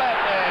for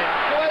Batney.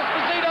 To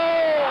Esposito!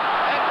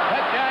 And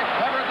Petyak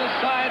covered the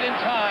side in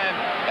time.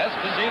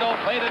 Esposito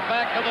played it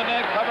back to the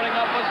net, covering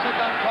up with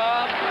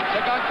Sigankov.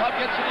 Sigankov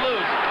gets it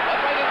loose. Up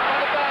right in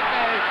front of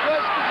Batney. To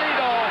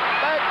Esposito.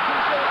 Back to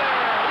Gilbert.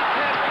 He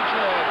can't reach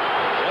it.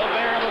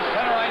 Gilbert in the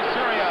center ice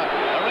area.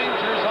 The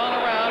Rangers on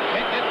around.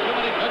 Can't get too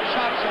many good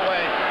shots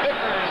away.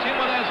 Vickers in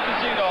with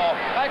Esposito.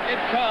 Back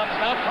it comes.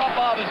 Now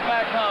Popov is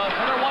back on.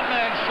 So they're 1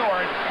 man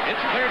short.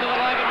 It's cleared to the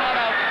line, but not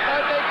out.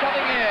 Batney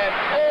coming in.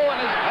 Oh, and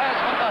his pass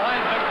went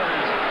behind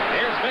Vickers.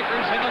 Here's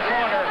Vickers in the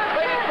corner.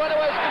 Right in front of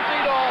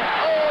Esposito.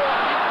 Oh,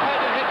 he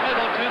tried to hit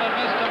Middleton and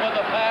missed him with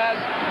the pass.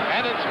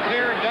 And it's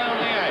cleared down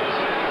the ice.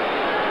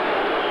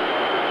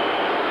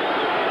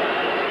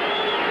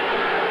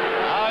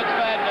 Now it's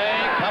Badney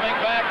coming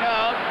back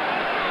out.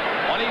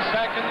 20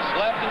 seconds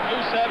left in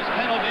Gusev's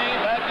penalty.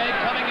 Badney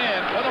coming in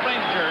for the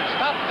Rangers.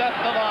 Stopped at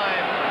the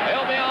line.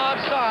 They'll be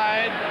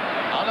offside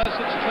unless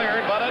it's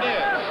cleared, but it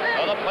is.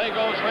 So the play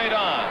goes right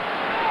on.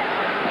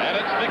 And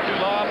it's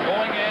Vigulov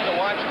going in to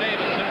watch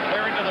Davidson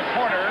clearing to the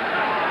corner.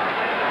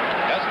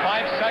 Just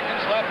 5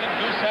 seconds left in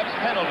Gusev's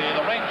penalty.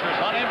 The Rangers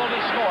unable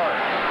to score.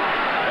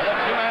 With a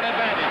 2-man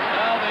advantage.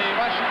 Now the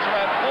Russians are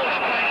at full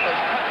strength as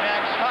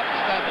Petyak stops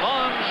that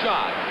long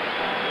shot.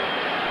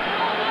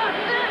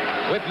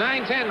 With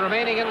 9:10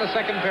 remaining in the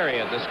second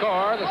period, the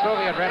score, the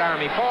Soviet Red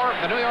Army 4,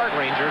 the New York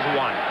Rangers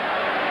 1.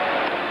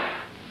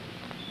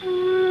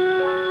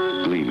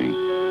 Gleaming,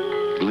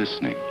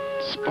 glistening,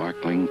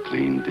 sparkling,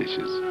 clean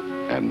dishes,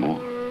 and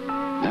more.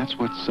 That's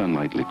what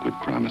Sunlight Liquid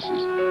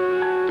promises.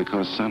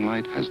 Because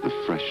Sunlight has the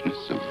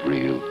freshness of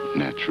real,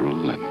 natural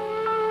lemon.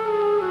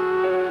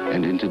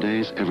 And in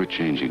today's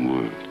ever-changing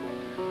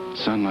world,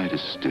 Sunlight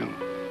is still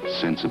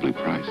sensibly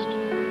priced.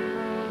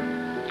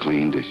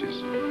 Clean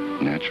dishes,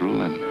 natural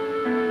lemon,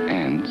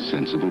 and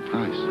sensible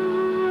price.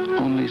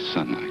 Only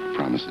Sunlight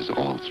promises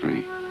all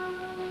 3.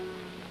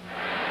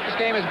 This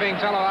game is being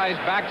televised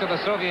back to the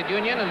Soviet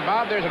Union, and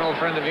Bob, there's an old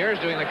friend of yours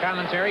doing the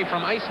commentary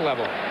from ice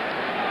level.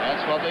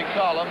 That's what they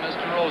call him,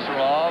 Mr.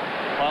 Ozerov,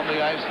 from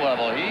the ice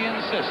level. He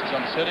insists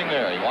on sitting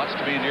there. He wants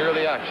to be near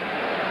the action.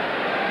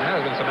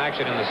 There's been some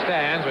action in the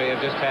stands. We have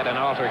just had an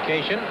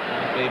altercation.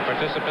 The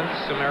participants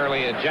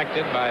summarily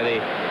ejected by the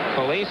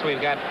police.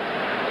 We've got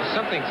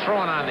something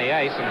thrown on the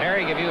ice, and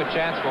Harry, give you a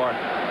chance for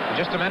In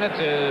just a minute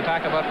to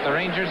talk about the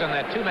Rangers and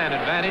that two-man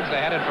advantage.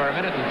 They had it for 1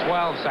 minute and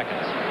 12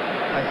 seconds.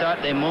 I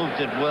thought they moved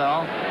it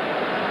well.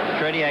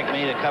 Tretiak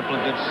made a couple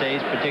of good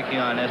saves,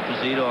 particularly on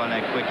Esposito on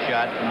that quick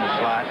shot from the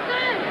slot.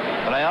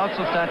 But I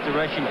also thought the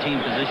Russian team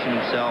positioned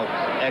themselves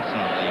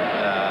excellently.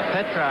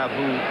 Petrov,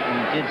 who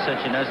did such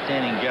an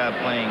outstanding job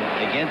playing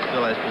against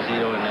Phil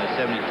Esposito in the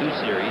 72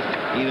 series,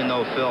 even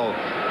though Phil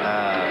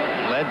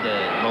led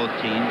both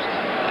teams,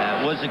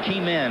 was a key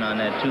man on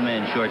that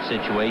two-man short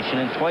situation,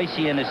 and twice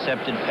he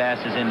intercepted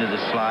passes into the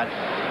slot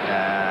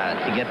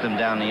to get them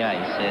down the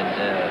ice. And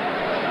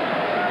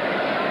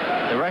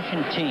the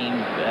Russian team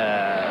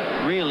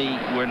really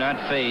were not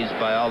fazed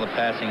by all the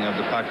passing of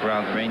the puck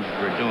around the Rangers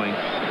were doing,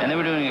 and they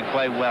were doing it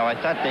quite well. I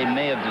thought they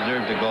may have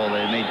deserved a goal.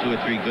 They made 2 or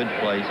 3 good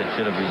plays that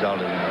should have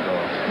resulted in a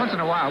goal. Once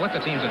in a while, with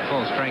the teams at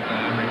full strength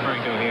I'm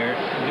referring to here,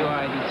 do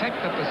I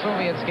detect that the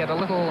Soviets get a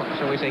little,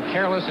 shall we say,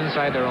 careless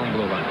inside their own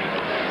blue line?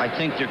 I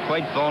think they're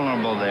quite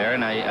vulnerable there,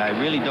 and I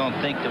really don't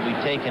think that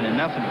we've taken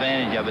enough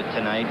advantage of it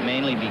tonight,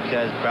 mainly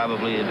because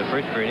probably in the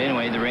first period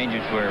anyway, the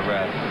Rangers were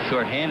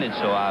short-handed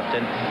so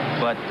often.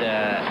 But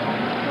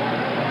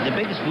the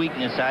biggest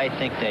weakness I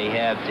think they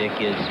have, Dick,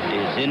 is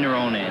in their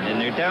own end, and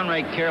they're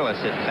downright careless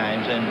at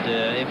times. And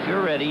if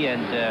you're ready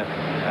and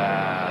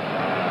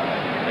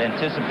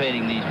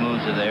anticipating these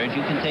moves of theirs,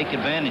 you can take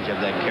advantage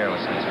of that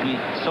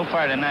carelessness. So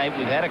far tonight,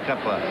 we've had a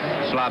couple of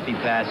sloppy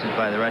passes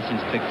by the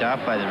Russians picked off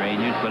by the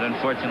Rangers, but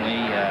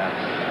unfortunately,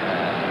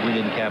 we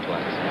didn't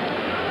capitalize.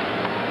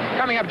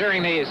 Coming up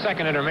during the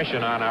second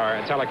intermission on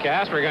our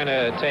telecast, we're going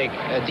to take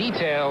a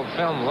detailed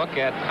film look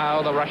at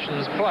how the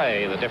Russians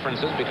play, the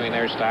differences between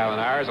their style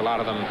and ours, a lot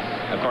of them,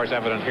 of course,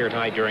 evident here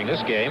tonight during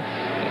this game.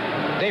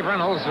 Dave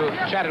Reynolds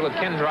chatted with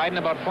Ken Dryden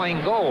about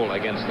playing goal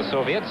against the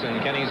Soviets,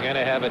 and Kenny's going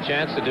to have a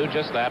chance to do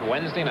just that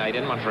Wednesday night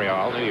in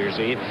Montreal, New Year's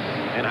Eve.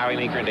 And Howie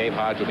Meeker and Dave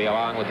Hodge will be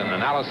along with an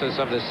analysis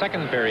of the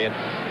second period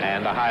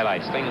and the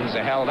highlights. Things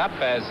are held up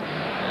as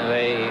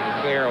they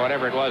clear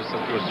whatever it was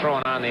that was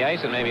thrown on the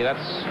ice, and maybe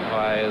that's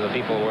why the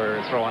people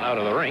were thrown out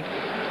of the rink.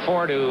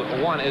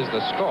 4-1 is the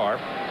score,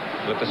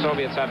 with the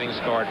Soviets having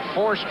scored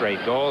 4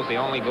 straight goals. The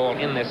only goal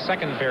in this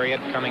second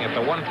period coming at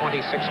the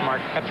 1:26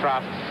 mark.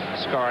 Petrov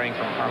scoring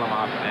from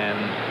Harlamov and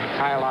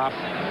Mikhailov,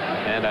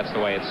 and that's the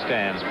way it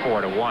stands,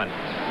 4-1.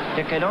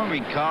 Dick, I don't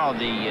recall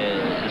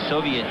the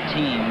Soviet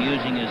team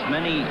using as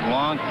many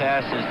long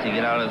passes to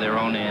get out of their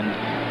own end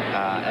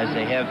as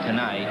they have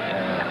tonight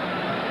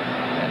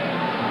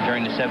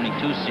during the 72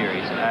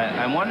 series.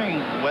 I'm wondering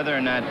whether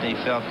or not they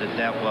felt that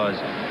that was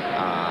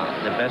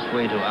the best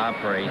way to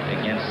operate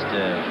against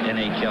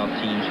NHL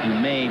teams who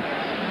may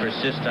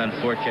persist on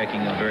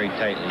forechecking them very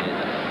tightly,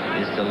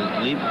 is to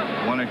leave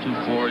 1 or 2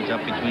 forwards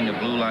up between the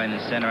blue line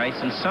and center ice,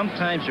 and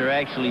sometimes they're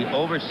actually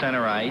over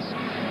center ice,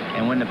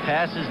 and when the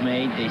pass is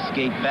made, they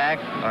skate back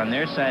on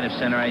their side of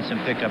center ice and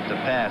pick up the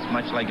pass,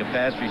 much like a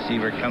pass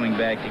receiver coming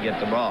back to get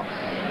the ball.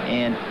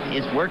 And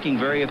it's working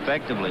very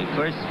effectively. Of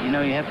course, you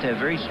know, you have to have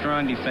very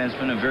strong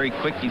defensemen, a very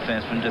quick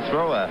defenseman to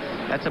throw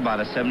that's about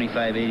a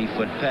 75,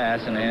 80-foot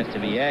pass, and it has to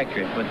be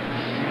accurate. But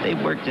they've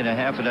worked it a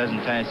half a dozen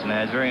times tonight.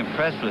 I was very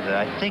impressed with it.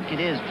 I think it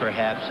is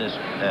perhaps a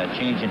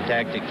change in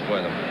tactics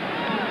for them.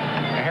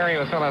 Harry,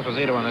 with Phil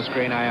Esposito on the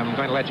screen, I am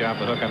going to let you off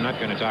the hook. I'm not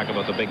going to talk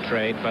about the big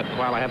trade, but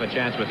while I have a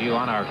chance with you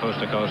on our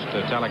coast-to-coast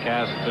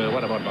telecast,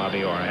 what about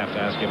Bobby Orr? I have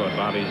to ask you about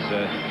Bobby's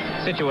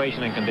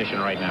situation and condition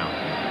right now.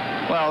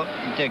 Well,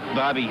 Dick,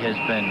 Bobby has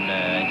been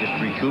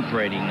just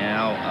recuperating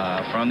now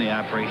from the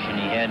operation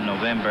he had in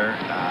November.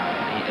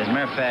 As a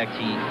matter of fact,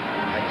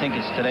 I think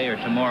it's today or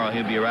tomorrow,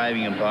 he'll be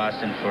arriving in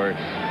Boston for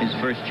his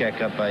first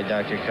checkup by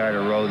Dr.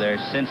 Carter Rowe there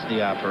since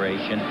the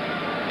operation,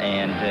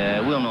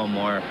 and we'll know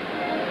more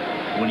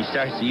when he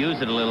starts to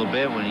use it a little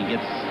bit, when he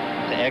gets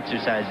to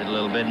exercise it a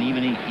little bit, and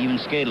even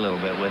skate a little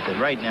bit with it.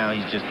 Right now,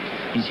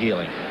 he's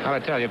healing. Well, I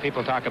tell you,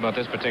 people talk about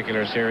this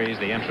particular series,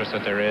 the interest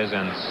that there is,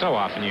 and so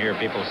often you hear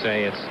people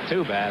say it's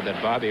too bad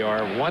that Bobby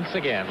Orr once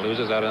again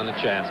loses out on the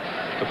chance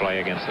to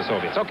play against the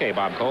Soviets. Okay,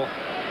 Bob Cole.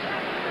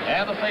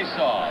 And the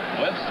face-off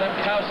with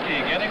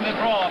Stemkowski getting the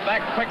draw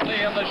back quickly,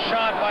 and the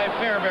shot by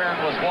Fairbairn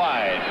was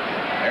wide.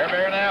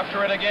 Fairbairn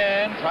after it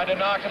again, tried to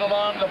knock it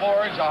along the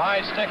boards. A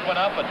high stick went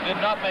up, but did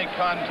not make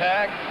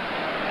contact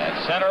at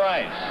center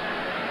ice.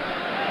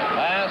 The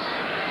pass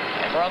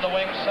over on the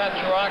wing,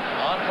 Satcharuk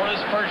on for his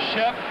first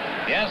shift.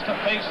 He has to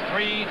face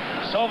 3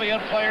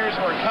 Soviet players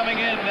who are coming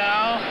in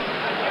now.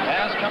 The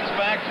pass comes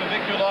back to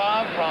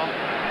Vikulov from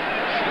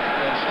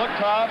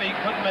Shluktov. He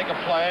couldn't make a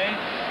play.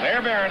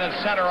 Fairbairn at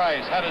center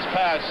ice had his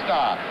pass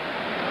stopped.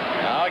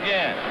 Now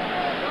again,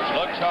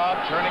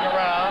 Shluktov turning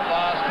around,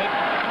 lost it.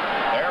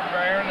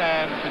 Fairbairn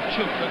and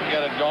Kachuk couldn't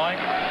get it going.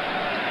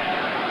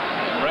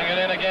 Bring it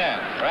in again.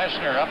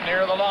 Brashner up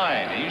near the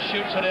line. He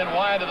shoots it in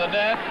wide of the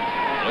net.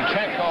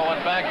 Luchenko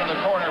went back in the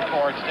corner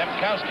for it.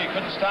 Stemkowski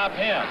couldn't stop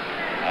him.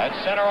 At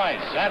center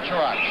ice,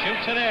 Satcharuk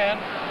shoots it in,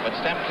 but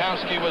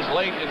Stemkowski was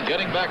late in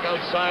getting back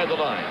outside the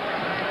line.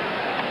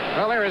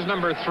 Well, there is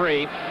number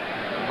 3,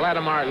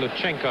 Vladimir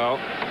Luchenko.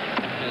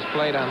 Has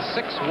played on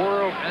 6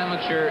 World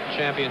Amateur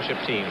Championship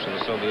teams for the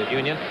Soviet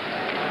Union.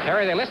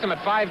 Harry, they list them at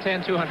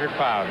 5'10", 200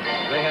 pounds.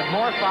 They had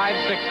more 5'6",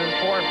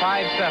 4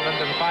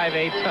 5'7", and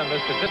 5'8" on the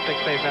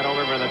statistics they sent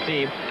over for the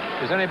team.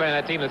 Is there anybody on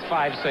that team that's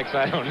 5'6"?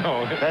 I don't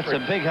know. That's a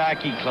big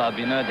hockey club,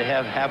 you know, to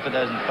have half a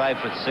dozen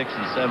 5'6"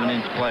 and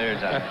 7-inch players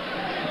on it.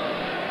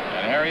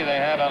 And Harry, they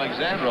have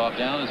Alexandrov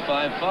down as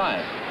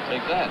 5'5".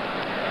 Take that.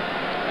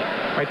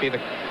 Might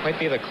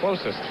be the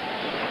closest.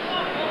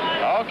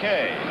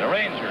 Okay, the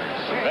Rangers.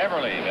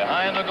 Beverly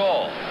behind the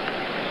goal.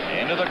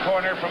 Into the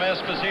corner from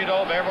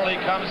Esposito. Beverly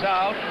comes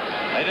out.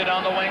 Headed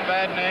on the wing,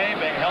 Vadnais,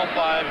 being helped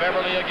by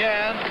Beverly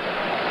again.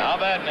 Now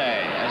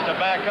Vadnais has to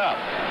back up.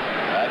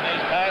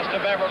 Vadnais's pass to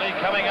Beverly,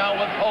 coming out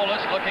with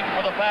Polis, looking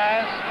for the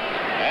pass.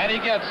 And he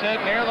gets it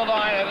near the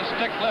line, had a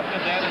stick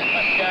lifted then as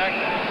Petchak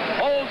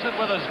holds it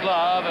with his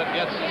glove and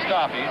gets the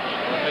stoppage.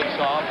 Takes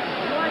off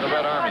the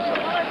Red Army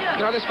side.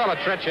 You know, this fellow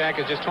Petchak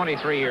is just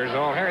 23 years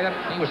old. Harry,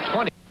 he was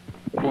 20.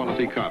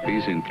 Quality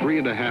copies in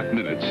 3.5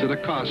 minutes at a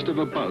cost of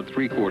about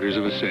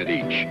 3/4 cent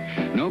each.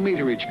 No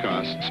meterage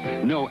costs,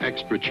 no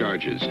extra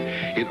charges.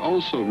 It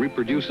also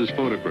reproduces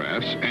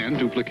photographs and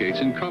duplicates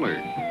in color.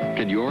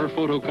 Can your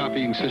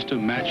photocopying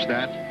system match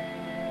that?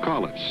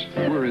 Call us.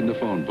 We're in the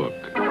phone book.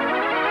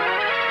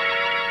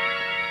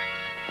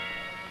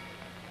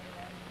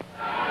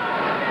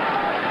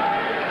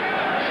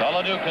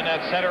 Dukin at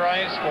center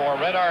ice for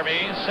Red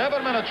Army.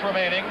 7 minutes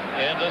remaining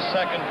in the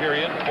second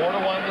period.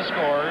 4-1 the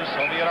score.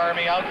 Soviet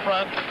Army out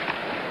front.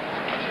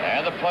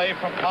 And the play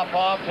from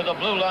Popov to the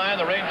blue line.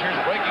 The Rangers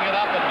breaking it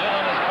up, and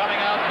Dillon is coming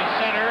out to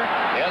center.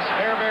 Yes,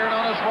 Fairbairn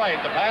on his right.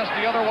 The pass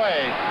the other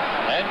way.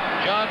 And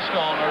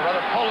Johnstone, or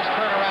rather Polis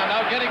turnaround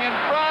now getting in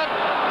front.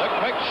 The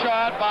quick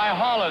shot by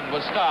Holland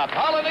was stopped.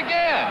 Holland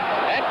again.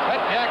 And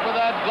Petchak with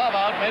that glove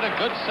out made a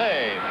good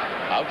save.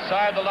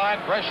 Outside the line,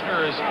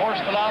 Breshner is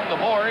forced along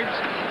the boards,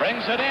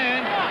 brings it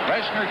in.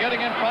 Breshner getting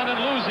in front and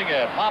losing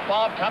it.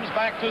 Popov comes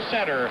back to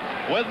center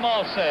with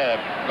Malsev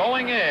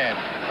going in.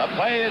 The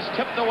play is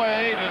tipped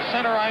away to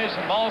center ice,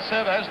 and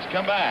Malsev has to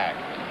come back.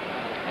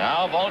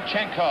 Now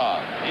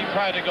Volchenkov, he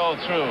tried to go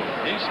through.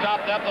 He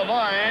stopped at the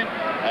line,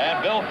 and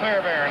Bill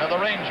Fairbairn of the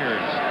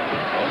Rangers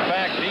goes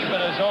back deep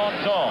in his own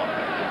zone.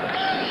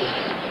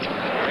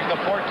 During the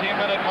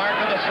 14-minute mark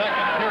of the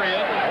second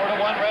period,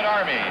 4-1 Red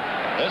Army.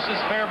 This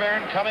is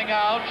Fairbairn coming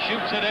out,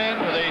 shoots it in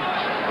to the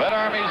Red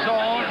Army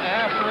zone.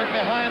 After it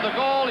behind the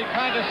goal, he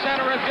tried to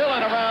center it.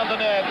 Dillon around the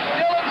net.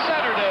 Dillon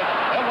centered it.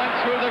 It went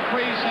through the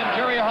crease, and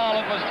Jerry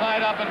Holland was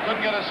tied up and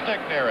couldn't get a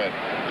stick near it.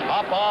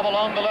 Popov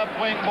along the left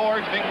wing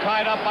boards, being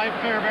tied up by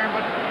Fairbairn,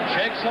 but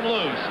shakes him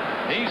loose.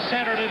 He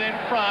centered it in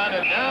front,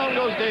 and down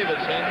goes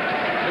Davidson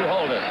to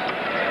hold it.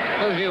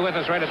 Those of you with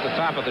us right at the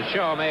top of the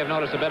show may have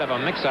noticed a bit of a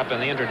mix-up in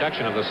the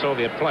introduction of the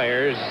Soviet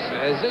players.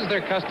 As is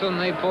their custom,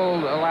 they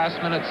pulled a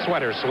last-minute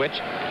sweater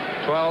switch.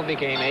 12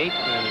 became 8,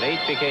 and 8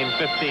 became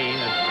 15,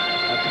 and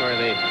that's where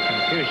the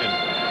confusion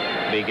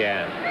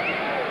began.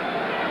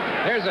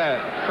 There's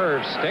a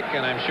curved stick,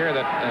 and I'm sure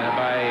that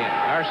by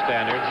our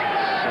standards,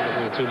 it's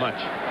a little too much.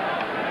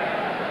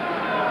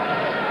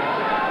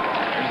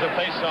 Here's a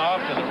face-off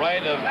to the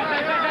right of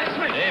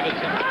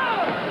Davidson.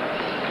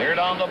 Cleared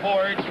on the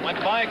boards,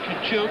 went by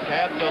Kachuk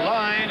at the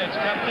line. It's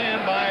kept in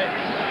by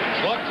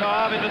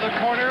Zluktov into the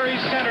corner. He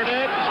centered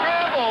it.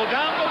 Scramble.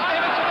 Down goes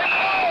Davidson. They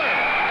score!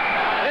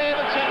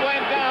 Davidson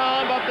went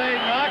down, but they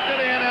knocked it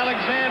in.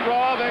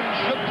 Alexandrov and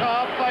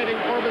Zluktov fighting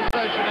for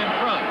possession in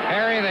front.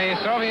 Harry, the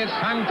Soviets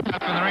hung tough,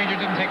 and the Rangers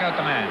didn't take out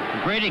the man.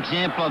 A great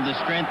example of the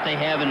strength they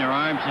have in their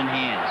arms and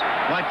hands.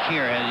 Watch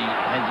here,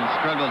 has he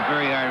struggled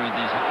very hard with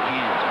his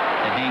hands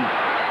to hang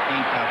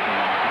tough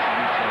with him.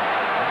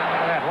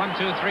 1,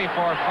 2, 3, 4,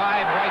 5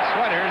 white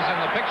sweaters in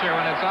the picture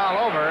when it's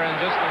all over, and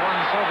just the one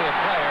Soviet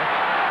player.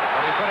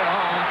 But he put it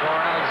home for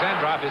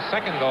Alexandrov, his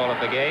second goal of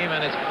the game,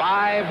 and it's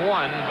 5-1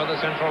 for the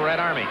Central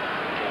Red Army.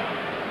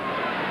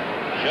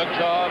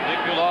 Zhuktov,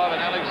 Nikulov,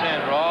 and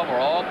Alexandrov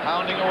were all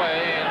pounding away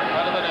in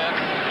front of the net.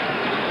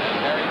 As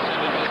Harrison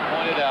had just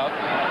pointed out,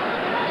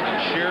 in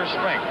sheer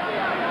strength.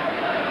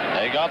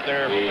 They got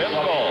their fifth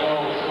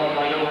goal.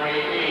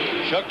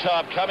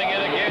 Zhuktov coming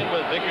in again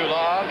with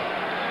Nikulov.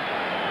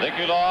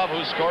 Nikulov,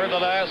 who scored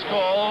the last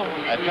goal,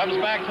 and comes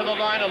back to the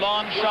line. A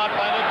long shot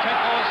by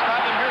Lutsenko is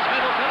stopped, and here's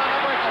Middleton on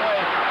the breakaway.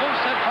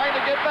 Gusev trying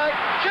to get back,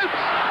 shoots,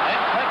 and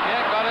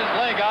Petchak got his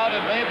leg out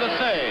and made the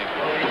save.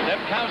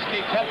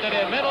 Demkowski kept it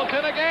in.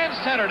 Middleton again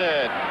centered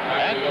it,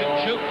 and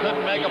Kachuk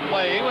couldn't make a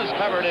play. He was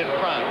covered in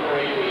front.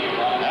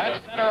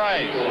 At center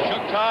ice,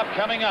 Zhuktov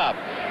coming up.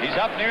 He's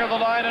up near the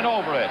line and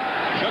over it.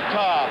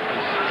 Zhuktov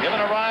is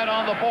given a ride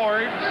on the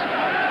boards.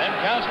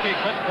 Demkowski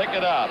couldn't pick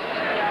it up.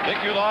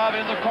 Nikulov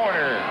in the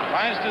corner,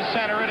 tries to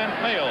center it and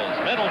fails.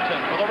 Middleton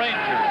for the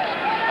Rangers.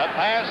 A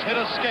pass hit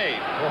a skate,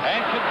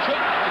 and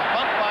Kachuk was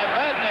bumped by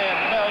Vadnais and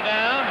fell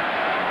down.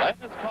 That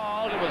is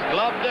called. It was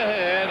gloved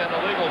ahead, an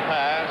illegal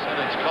pass, and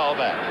it's called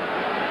back.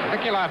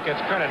 Nikulov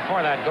gets credit for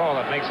that goal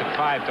that makes it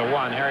 5-1.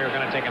 Harry, we're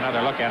going to take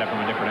another look at it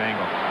from a different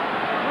angle.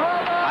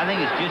 I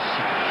think it's just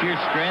sheer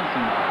strength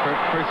and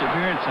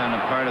perseverance on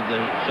the part of the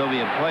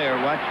Soviet player.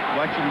 Watch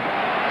him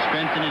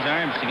strengthen his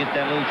arms to get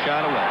that little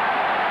shot away.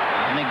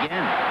 And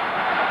again.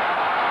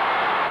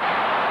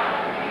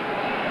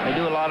 They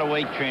do a lot of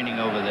weight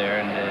training over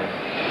there, and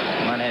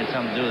might have had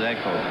something to do with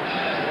that goal.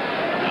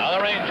 Now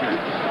the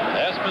Rangers.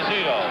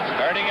 Esposito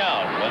starting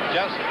out with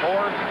just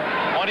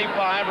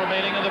 4:25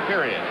 remaining in the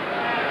period.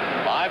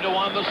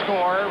 5-1 the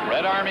score.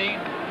 Red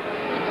Army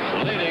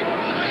leading.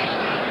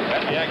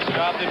 Tretiak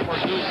stopped it for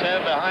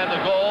Gusev behind the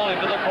goal.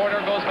 Into the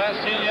corner goes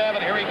Vasiliev,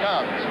 and here he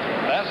comes.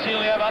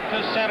 Vasiliev up to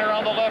center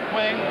on the left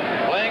wing,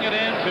 playing it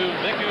into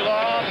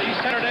Mikulov. He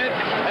centered it.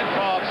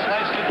 Petrov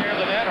sliced it near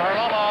the net.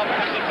 Harlamov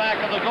puts it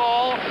back of the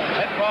goal.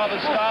 Petrov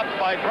is stopped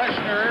by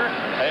Breshner.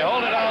 They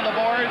hold it on the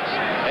boards.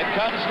 It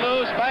comes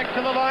loose back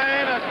to the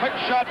line. A quick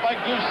shot by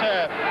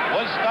Gusev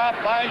was stopped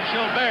by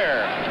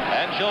Gilbert,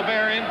 and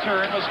Gilbert in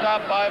turn was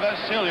stopped by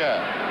Vasiliev.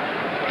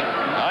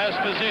 Now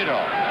Esposito.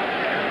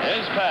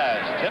 His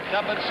pass tipped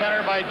up at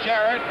center by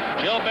Jarrett.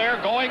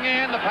 Gilbert going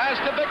in. The pass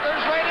to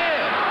Vickers right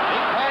in. He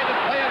tried to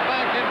play it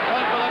back in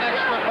front with an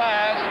extra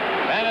pass,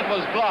 and it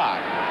was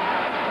blocked.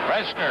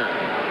 Breshner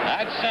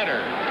at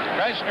center.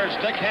 Breshner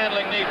stick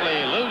handling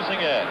neatly,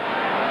 losing it.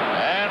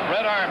 And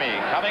Red Army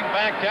coming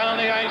back down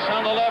the ice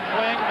on the left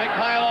wing.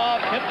 Mikhailov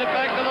tipped it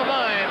back to the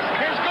line.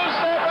 Here's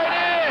Gusev right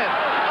in.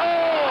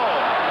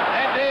 Oh!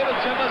 And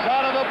Davidson was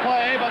out of the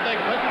play, but they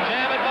couldn't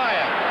jam it by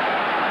him.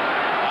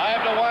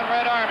 5-1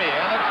 Red Army,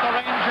 and it's the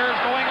Rangers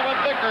going with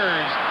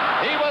Vickers.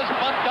 He was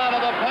bumped out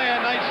of the play. A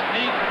nice,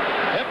 neat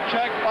hip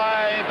check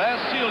by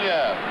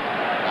Vasiliev.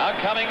 Now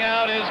coming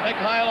out is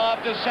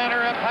Mikhailov to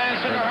center, a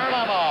pass into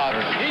Harlamov.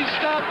 He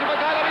stopped to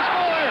Mikhailov. He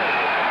scored!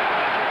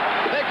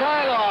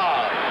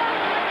 Mikhailov.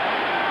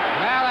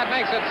 Well, that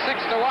makes it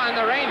 6-1.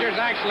 The Rangers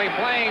actually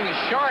playing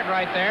short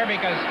right there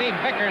because Steve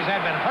Vickers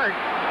had been hurt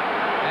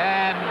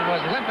and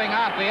was limping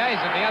off the ice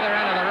at the other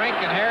end of the rink,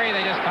 and Harry,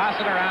 they just toss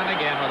it around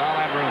again with all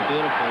that room.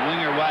 Beautiful.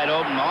 Winger wide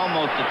open,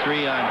 almost a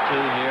 3-on-2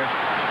 here.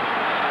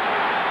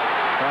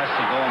 Across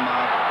the goal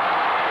mouth.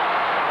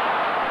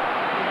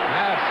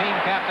 Now it's team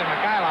captain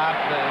Mikhailov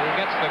who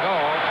gets the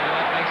goal, and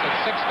that makes it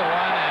 6-1,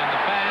 and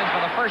the fans,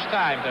 for the first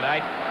time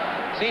tonight,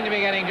 seem to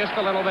be getting just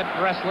a little bit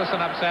restless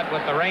and upset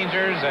with the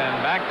Rangers, and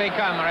back they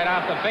come right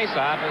off the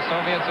face-off as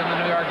Soviets in the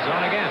New York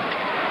zone again.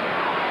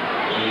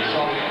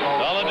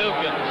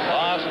 Doladukin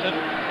lost it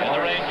in the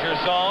Ranger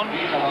zone.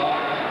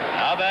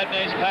 Now that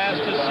nice pass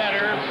to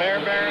center.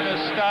 Fairbairn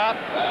is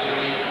stopped.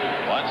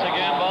 Once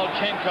again,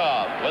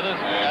 Volchenkov with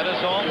at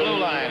his own blue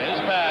line.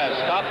 His pass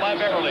stopped by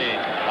Beverly.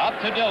 Up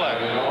to Dillon.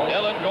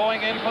 Dillon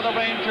going in for the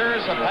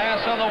Rangers. A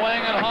pass on the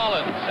wing, and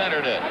Holland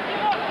centered it.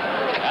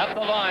 At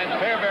the line,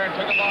 Fairbairn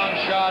took a long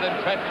shot, and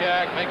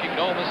Tretiak, making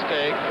no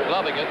mistake,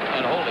 gloving it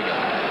and holding it.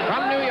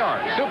 From New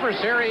York, Super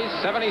Series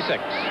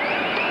 76.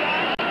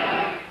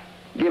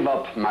 Give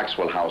up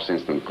Maxwell House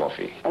Instant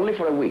Coffee. Only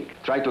for a week.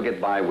 Try to get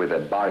by with a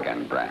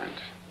bargain brand.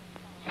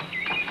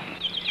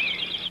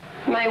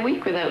 My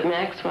week without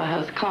Maxwell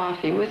House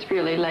coffee was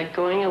really like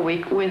going a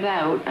week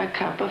without a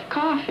cup of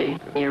coffee.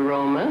 The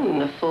aroma and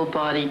the full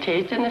body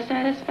taste and the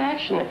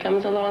satisfaction that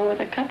comes along with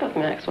a cup of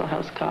Maxwell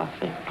House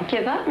coffee.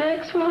 Give up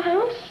Maxwell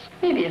House?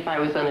 Maybe if I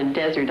was on a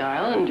desert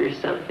island or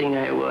something,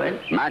 I would.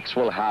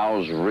 Maxwell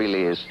House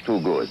really is too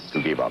good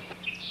to give up.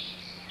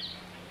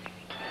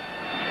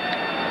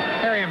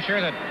 Harry, I'm sure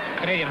that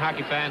Canadian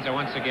hockey fans are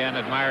once again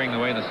admiring the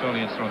way the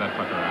Soviets throw that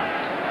puck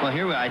around. Well,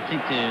 here I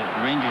think the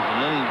Rangers are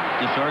a little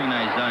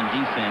disorganized on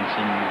defense,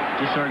 and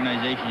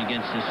disorganization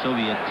against the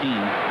Soviet team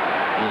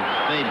is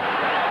fatal.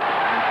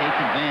 They take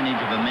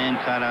advantage of a man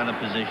caught out of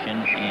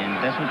position,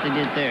 and that's what they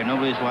did there.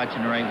 Nobody's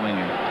watching the right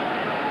winger.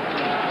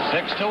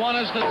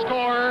 6-1 is the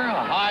score.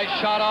 A high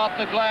shot off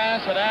the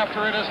glass, and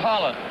after it is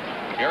Holland.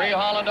 Gary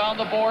Holland on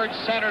the board,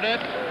 centered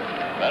it.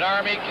 Red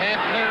Army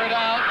can't clear it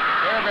out.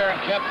 Fairbairn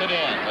kept it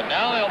in, but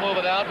now they'll move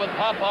it out with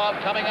Popov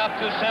coming up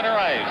to center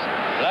ice.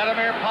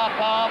 Vladimir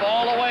Popov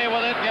all the way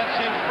with it, gets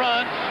in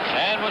front,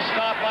 and was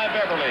stopped by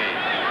Beverly.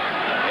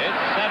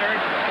 It's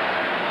centered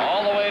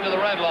all the way to the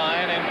red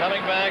line, and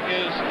coming back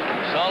is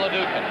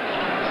Doladukin.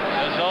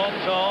 His own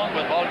zone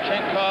with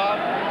Volchenkov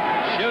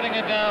shooting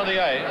it down the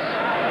ice.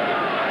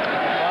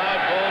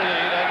 5-goal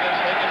lead, I guess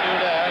they can do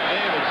that.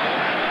 Davidson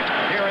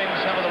hearing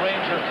some of the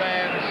Ranger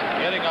fans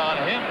getting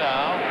on him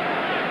now.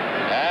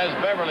 As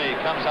Beverly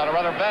comes out, or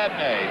rather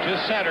Badney, to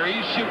center. He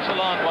shoots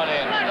along one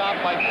end,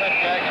 stopped by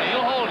Tretiak, and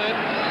he'll hold it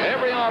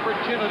every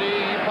opportunity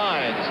he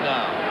finds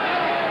now.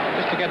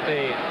 Just to get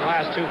the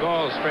last two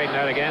goals straightened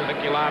out again,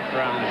 Mikulov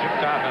from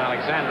Zhukov and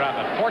Alexandrov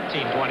at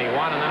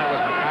 14:21, and then it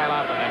was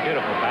Mikhailov and a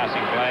beautiful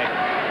passing play.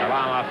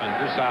 Varlamov and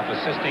Gusev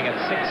assisting at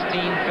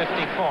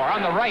 16:54.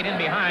 On the right in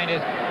behind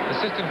is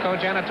assistant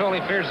coach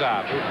Anatoly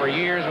Firzov, who for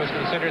years was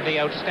considered the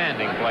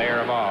outstanding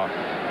player of all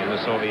in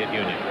the Soviet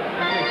Union.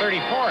 Only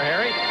 34,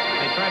 Harry.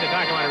 They tried to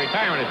talk him out of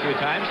retirement a few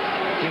times,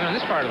 even in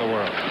this part of the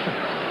world.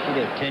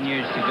 We got 10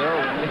 years to go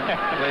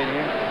right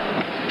here.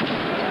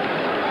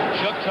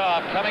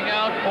 Zhukov coming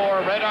out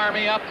for Red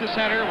Army up to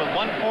center with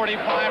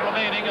 1:45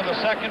 remaining in the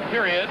second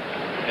period.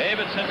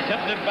 Davidson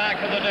tipped it back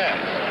to the net.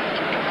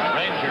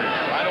 Rangers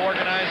trying to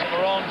organize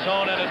their own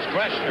zone, and it's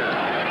Breshner.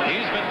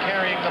 He's been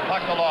carrying the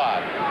puck a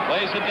lot.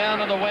 Plays it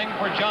down in the wing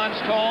for John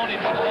Stone. He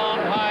put a long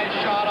high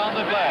shot on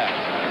the glass.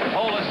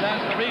 Polis has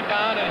the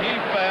rebound, and he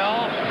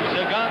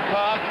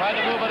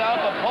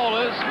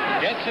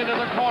Gets into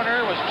the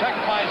corner, was checked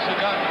by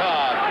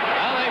Segunkov.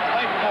 Now they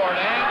fight for it,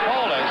 and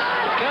Polis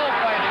still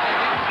fighting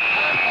against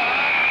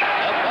Segunkov.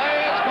 The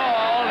play is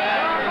called,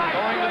 and there's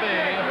going to be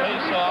a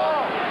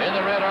face-off in the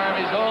Red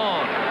Army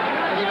zone.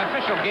 There's an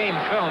official game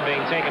film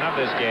being taken of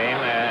this game,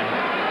 and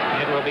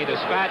it will be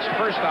dispatched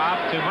first off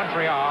to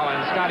Montreal,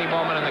 and Scotty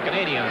Bowman and the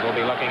Canadians will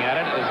be looking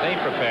at it as they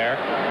prepare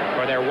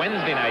for their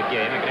Wednesday night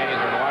game. The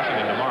Canadians are in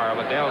Washington tomorrow,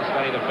 but they'll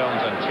study the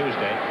films on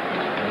Tuesday.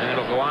 And then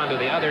it'll go on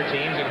to the other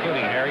teams,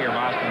 including Harry, your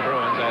Boston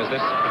Bruins, as this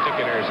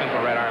particular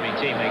Central Red Army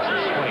team makes a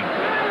swing.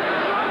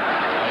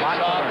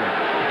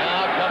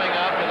 Now coming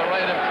up to the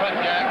right of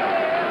Tretiak,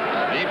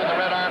 deep in the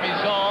Red Army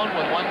zone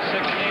with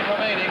 1:16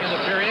 remaining in the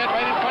period,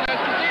 right in front of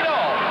Esposito.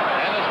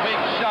 And his big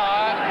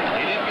shot,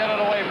 he didn't get it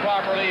away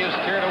properly, is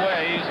steered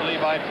away easily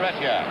by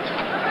Tretiak.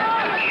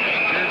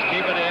 Rangers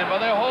keep it in,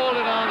 but they hold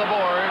it on the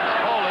boards.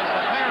 Polis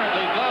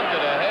apparently gloved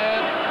it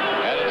ahead,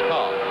 and it's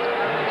called.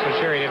 I'm not so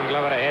sure he didn't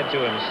glove it ahead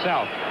to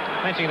himself.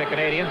 Mentioning the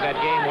Canadians, that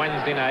game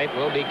Wednesday night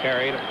will be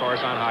carried, of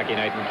course, on Hockey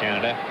Night in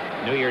Canada.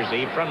 New Year's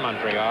Eve from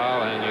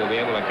Montreal, and you'll be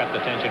able to cut the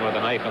tension with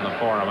a knife in the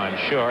forum, I'm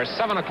sure.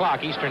 7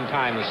 o'clock Eastern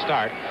time to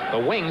start. The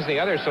Wings,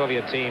 the other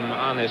Soviet team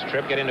on this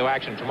trip, get into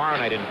action tomorrow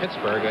night in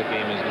Pittsburgh. That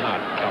game is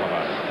not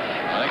televised.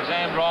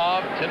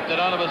 Alexandrov tipped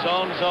it out of his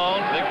own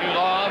zone.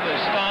 Nikulov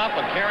is stopped,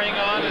 but carrying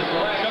on is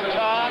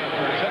Shuktov.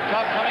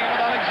 Shuktov coming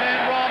with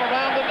Alexandrov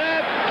around the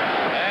net.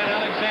 And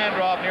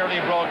Alexandrov nearly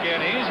broke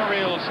in. He's a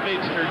real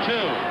speedster,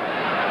 too.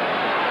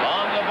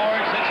 Along the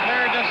boards, it's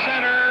cleared to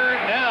center.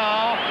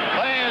 Now,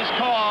 play is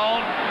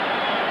called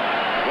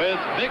with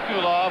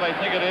Nikulov, I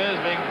think it is,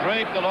 being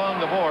draped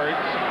along the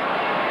boards.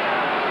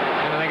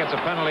 And I think it's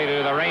a penalty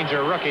to the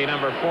Ranger rookie,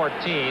 number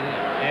 14,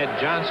 Ed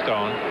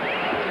Johnstone.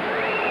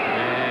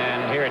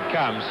 And here it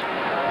comes.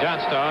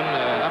 Johnstone,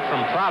 up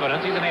from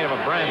Providence. He's a native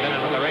of Brandon,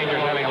 and with the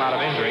Rangers having a lot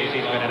of injuries,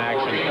 he's been in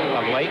action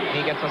of late.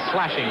 He gets a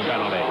slashing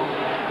penalty.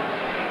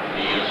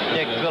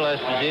 Dick Phil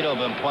Esposito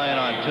been playing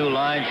on two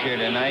lines here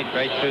tonight,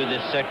 right through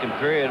this second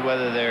period,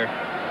 whether they're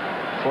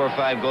 4 or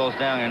 5 goals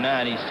down or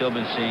not. He's still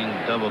been seeing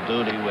double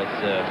duty with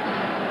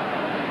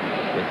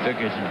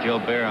Vickers and Joe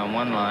Bear on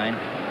one line,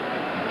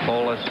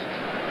 Polis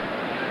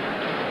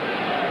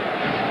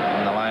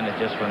on the line that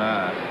just went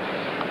off.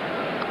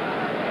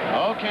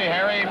 Okay,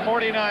 Harry,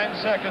 49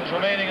 seconds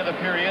remaining in the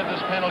period.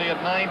 This penalty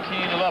at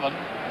 19-11.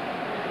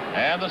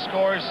 And the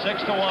score is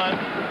 6-1,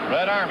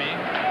 Red Army.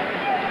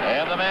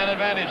 And the man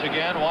advantage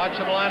again. Watch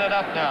him line it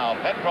up now.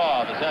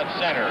 Petrov is at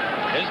center.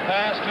 His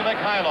pass to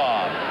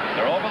Mikhailov.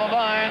 They're over the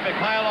line.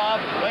 Mikhailov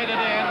played it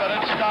in, but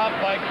it's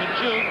stopped by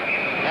Kachuk,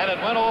 and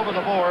it went over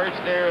the boards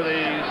near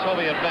the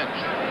Soviet bench.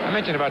 I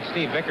mentioned about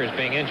Steve Vickers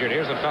being injured.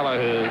 Here's a fellow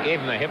who gave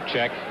him the hip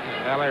check,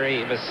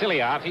 Valery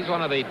Vasilyev. He's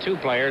one of the 2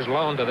 players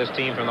loaned to this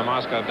team from the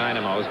Moscow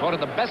Dynamos. Voted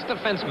the best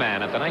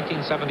defenseman at the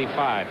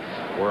 1975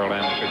 World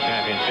Amateur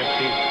Championships.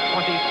 He's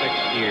 26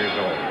 years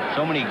old.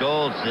 So many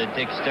goals that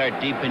they start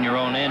deep in your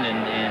own end,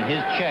 and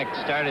his check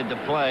started to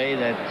play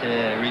that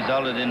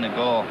resulted in the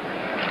goal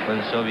for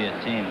the Soviet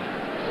team.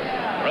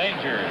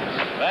 Rangers,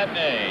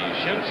 Vatney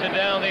shoots it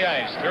down the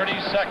ice. 30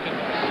 seconds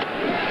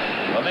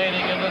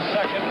remaining in the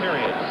second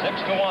period.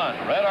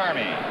 6-1, Red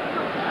Army.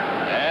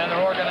 And they're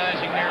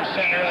organizing near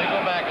center. They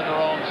go back in their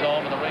own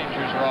zone, and the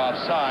Rangers are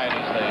offside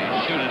as they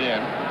shoot it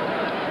in.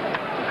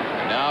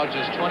 Now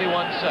just 21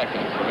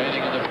 seconds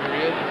remaining in the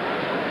period.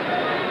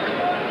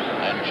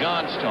 And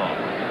Johnstone,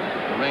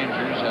 the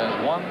Rangers, has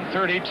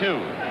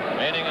 1:32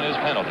 remaining in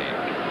his penalty.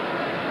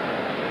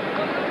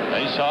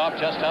 Face-off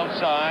just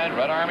outside,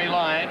 Red Army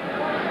line.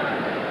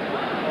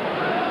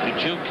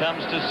 Kachuk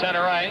comes to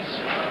center ice.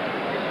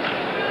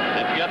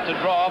 Didn't get the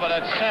draw, but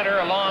at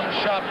center, a long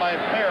shot by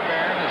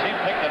Fairbairn as he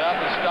picked it up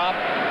and stopped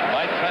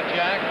by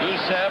Tretiak.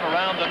 Gusev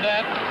around the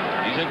net.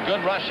 He's a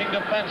good rushing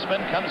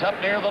defenseman, comes up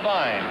near the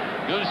line.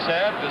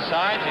 Gusev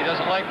decides he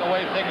doesn't like the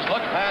way things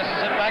look,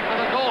 passes it back to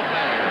the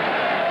goaltender.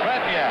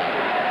 Tretiak.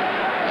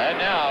 And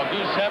now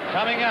Gusev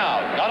coming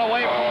out. Got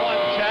away from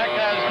one check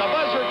as the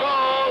buzzer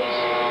goes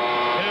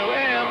to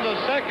end the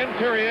second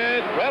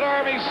period. Red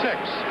Army 6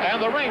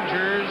 and the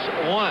Rangers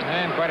 1.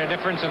 And quite a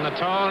difference in the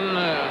tone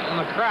in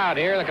the crowd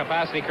here. The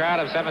capacity crowd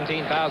of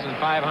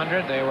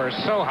 17,500. They were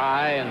so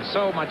high and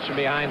so much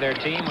behind their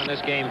team when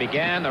this game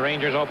began. The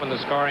Rangers opened the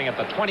scoring at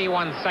the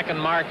 21-second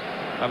mark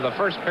of the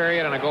first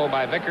period and a goal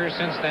by Vickers.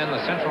 Since then, the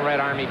Central Red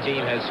Army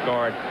team has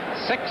scored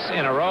 6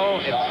 in a row.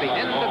 It's the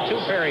end of 2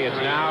 periods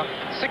now.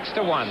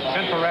 6-1.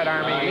 Central Red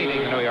Army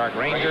leading the New York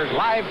Rangers.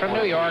 Live from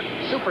New York,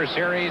 Super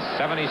Series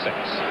 76.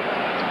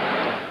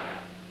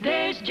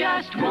 There's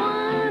just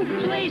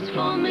one place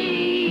for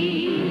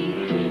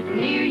me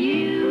near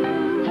you.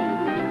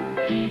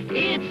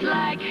 It's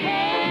like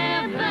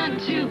heaven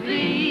to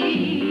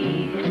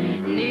be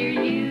near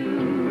you.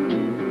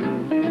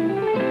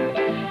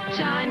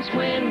 Times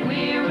when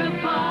we're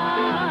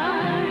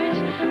apart,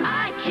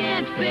 I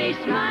can't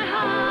face my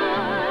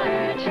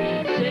heart.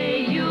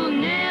 Say you'll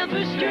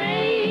never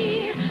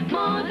stray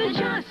more than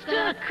just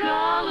a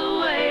call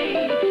away.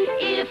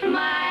 If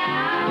my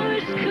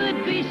hours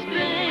could be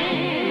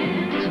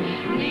spent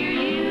near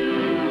you,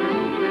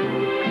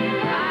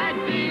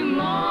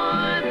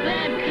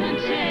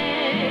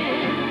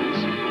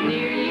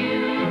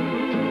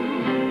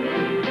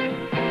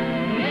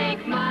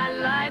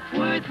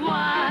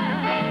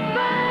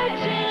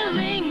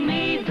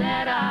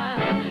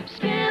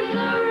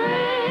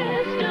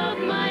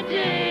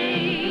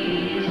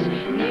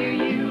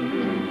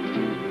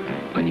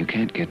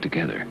 get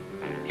together,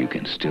 you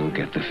can still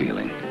get the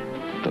feeling,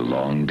 the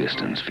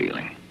long-distance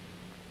feeling.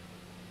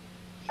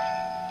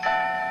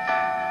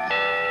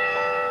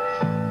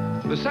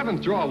 The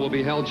 7th draw will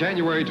be held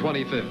January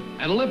 25th.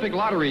 An Olympic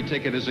lottery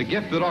ticket is a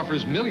gift that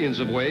offers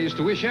millions of ways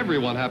to wish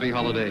everyone happy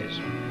holidays.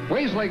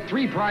 Ways like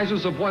 3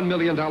 prizes of $1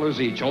 million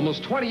each,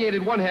 almost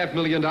 $28.5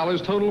 million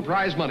total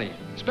prize money.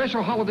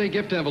 Special holiday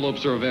gift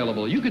envelopes are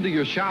available. You can do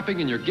your shopping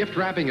and your gift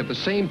wrapping at the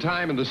same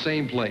time in the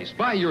same place.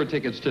 Buy your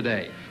tickets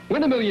today.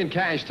 Win $1 million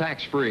cash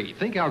tax-free.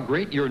 Think how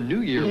great your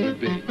new year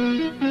would be.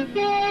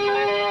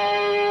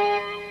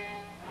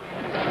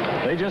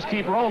 They just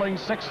keep rolling,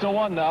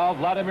 6-1 now.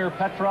 Vladimir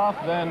Petrov,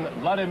 then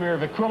Vladimir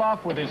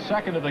Vikrulov with his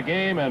second of the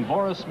game, and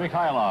Boris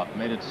Mikhailov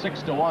made it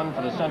 6-1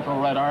 for the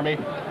Central Red Army.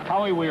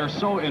 Howie, we are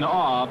so in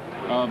awe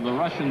of the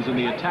Russians in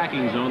the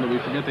attacking zone that we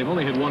forget they've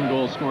only had 1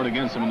 goal scored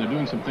against them, and they're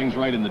doing some things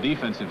right in the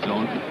defensive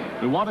zone.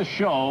 We want to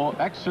show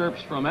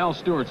excerpts from Al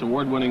Stewart's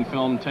award-winning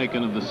film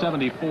taken of the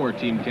 '74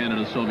 Team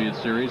Canada Soviet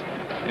Series,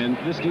 and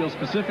this deals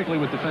specifically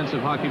with defensive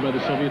hockey by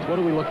the Soviets. What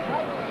do we look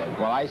for?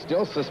 Well, I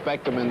still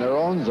suspect them in their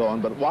own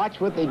zone, but watch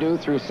what they do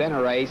through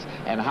center ice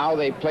and how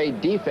they play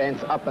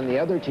defense up in the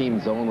other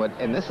team's zone,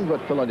 and this is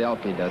what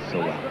Philadelphia does so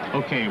well.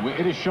 Okay,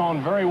 it is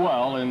shown very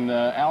well in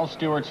Al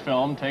Stewart's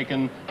film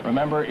taken,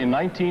 remember, in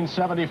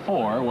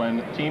 1974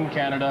 when Team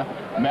Canada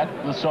met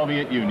the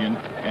Soviet Union,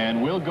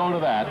 and we'll go to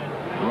that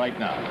right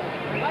now.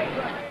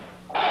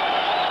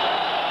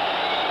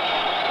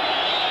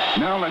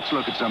 Now let's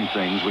look at some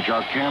things which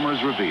our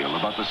cameras reveal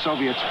about the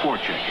Soviets'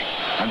 forechecking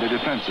and their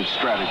defensive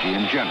strategy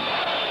in general.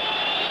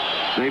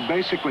 They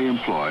basically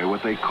employ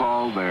what they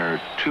call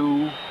their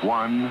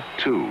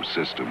 2-1-2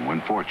 system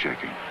when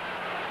forechecking.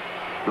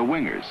 The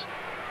wingers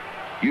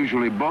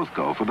usually both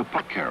go for the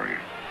puck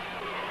carrier.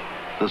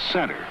 The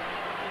center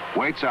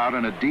waits out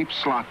in a deep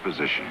slot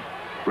position,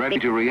 ready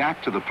to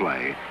react to the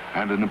play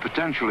and in a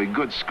potentially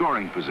good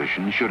scoring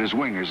position should his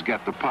wingers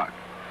get the puck.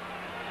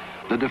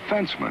 The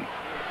defensemen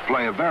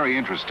play a very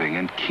interesting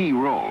and key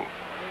role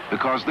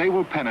because they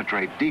will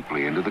penetrate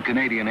deeply into the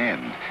Canadian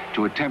end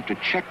to attempt to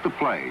check the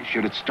play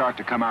should it start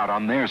to come out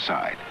on their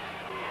side.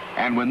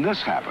 And when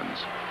this happens,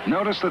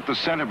 notice that the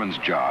centerman's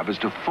job is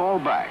to fall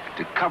back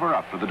to cover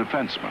up for the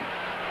defenseman.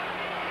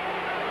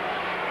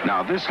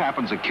 Now, this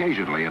happens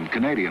occasionally in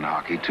Canadian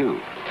hockey,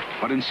 too.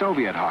 But in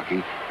Soviet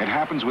hockey, it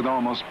happens with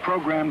almost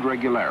programmed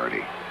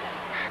regularity.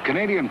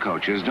 Canadian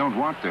coaches don't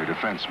want their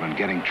defensemen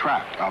getting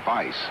trapped up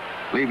ice,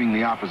 leaving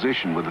the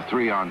opposition with a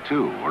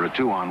 3-on-2 or a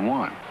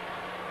 2-on-1.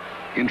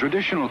 In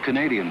traditional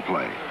Canadian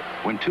play,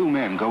 when 2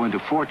 men go into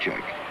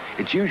forecheck,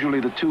 it's usually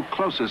the 2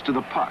 closest to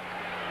the puck,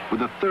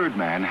 with a 3rd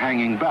man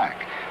hanging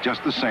back,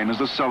 just the same as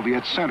the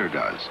Soviet center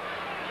does.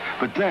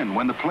 But then,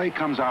 when the play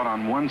comes out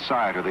on one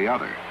side or the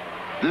other,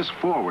 this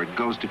forward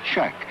goes to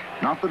check,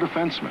 not the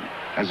defenseman,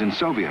 as in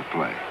Soviet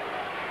play.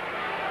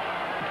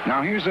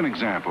 Now here's an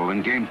example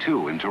in Game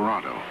 2 in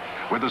Toronto,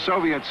 where the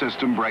Soviet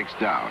system breaks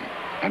down,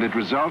 and it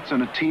results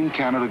in a Team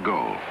Canada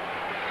goal.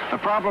 The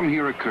problem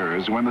here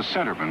occurs when the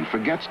centerman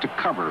forgets to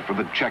cover for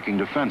the checking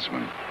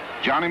defenseman.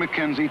 Johnny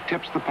McKenzie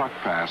tips the puck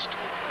past,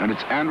 and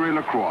it's Andre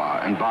Lacroix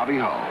and Bobby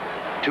Hull,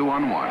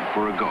 2-on-1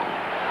 for a goal.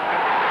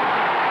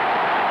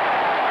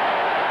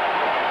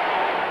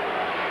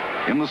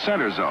 In the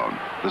center zone,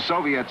 the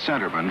Soviet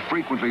centerman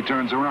frequently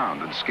turns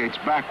around and skates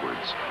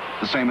backwards,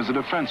 the same as a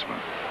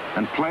defenseman,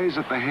 and plays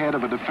at the head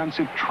of a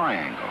defensive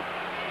triangle.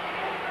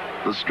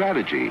 The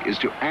strategy is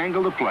to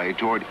angle the play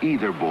toward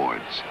either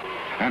boards,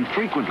 and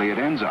frequently it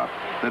ends up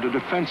that a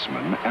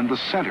defenseman and the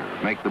center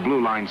make the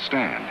blue line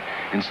stand,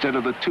 instead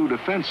of the 2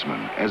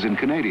 defensemen, as in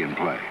Canadian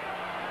play.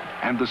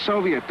 And the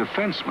Soviet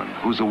defenseman,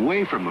 who's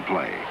away from the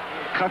play,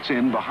 cuts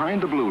in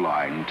behind the blue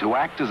line to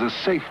act as a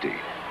safety,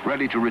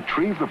 ready to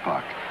retrieve the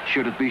puck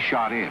should it be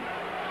shot in.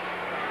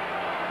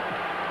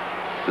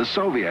 The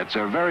Soviets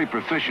are very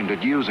proficient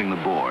at using the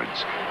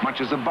boards, much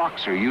as a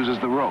boxer uses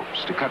the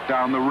ropes to cut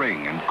down the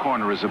ring and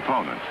corner his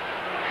opponent.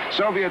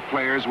 Soviet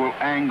players will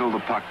angle the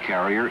puck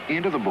carrier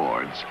into the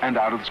boards and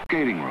out of the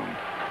skating room.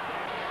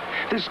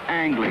 This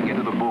angling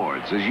into the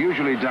boards is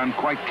usually done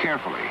quite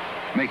carefully,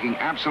 making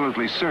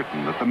absolutely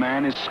certain that the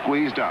man is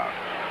squeezed out.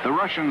 The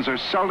Russians are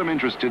seldom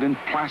interested in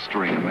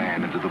plastering a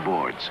man into the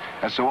boards,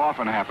 as so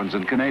often happens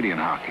in Canadian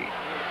hockey.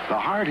 The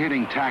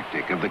hard-hitting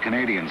tactic of the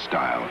Canadian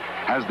style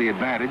has the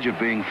advantage of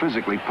being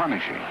physically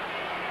punishing,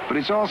 but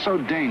it's also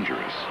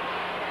dangerous.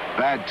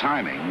 Bad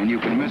timing, and you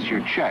can miss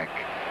your check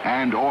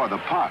and/or the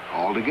puck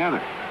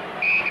altogether.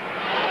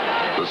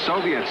 The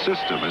Soviet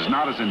system is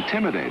not as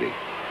intimidating,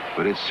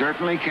 but it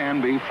certainly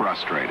can be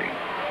frustrating.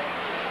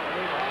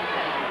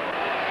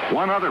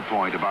 One other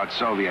point about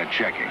Soviet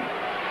checking: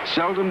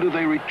 seldom do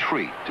they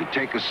retreat to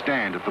take a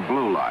stand at the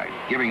blue line,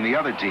 giving the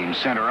other team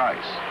center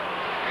ice.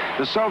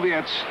 The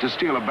Soviets, to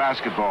steal a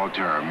basketball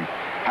term,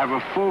 have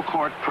a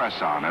full-court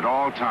press-on at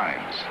all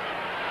times.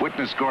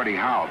 Witness Gordie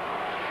Howe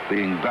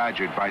being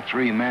badgered by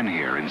 3 men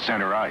here in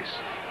center ice.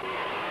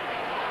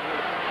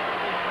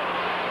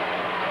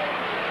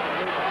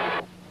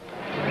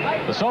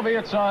 The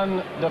Soviets on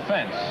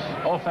defense.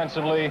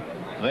 Offensively,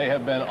 They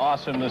have been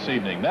awesome this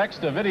evening.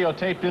 Next, a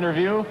videotaped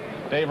interview.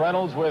 Dave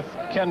Reynolds with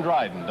Ken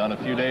Dryden, done a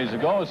few days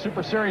ago.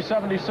 Super Series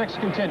 76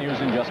 continues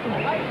in just a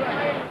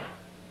moment.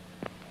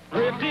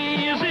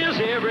 Thrifties is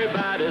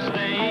everybody's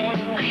thing.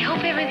 I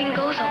hope everything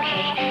goes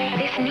okay.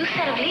 This new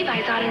set of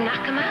Levi's ought to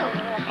knock him out.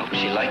 Hope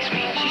she likes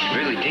me. She should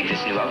really dig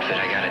this new outfit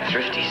I got at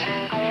Thrifties.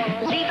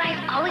 Levi's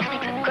always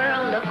makes a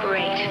girl look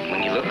great.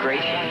 When you look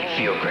great, you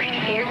feel great.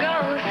 Here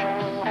goes.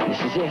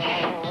 This is it.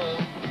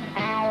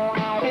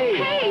 Hey,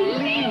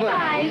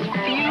 Levi's,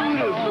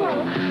 beautiful.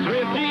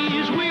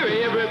 Thrifties, we're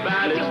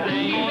everybody's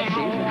thing.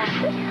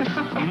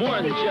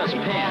 More than just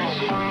pants.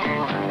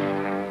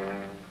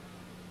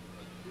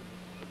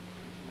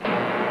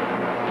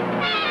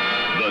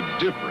 The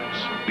difference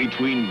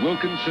between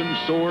Wilkinson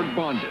Sword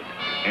Bonded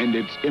and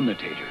its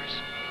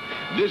imitators.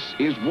 This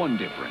is one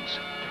difference,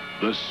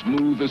 the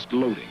smoothest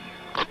loading,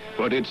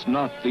 but it's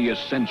not the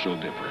essential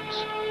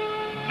difference.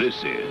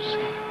 This is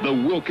the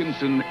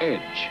Wilkinson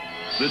Edge,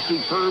 the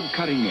superb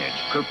cutting edge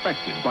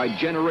perfected by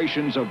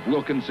generations of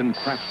Wilkinson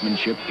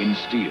craftsmanship in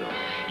steel.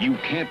 You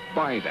can't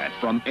buy that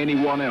from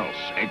anyone else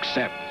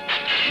except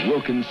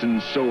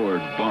Wilkinson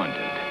Sword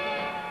Bonded.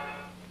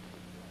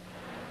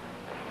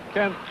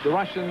 Ken, the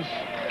Russians,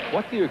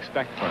 what do you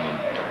expect from them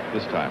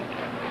this time?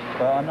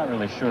 Well, I'm not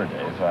really sure,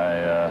 Dave.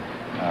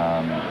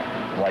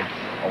 Like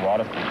a lot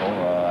of people,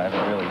 I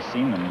haven't really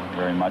seen them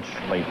very much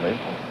lately.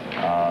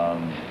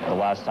 The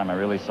last time I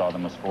really saw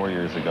them was 4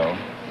 years ago.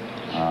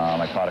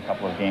 I caught a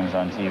couple of games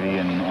on TV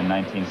in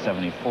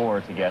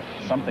 1974 to get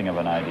something of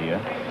an idea.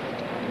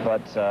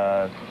 But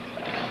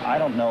I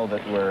don't know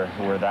that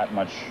we're that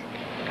much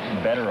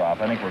better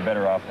off. I think we're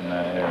better off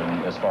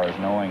as far as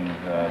knowing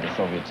the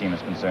Soviet team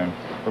is concerned.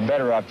 We're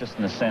better off just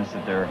in the sense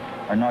that there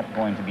are not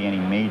going to be any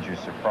major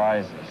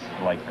surprises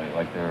likely,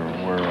 like there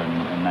were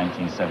in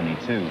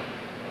 1972.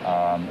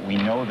 We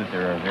know that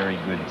they're a very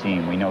good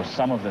team. We know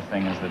some of the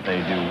things that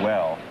they do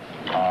well.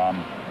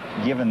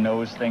 Given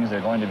those things, they're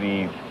going to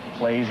be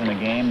plays in the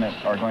game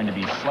that are going to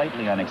be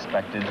slightly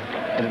unexpected,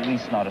 but at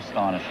least not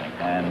astonishing.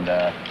 And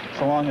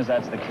so long as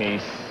that's the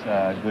case,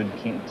 good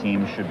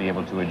teams should be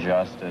able to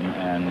adjust,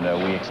 and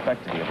we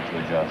expect to be able to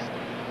adjust.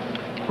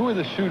 Who are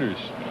the shooters?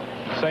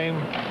 Same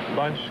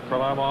bunch,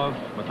 Kharlamov,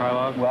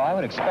 Mikhailov? Well, I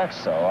would expect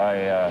so.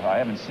 I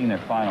haven't seen their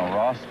final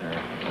roster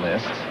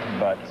list,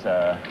 but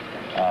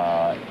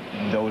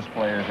those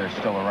players are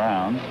still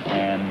around,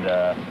 and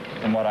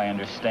from what I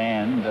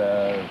understand,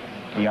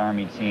 the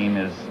Army team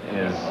is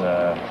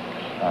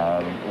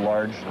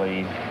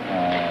largely,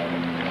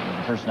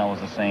 the personnel is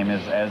the same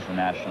as the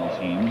national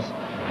teams,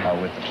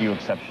 with a few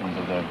exceptions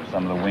of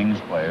some of the wings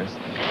players.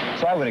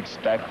 So I would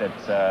expect that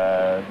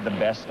the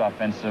best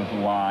offensive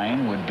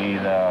line would be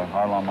the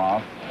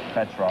Harlamov,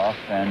 Petrov,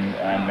 and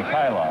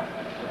Mikhailov.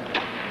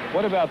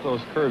 What about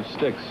those curved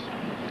sticks?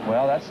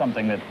 Well, that's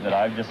something that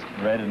I've just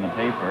read in the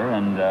paper,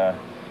 and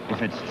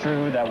if it's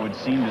true, that would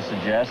seem to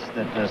suggest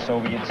that the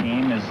Soviet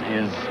team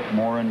is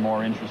more and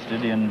more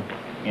interested in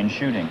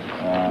shooting.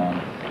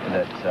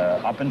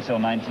 Up until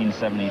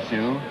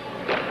 1972,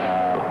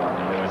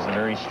 there was a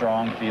very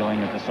strong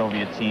feeling that the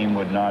Soviet team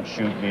would not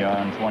shoot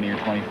beyond 20 or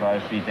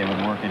 25 feet. They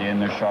would work it in.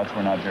 Their shots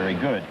were not very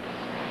good.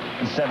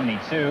 In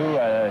 72,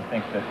 I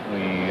think that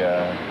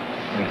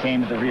we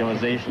came to the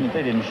realization that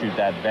they didn't shoot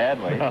that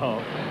badly. No.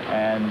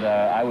 And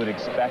I would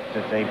expect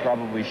that they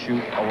probably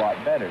shoot a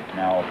lot better.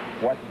 Now,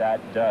 what that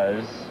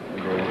does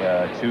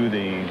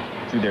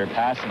to their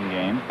passing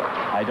game,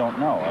 I don't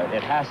know.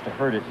 It has to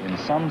hurt it in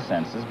some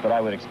senses, but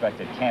I would expect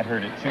it can't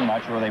hurt it too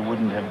much, or they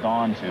wouldn't have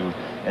gone to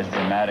as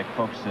dramatic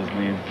hooks as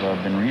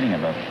we've been reading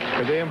about.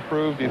 Have they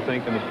improved, do you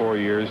think, in the 4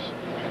 years?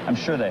 I'm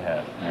sure they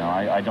have. You know,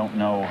 I don't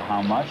know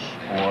how much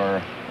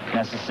or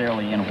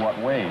necessarily in what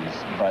ways,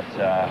 but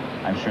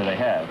I'm sure they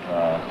have.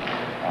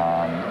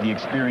 The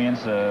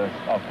experience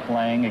of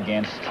playing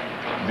against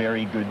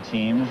very good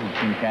teams,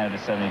 Team Canada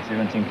 72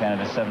 and Team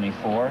Canada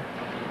 74,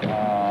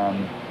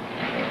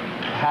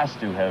 has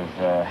to have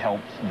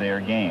helped their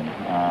game.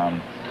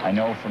 I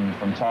know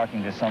from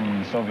talking to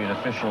some Soviet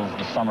officials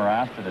the summer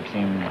after the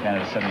Team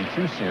Canada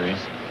 72 series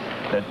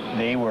that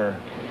they were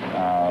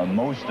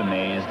most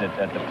amazed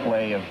at the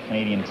play of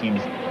Canadian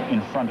teams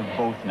in front of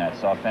both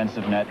nets,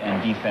 offensive net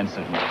and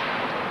defensive net.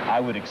 I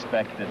would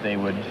expect that they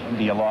would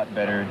be a lot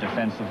better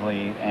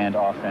defensively and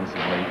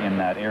offensively in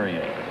that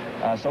area.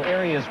 So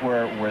areas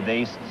where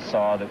they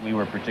saw that we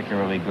were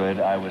particularly good,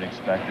 I would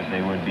expect that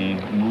they would be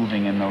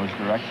moving in those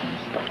directions.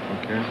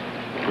 Okay.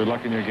 Good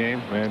luck in your game,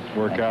 man.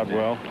 Work out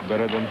well,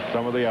 better than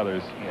some of the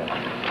others.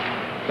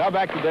 Yeah. Now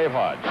back to Dave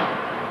Hodge.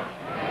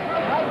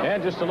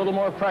 And just a little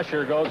more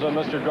pressure goes on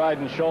Mr.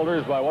 Dryden's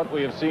shoulders by what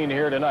we have seen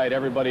here tonight.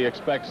 Everybody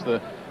expects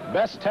the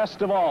best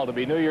test of all to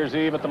be New Year's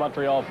Eve at the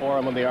Montreal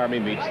Forum when the Army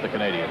meets the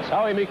Canadians.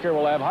 Howie Meeker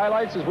will have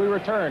highlights as we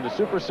return to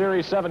Super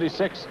Series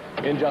 76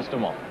 in just a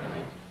moment.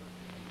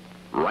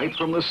 Right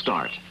from the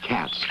start,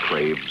 cats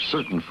crave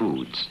certain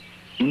foods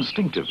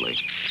instinctively.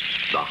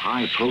 The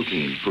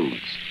high-protein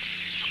foods.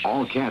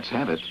 All cats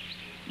have it.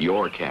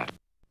 Your cat.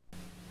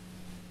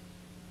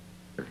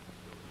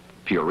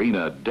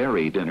 Purina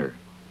Dairy Dinner.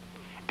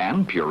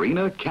 And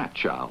Purina Cat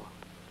Chow,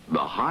 the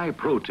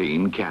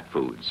high-protein cat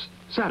foods.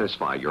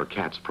 Satisfy your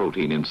cat's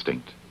protein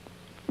instinct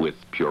with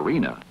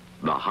Purina,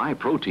 the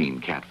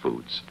high-protein cat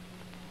foods.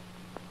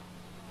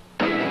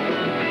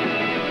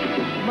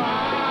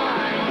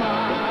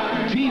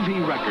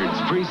 TV Records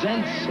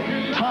presents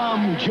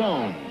Tom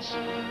Jones.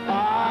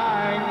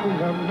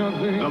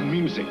 The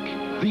music,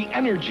 the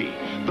energy,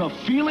 the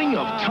feeling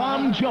of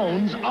Tom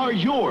Jones are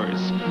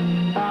yours.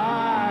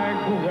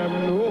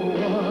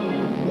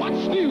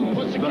 What's new,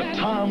 Pussycat? The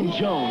Tom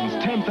Jones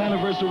 10th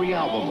Anniversary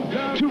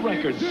Album. 2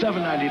 records,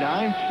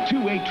 $7.99. 2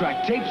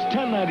 8-track tapes,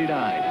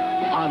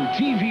 $10.99. On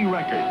TV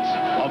Records.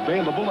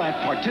 Available at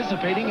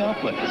participating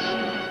outlets.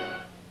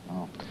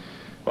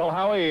 Well,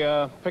 Howie,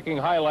 picking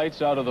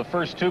highlights out of the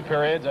first 2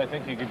 periods, I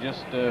think you could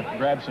just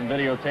grab some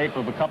videotape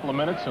of a couple of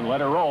minutes and let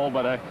it roll,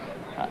 but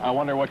I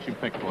wonder what you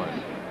picked for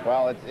it.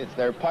 Well, it's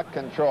their puck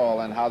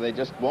control and how they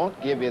just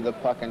won't give you the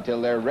puck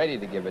until they're ready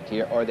to give it to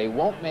you, or they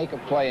won't make a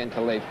play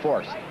until they're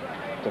forced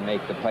to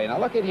make the play. Now,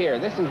 look at here.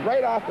 This is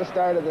right off the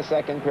start of the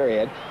second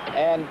period,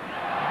 and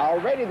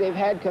already they've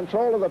had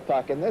control of the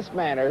puck in this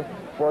manner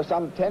for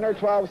some 10 or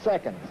 12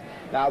 seconds.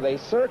 Now they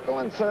circle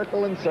and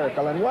circle and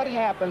circle, and what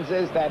happens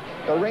is that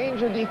the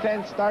Ranger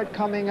defense start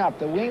coming up.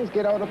 The wings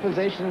get out of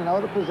position and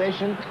out of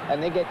position,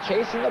 and they get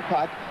chasing the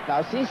puck.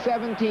 Now see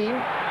 17,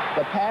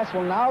 the pass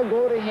will now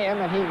go to him,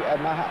 and he,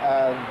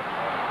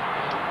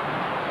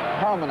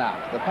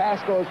 Harmanoff. The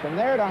pass goes from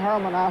there to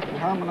Harmanoff, and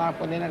Harmanoff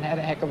went in and had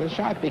a heck of a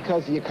shot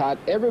because you caught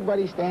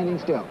everybody standing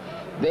still.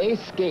 They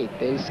skate,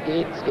 and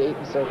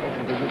circle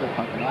and give you the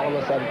puck, and all of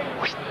a sudden,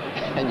 whoosh,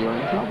 and you're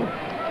in trouble.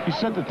 You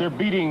said that they're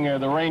beating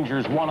the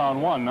Rangers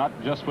one-on-one, not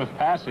just with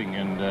passing,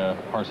 and of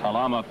course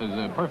Halamov is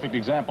a perfect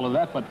example of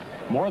that, but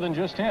more than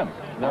just him.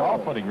 They're all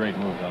putting great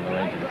moves on the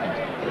Ranger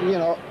defense. You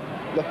know,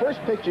 the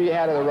first picture you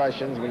had of the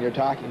Russians when you're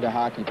talking to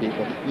hockey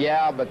people,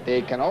 yeah, but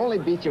they can only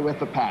beat you with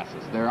the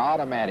passes. They're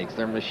automatics,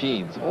 they're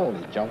machines.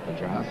 Holy jumping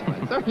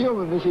Johnson. They're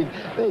human machines.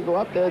 They go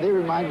up there, they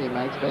remind me of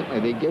Max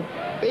Bentley.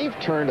 They've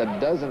turned a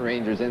dozen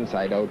Rangers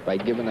inside out by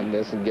giving them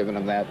this and giving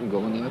them that and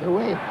going the other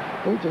way.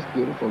 They're just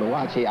beautiful to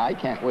watch. Hey, I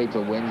can't wait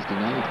till Wednesday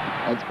night.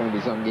 That's going to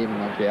be some game in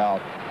Montreal.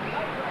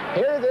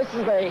 Here, this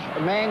is the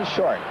man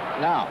short.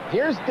 Now,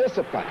 here's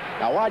discipline.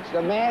 Now watch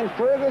the man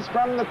furthest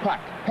from the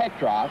puck,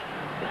 Petrov.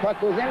 The puck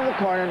goes into the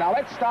corner. Now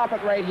let's stop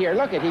it right here.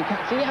 Look at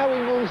see how he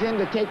moves in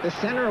to take the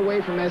center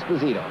away from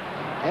Esposito.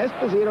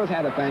 Esposito's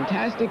had a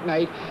fantastic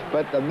night,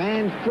 but the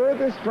man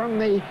furthest from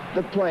the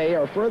play,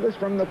 or furthest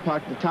from the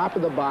puck, the top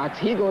of the box,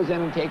 he goes in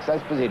and takes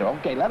Esposito.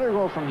 Okay, let her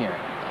go from here.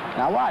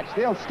 Now watch,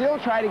 they'll still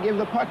try to give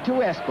the puck to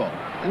Espo.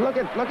 And look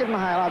at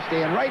Mihailov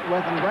staying right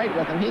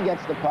with him. He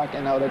gets the puck,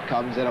 and out it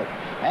comes.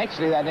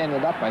 Actually, that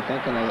ended up, I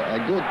think, in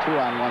a good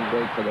 2-on-1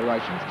 break for the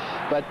Russians.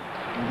 But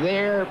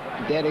their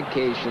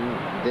dedication,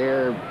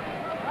 their,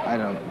 I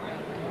don't know,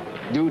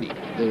 duty.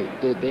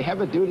 They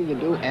have a duty to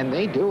do, and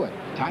they do it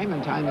time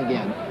and time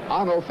again,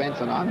 on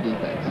offense and on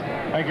defense.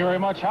 Thank you very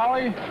much,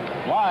 Howie.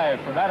 Live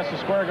from Madison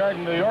Square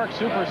Garden, New York,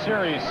 Super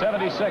Series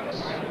 76.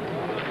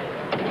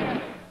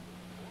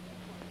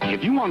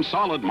 If you want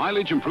solid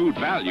mileage-improved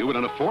value at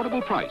an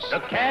affordable price,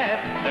 The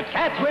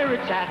cat's where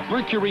it's at.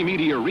 Mercury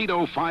Meteor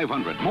Rito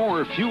 500,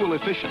 more fuel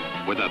efficient,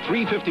 with a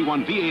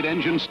 351 V8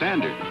 engine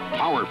standard,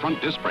 power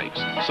front disc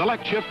brakes,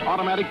 select shift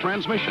automatic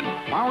transmission,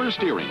 power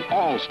steering,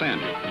 all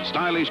standard,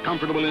 stylish,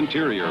 comfortable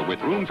interior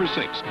with room for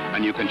 6,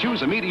 and you can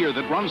choose a Meteor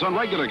that runs on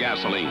regular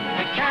gasoline.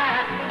 The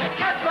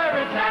cat's where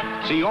it's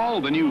at. See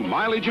all the new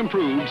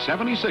mileage-improved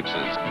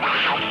 76s.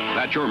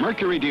 That's your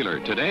Mercury dealer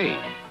today.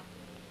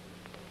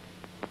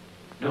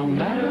 No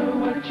matter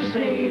what you're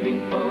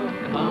saving for,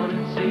 come on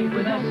and save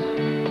with us.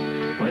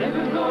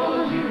 Whatever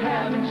goals you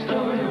have in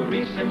store, you'll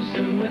reach them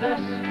soon with us.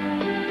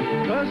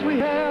 Because we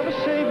have a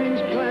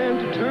savings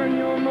plan to turn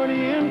your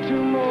money into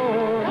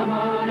more. Come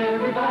on,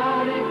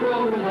 everybody,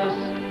 grow with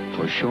us.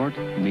 For short,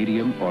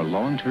 medium, or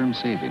long-term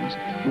savings,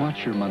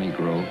 watch your money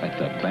grow at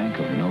the Bank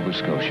of Nova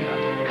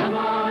Scotia. Come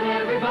on,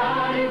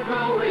 everybody,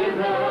 grow with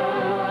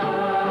us.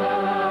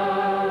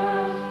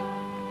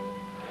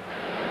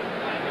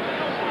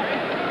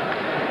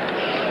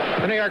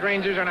 The New York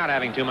Rangers are not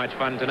having too much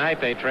fun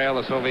tonight. They trail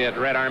the Soviet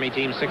Red Army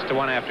team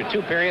 6-1 after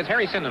 2 periods.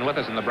 Harry Sinden with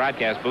us in the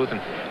broadcast booth. And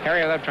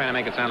Harry, I love trying to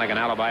make it sound like an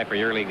alibi for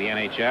your league, the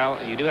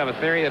NHL. You do have a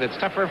theory that it's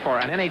tougher for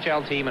an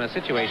NHL team in a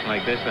situation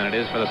like this than it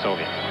is for the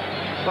Soviets.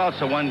 Well,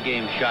 it's a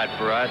one-game shot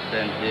for us,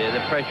 and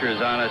the pressure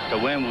is on us to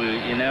win.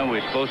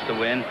 We're supposed to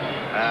win.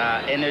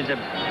 And there's a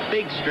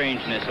big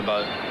strangeness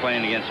about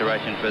playing against the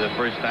Russians for the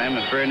first time.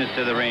 In fairness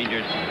to the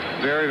Rangers,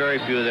 very, very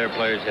few of their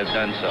players have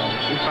done so.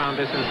 We found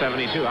this in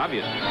 72,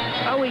 obviously.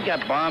 Oh, we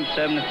got bombed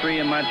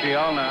 7-3 in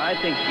Montreal. Now, I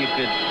think you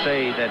could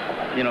say that,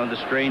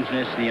 the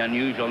strangeness, the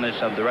unusualness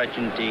of the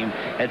Russian team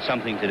had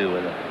something to do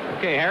with it.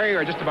 Okay, Harry,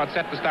 we're just about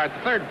set to start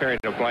the 3rd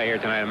period of play here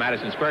tonight at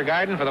Madison Square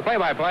Garden. For the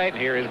play-by-play,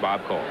 here is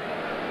Bob Cole.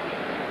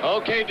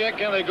 Okay,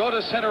 Dick, and they go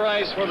to center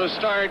ice for the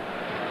start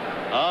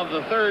of the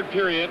 3rd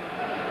period.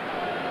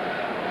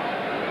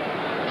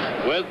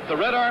 with the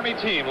Red Army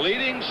team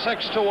leading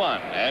 6-1.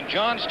 And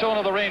John Stone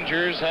of the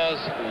Rangers has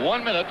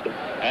 1 minute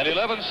and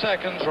 11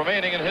 seconds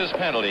remaining in his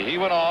penalty. He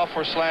went off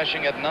for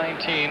slashing at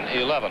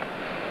 19-11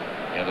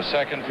 in the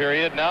second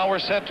period. Now we're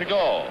set to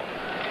go.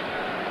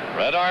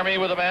 Red Army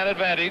with a man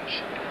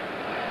advantage.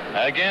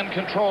 Again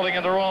controlling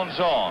in their own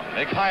zone.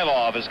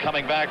 Mikhailov is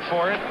coming back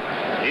for it.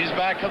 He's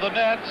back to the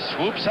net,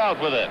 swoops out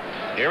with it.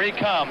 Here he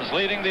comes,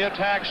 leading the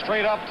attack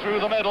straight up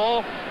through the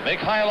middle.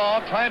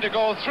 Mikhailov trying to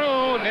go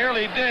through,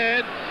 nearly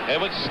did.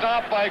 It was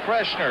stopped by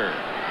Greshner.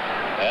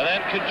 And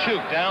then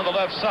Kachuk down the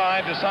left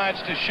side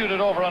decides to shoot it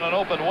over on an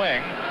open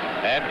wing.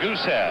 And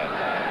Gusev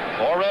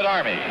for Red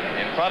Army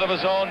in front of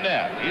his own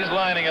net. He's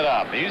lining it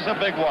up. He's a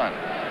big one.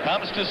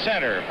 Comes to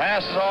center,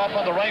 passes off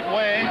on the right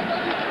wing.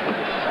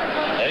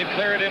 They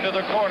clear it into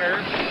the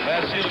corner.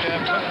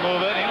 Vasiliev couldn't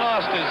move it. He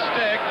lost his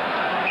stick.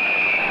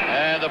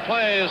 And the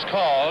play is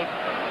called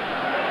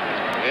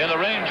in the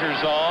Ranger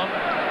zone.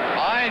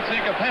 I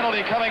think a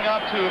penalty coming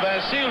up to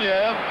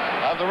Vasiliev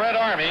of the Red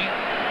Army.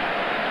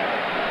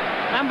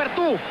 Number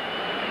 2.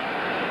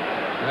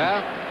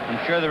 Well,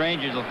 I'm sure the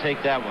Rangers will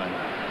take that one.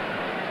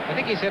 I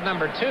think he said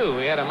number 2.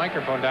 We had a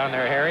microphone down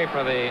there, Harry,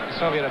 for the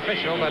Soviet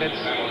official, but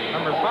it's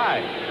number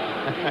 5.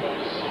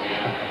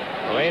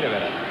 Wait a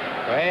minute.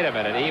 Wait a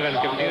minute. He even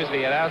confused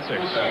the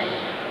announcers.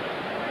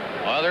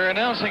 Well, they're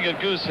announcing it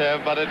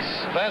Gusev, but it's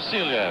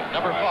Vasiliev,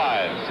 number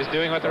 5. He's just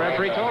doing what the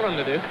referee told him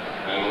to do.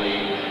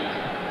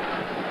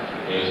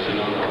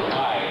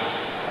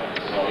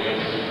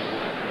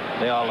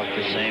 They all look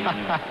the same.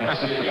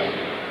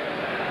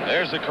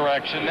 There's the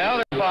correction. Now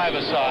they're 5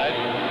 aside.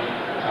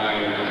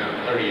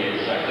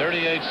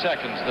 38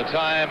 seconds, the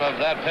time of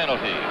that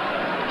penalty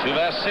to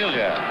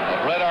Vasiliev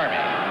of Red Army.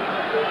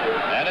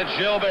 And it's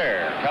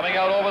Gilbert coming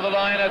out over the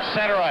line at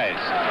center ice.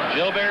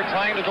 Gilbert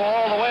trying to go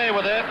all the way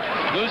with it.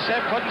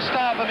 Gusev couldn't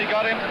stop him. He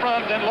got in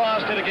front and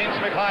lost it against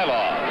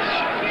Mikhailov.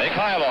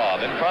 Mikhailov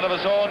in front of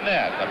his own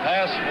net. The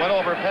pass went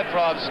over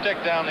Petrov's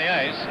stick down the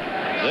ice.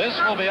 This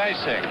will be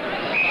icing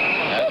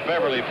as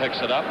Beverly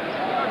picks it up.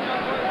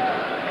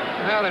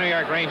 Well, the New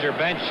York Ranger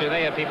bench,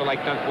 they have people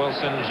like Dunk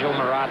Wilson, Gilles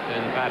Marat,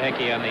 and Pat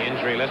Hickey on the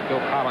injury list. Bill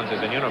Collins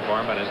is in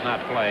uniform, but has not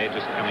played,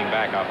 just coming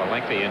back off a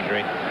lengthy injury.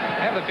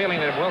 I have the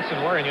feeling that if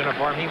Wilson were in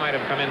uniform, he might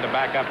have come in to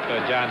back up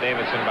John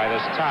Davidson by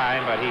this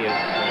time, but he is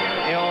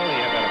ill. He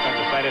has got a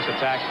appendicitis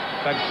attack.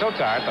 Doug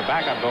Sotart, the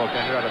backup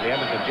goaltender out of the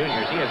Edmonton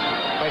Juniors, he has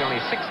played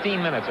only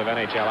 16 minutes of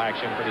NHL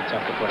action. Pretty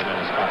tough to put him in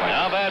a spot like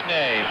that. Now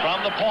Vadnais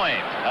from the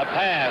point. A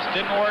pass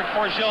didn't work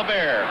for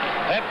Gilbert.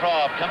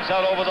 Petrov comes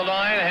out over the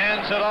line,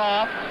 hands it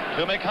off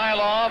to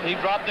Mikhailov. He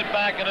dropped it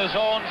back in his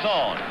own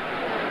zone.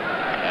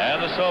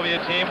 And the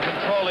Soviet team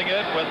controlling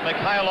it with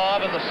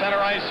Mikhailov in the center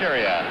ice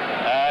area.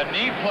 A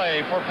neat play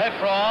for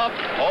Petrov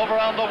over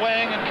on the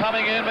wing and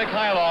coming in.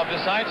 Mikhailov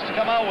decides to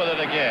come out with it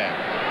again.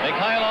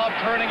 Mikhailov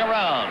turning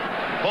around.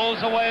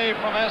 Pulls away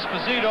from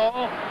Esposito.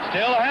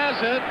 Still has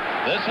it.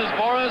 This is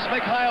Boris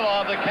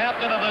Mikhailov, the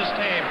captain of this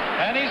team.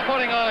 And he's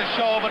putting on a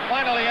show, but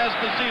finally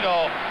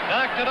Esposito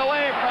knocked it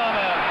away from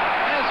him.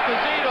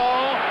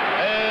 Esposito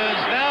is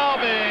now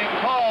being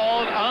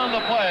called on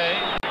the play.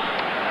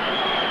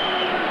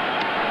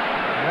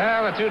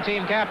 Well, the two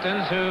team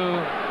captains who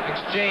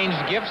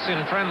exchanged gifts in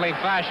friendly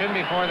fashion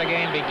before the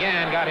game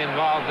began got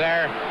involved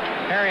there.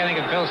 Harry, I think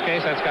in Phil's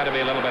case, that's got to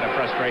be a little bit of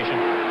frustration.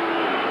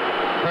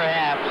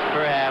 Perhaps.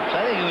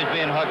 I think he was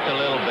being hooked a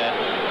little bit.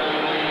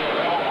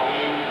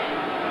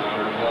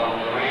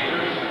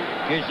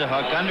 Here's the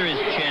hook under his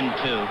chin,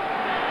 too.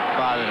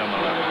 Bothered him a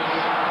little.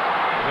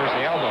 There's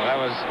the elbow. That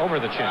was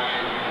over the chin.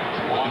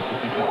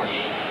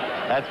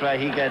 That's right.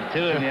 He got 2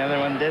 and the other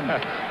one didn't.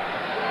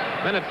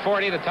 Minute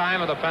 40, the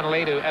time of the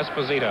penalty to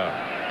Esposito.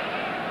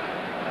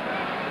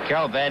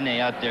 Carol Vadnais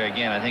out there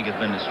again, I think, has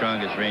been the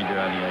strongest Ranger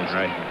on the ice.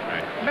 Right.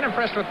 I've been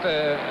impressed with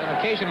an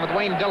occasion with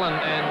Wayne Dillon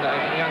and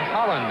young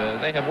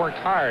Holland. They have worked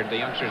hard, the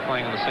youngsters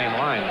playing on the same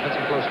line. Had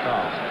some close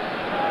calls.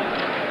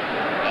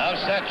 Now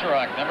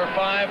Sachurok, number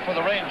 5 for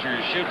the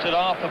Rangers, shoots it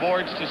off the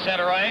boards to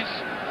center ice.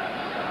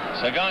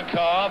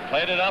 Sagankov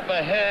played it up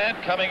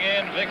ahead, coming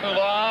in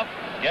Vikulov,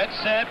 gets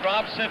set,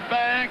 drops it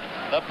back.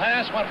 The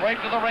pass went right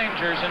to the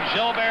Rangers, and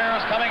Gilbert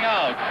is coming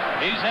out.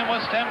 He's in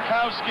with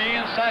Stemkowski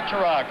and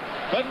Sachurok.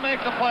 Couldn't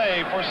make the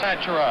play for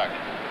Sachurok.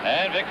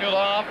 And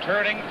Vikulov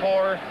turning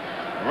for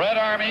Red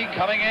Army,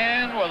 coming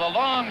in with a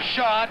long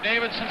shot.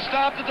 Davidson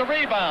stopped at the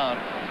rebound,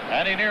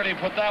 and he nearly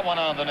put that one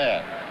on the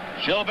net.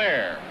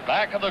 Gilbert,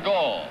 back of the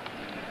goal.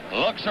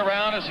 Looks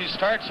around as he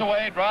starts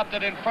away, dropped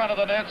it in front of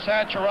the net.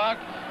 Sachurok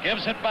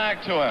gives it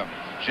back to him.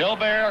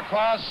 Gilbert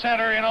across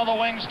center, in on the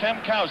wing,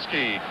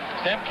 Stemkowski.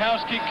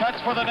 Stemkowski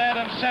cuts for the net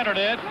and centered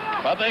it,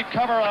 but they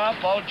cover up.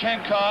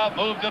 Volchenkov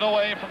moved it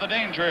away from the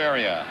danger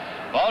area.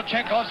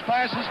 Volchenkov's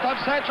passes from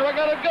Sachurok,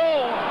 got a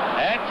goal.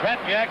 And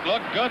Tretiak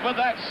looked good with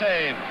that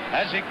save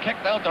as he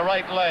kicked out the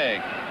right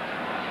leg.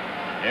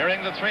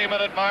 Nearing the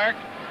 3-minute mark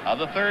of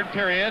the third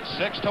period,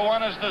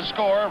 6-1 is the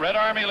score. Red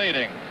Army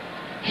leading.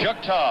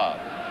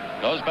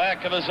 Shuktov goes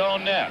back of his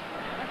own net.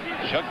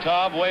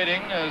 Shuktov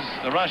waiting as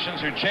the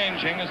Russians are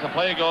changing as the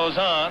play goes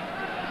on.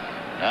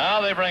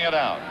 Now they bring it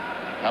out.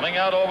 Coming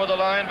out over the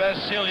line,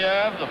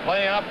 Vasilyev. The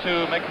play up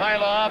to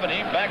Mikhailov, and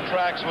he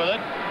backtracks with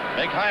it.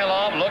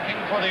 Mikhailov looking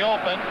for the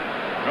open.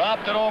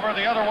 Dropped it over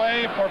the other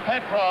way for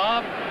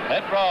Petrov.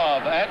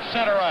 Petrov at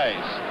center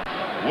ice.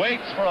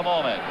 Waits for a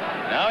moment.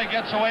 Now he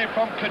gets away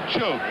from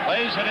Kachuk.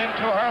 Plays it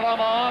into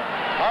Harlamov.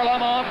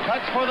 Harlamov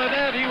cuts for the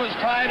net. He was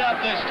tied up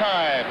this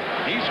time.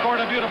 He scored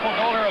a beautiful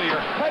goal earlier.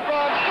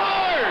 Petrov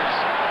scores!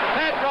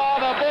 Petrov,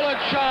 a bullet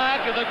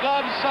shot to the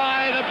glove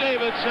side of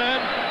Davidson,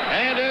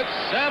 and it's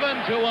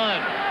 7-1.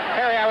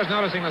 Harry, I was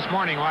noticing this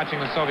morning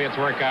watching the Soviets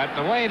work out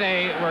the way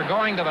they were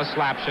going to the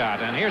slap shot,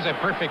 and here's a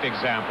perfect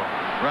example.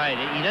 Right.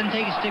 He doesn't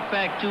take his stick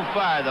back too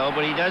far, though,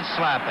 but he does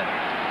slap it.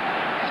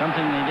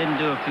 Something they didn't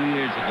do a few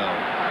years ago.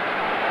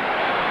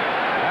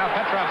 Well,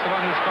 Petrov's the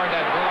one who scored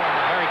that goal on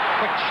a very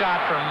quick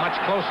shot from much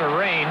closer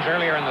range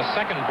earlier in the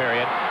second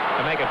period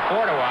to make it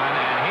 4-1,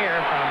 and here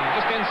from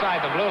just inside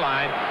the blue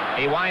line,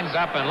 he winds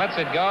up and lets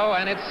it go,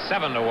 and it's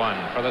 7-1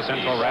 for the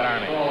Central Red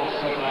Army.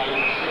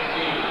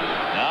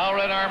 Now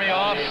Red Army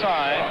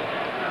offside.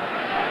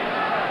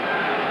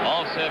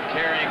 Malsev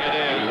carrying it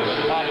in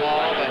with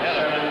Popov ahead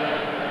of him.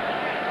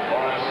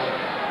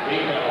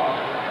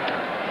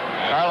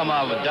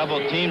 Varlamov was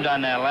double-teamed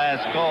on that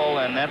last goal,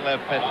 and that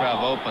left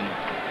Petrov open.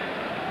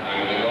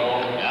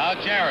 Now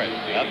Jarrett,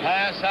 a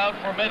pass out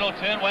for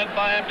Middleton, went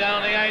by him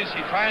down the ice.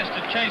 He tries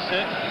to chase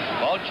it.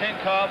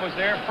 Volchenkov was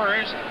there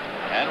first,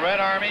 and Red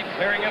Army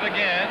clearing it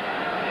again.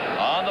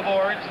 On the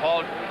boards,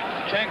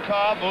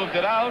 Volchenkov moved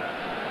it out.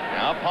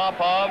 Now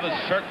Popov is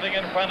circling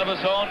in front of his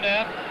own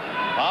net.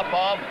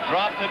 Popov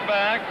dropped it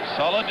back.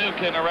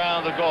 Solodukin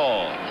around the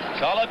goal.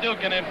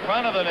 Solodukin in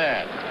front of the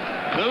net.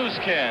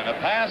 Kuzkin, a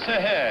pass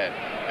ahead.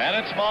 And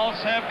it's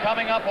Malsev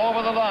coming up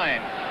over the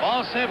line.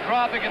 Malsev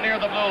dropping it near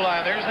the blue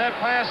line. There's that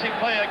passing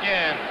play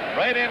again.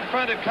 Right in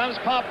front, it comes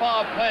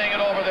Popov playing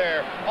it over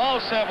there.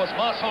 Malsev was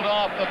muscled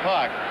off the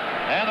puck.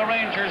 And the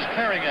Rangers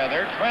clearing it.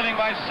 They're trailing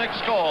by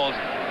 6 goals.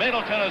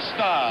 Middleton has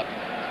stopped.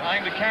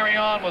 Trying to carry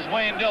on was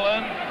Wayne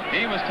Dillon.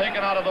 He was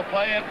taken out of the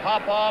play, and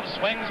Popov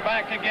swings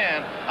back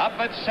again. Up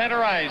at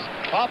center ice.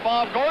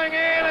 Popov going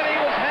in, and he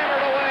was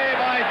hammered away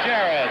by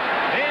Jarrett.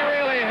 He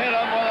really hit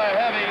him with a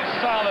heavy,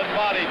 solid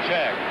body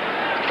check.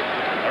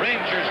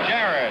 Rangers,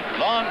 Jarrett,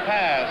 long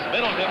pass.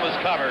 Middleton was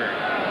covered.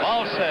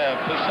 Malsev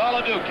to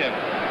Solodukin.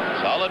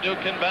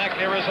 Solodukin back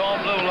near his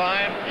own blue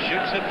line.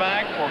 Shoots it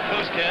back for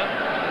Kuzkin.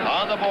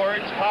 On the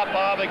boards,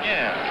 Popov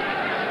again.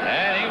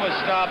 And he was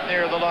stopped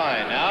near the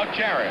line. Now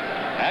Jarrett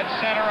at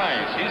center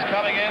ice. He's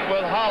coming in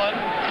with Holland.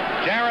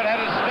 Jarrett had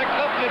his stick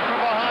lifted from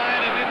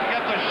behind and didn't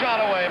get the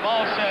shot away.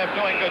 Malsev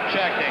doing good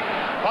checking.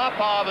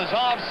 Popov is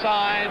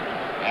offside,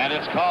 and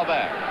it's called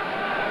back.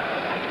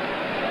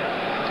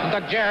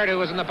 Doug Jarrett, who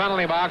was in the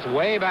penalty box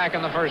way back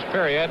in the first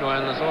period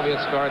when the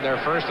Soviets scored their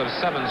first of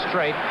 7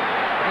 straight,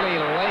 really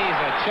lays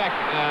a check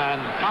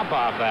on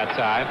Popov that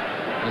time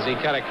as he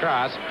cut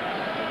across.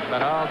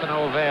 But all to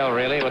no avail,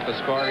 really, with the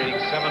score reading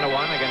 7-1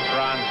 against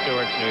Ron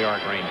Stewart's New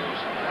York Rangers.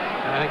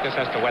 And I think this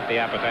has to whet the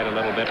appetite a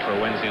little bit for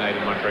Wednesday night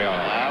in Montreal.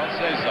 I would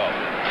say so.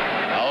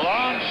 A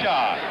long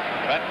shot.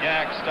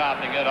 Tretyak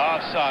stopping it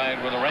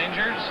offside with the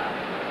Rangers.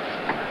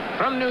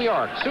 From New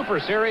York, Super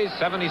Series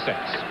 76.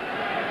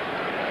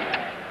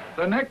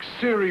 The next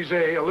Series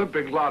A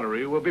Olympic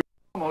lottery will be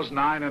almost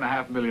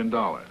 $9.5 million.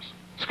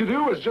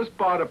 Skidoo has just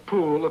bought a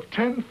pool of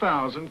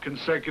 10,000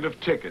 consecutive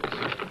tickets.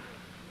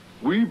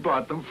 We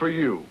bought them for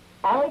you.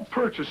 All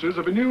purchases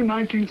of a new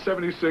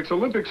 1976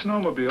 Olympic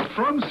snowmobile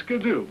from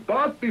Skidoo,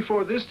 bought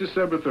before this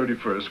December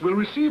 31st, will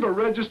receive a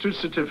registered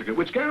certificate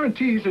which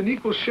guarantees an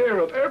equal share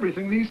of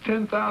everything these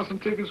 10,000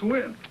 tickets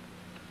win.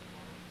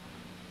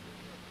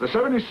 The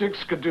 76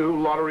 Skidoo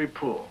Lottery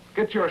Pool.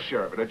 Get your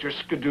share of it at your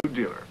Skidoo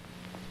dealer.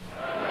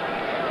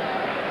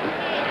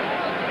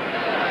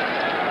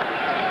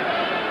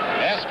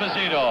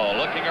 Esposito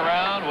looking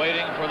around,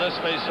 waiting for this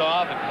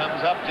face-off. It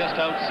comes up just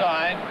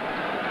outside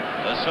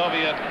the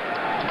Soviet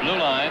blue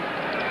line.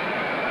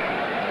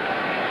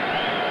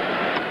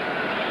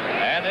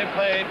 And they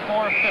played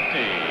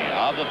 4:50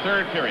 of the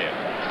third period.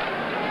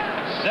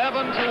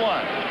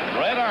 7-1,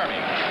 Red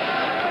Army.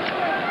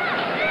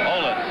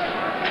 Polis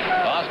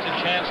lost a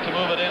chance to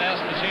move it in.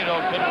 Esposito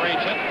couldn't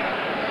reach it.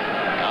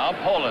 Now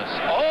Polis.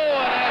 Oh,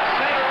 and at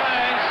center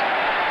ice,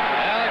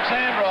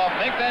 Alexandrov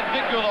make that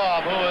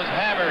Vigulov, who was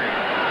hammered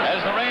as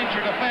the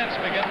Ranger defense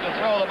began to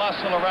throw the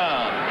muscle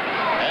around.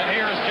 And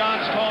here's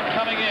Johnstone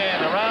coming in.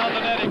 Around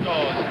the net he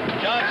goes.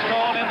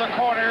 Johnstone in the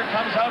corner,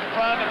 comes out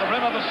front at the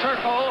rim of the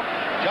circle.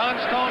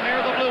 Johnstone near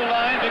the blue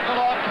line.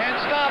 Vigulov can't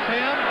stop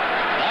him.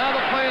 Now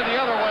the play the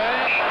other way.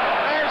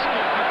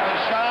 Marsky took the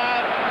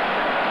shot.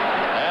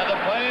 And the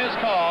play is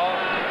called.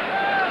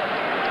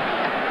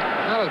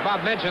 Well, as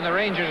Bob mentioned, the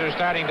Rangers are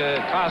starting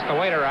to toss the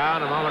weight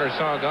around. A moment or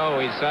so ago,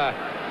 we saw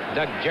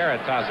Doug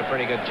Jarrett toss a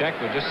pretty good check.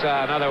 We just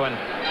saw another one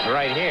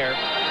right here.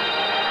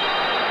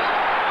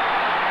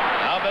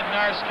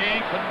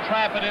 Bednarski couldn't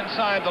trap it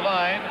inside the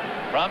line.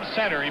 From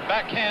center, he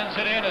backhands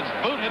it in. It's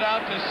booted out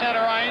to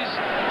center ice.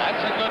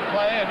 That's a good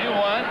play, a new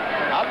one.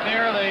 Up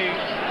near the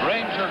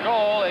Ranger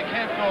goal. They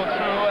can't go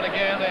through, and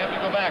again, they have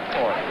to go back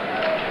for it.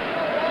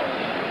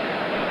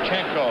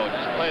 Balchenko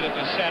just played it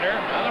to center.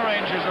 Now the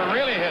Rangers are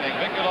really hitting.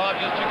 Mikulov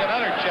just took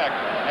another check.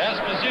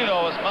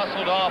 Esposito was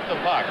muscled off the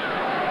puck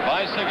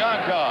by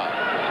Sigankov.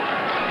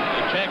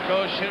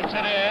 Balchenko shoots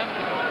it in.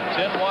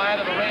 It's in wide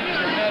of the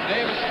Ranger net.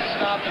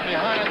 Davidson stopped it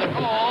behind the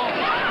goal.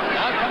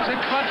 Now comes in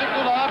front of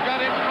Gulov,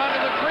 got in front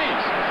of the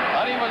crease.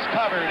 But he was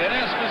covered, and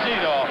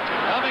Esposito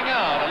coming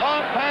out. A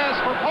long pass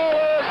for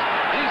Polis.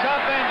 He's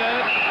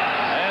upended.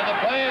 And the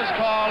play is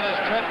called as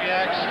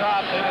Tretiak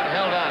stopped it and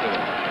held on to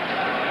it.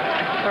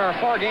 There are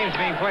 4 games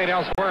being played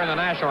elsewhere in the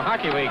National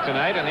Hockey League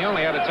tonight, and the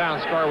only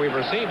out-of-town score we've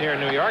received here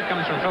in New York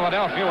comes from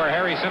Philadelphia, where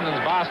Harry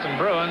Simmons' Boston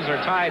Bruins are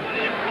tied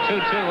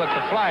 2-2 with the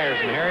Flyers.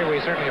 And Harry,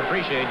 we certainly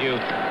appreciate you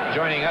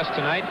joining us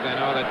tonight.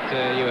 I know that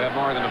you have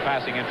more than a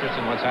passing interest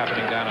in what's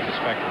happening down at the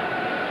Spectrum.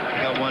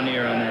 Got 1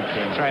 ear on that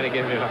team. Try to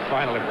give it a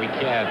final if we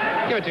can.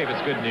 Give it to you if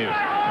it's good news.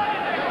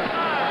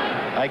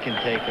 I can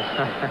take it.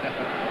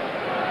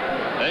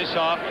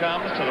 Face-off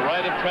comes to the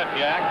right of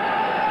Tretiak.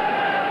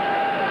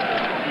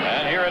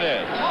 And here it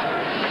is.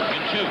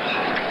 Minchuk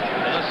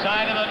to the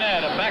side of the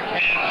net. A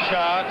backhand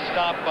shot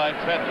stopped by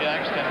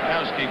Tretiak.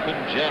 Stankowski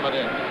couldn't jam it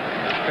in.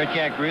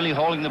 Tretiak really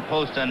holding the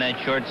post on that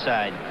short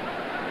side.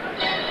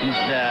 His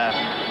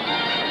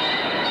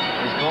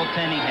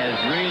goaltending has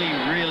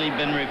really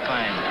been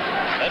refined.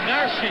 And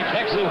Narski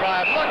takes the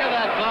drive. Look at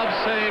that glove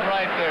save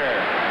right there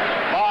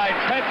by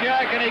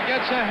Tretiak, and he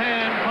gets a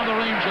hand from the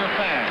Ranger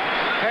fan.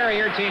 Harry,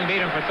 your team beat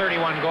him for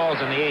 31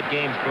 goals in the 8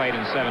 games played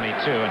in 72.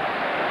 And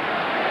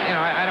you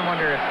know, I don't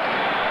wonder if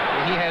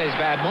he had his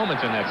bad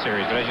moments in that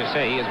series, but as you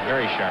say, he is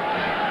very sharp.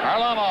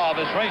 Varlamov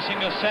is racing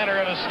to center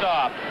and a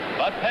stop,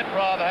 but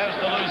Petrov has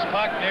the loose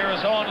puck near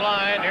his own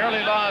line,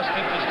 nearly lost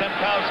it to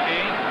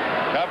Stemkowski.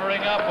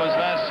 Covering up was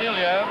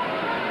Vasilyev.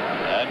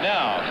 And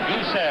now,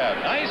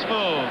 Gusev. Nice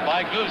move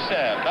by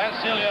Gusev.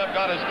 Vasilyev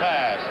got his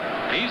pass.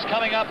 He's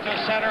coming up to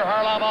center.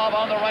 Varlamov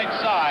on the right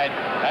side.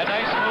 A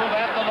nice move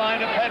at the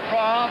line to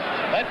Petrov.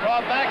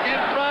 Petrov back in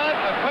front.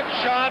 A quick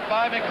shot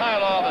by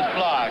Mikhailov is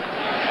blocked.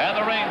 And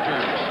the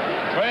Rangers,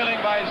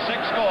 trailing by 6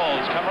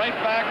 goals, come right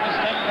back with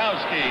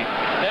Stemkowski.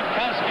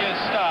 Stemkowski is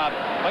stopped,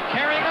 but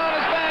carrying on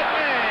is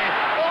Vadnais,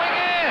 going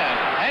in.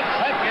 And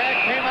Tretiak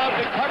came out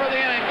to cover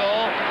the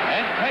angle,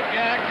 and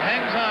Tretiak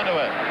hangs on to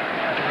it.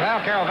 Well,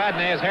 Carol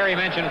Vadnais, as Harry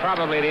mentioned,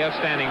 probably the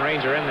outstanding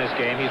Ranger in this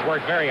game. He's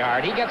worked very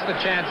hard. He gets the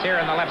chance here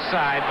on the left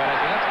side, but as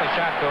he lets the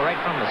shot go right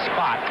from the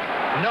spot,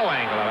 no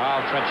angle at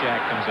all, Tretiak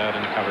comes out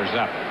and covers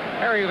up.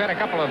 Harry, you've had a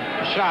couple of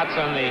shots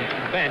on the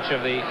bench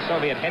of the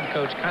Soviet head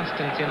coach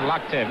Konstantin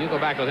Loktev. You go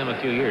back with him a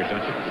few years,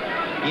 don't you?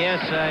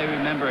 Yes, I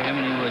remember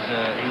him, and he was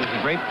a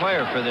great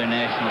player for their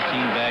national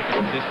team back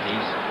in the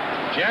 50s.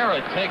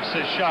 Jarrett takes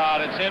a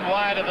shot. It's in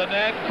wide of the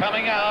net.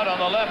 Coming out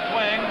on the left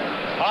wing.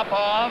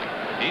 Popov.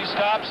 He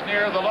stops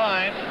near the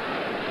line.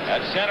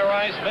 At center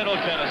ice,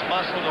 Middleton is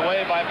muscled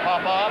away by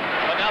Popov.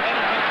 But now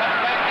Middleton comes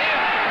back in.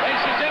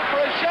 Races in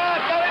for a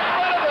shot. Got in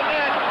front of the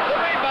net. The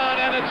rebound,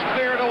 and it's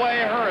cleared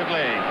away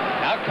hurriedly.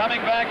 Now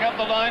coming back up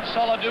the line,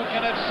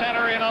 Solodukin at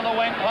center, in on the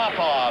wing,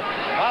 Popov.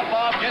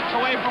 Popov gets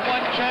away from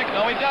one check.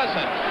 No, he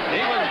doesn't. He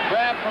was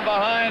grabbed from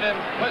behind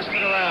and twisted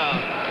around.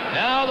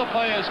 Now the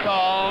play is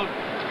called,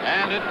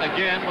 and it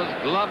again was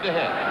glove to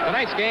hit.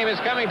 Tonight's game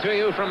is coming to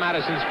you from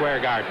Madison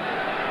Square Garden.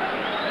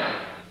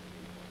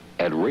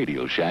 At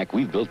Radio Shack,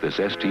 we've built this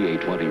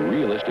STA-20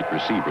 realistic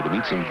receiver to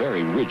meet some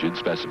very rigid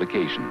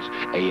specifications.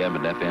 AM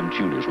and FM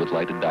tuners with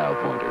lighted dial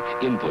pointer,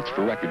 inputs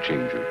for record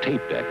changer,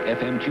 tape deck,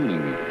 FM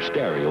tuning meter,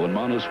 stereo and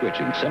mono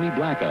switching,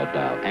 semi-blackout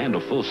dial, and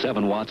a full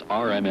 7 watts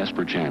RMS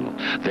per channel.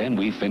 Then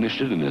we finished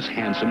it in this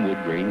handsome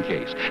wood grain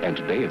case. And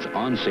today it's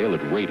on sale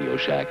at Radio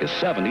Shack, a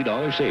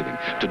 $70 saving.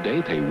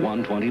 Today pay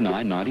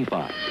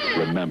 $129.95.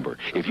 Remember,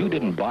 if you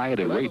didn't buy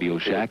it at Radio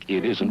Shack,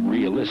 it isn't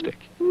realistic.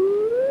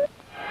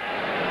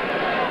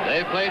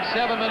 They played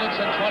 7 minutes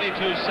and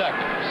 22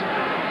 seconds.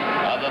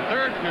 Of the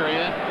third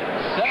period,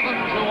 7-1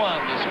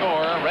 to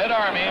score. Red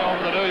Army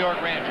over the New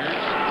York Rangers.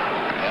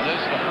 And this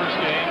is the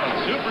first game of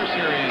Super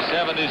Series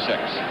 76.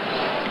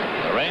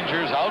 The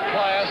Rangers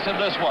outclassed in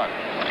this one.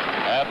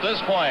 At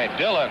this point,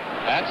 Dillon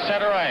at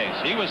center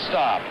ice. He was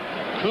stopped.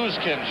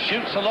 Kuzkin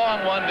shoots a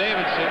long one.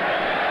 Davidson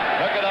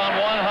took it on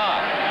one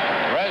hop.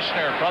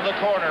 Breshner from the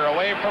corner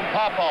away from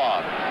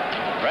Popov.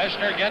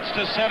 Breshner gets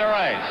to center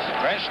ice.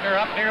 Breshner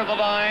up near the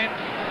line.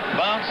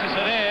 Bounces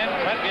it in.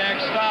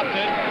 Tretiak stopped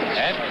it.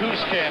 And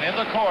Kuzkin in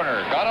the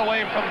corner. Got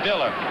away from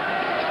Dillon.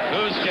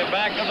 Kuzkin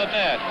back to the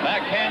net.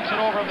 Backhands it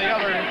over the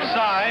other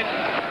side.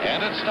 And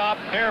it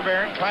stopped.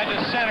 Fairbairn tried to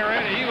center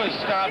it. He was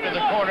stopped in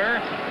the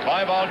corner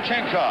by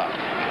Balchenko.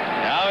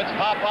 Now it's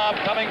Popov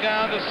coming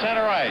down to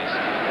center ice.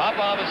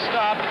 Popov is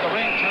stopped at the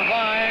Ranger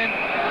line.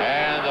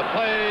 And the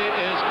play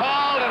is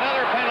called.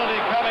 Another penalty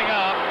coming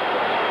up.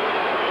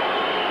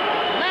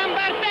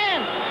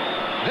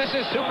 This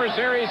is Super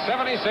Series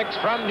 76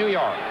 from New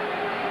York.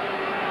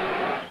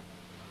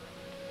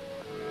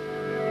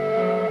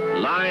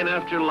 Line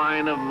after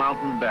line of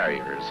mountain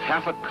barriers,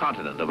 half a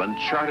continent of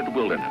uncharted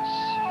wilderness.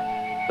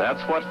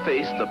 That's what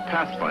faced the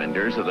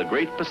pathfinders of the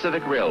Great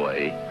Pacific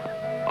Railway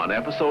on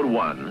episode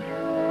 1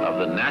 of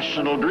The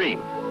National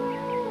Dream.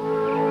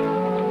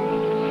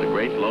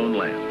 lone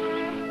land.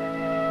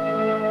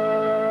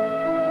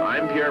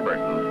 I'm Pierre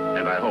Burton,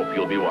 and I hope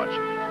you'll be watching.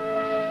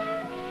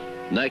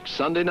 Next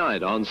Sunday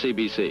night on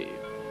CBC.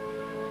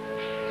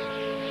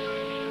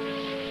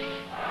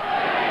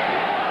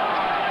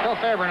 Bill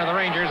Fairbairn of the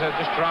Rangers has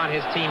just drawn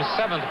his team's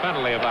 7th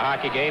penalty of the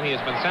hockey game. He has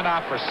been sent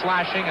off for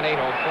slashing at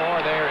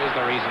 8:04. There is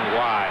the reason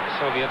why.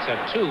 The Soviets had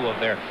 2 of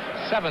their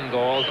 7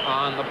 goals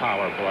on the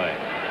power play.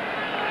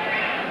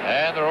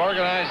 And they're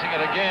organizing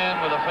it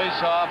again with a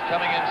face-off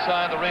coming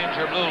inside the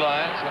Ranger blue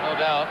line. So no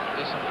doubt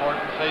this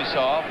important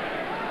face-off,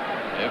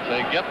 if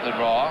they get the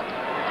draw,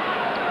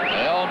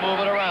 they'll move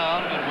it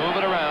around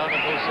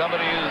until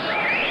somebody is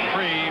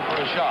free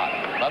for a shot.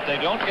 But they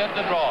don't get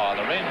the draw.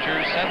 The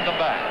Rangers send them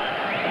back.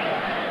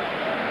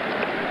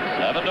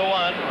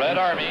 7-1, Red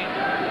Army,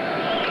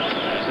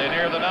 as they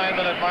near the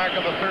 9-minute mark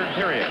of the 3rd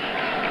period.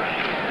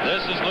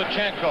 This is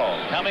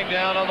Luchenko coming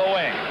down on the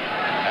wing.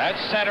 At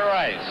center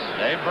ice.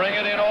 They bring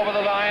it in over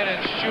the line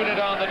and shoot it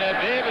on the net.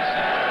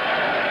 Davidson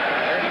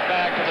cleared it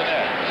back to the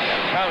net.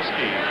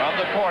 Kowski from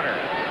the corner.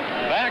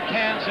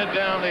 Backhands it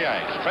down the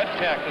ice.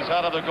 Tretkek is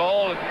out of the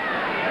goal.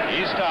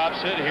 He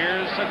stops it.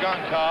 Here's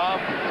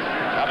Sagunkov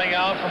coming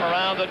out from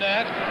around the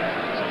net.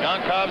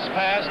 Sagunkov's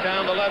pass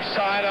down the left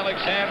side.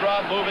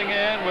 Alexandrov moving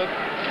in with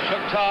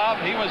Shuktov.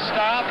 He was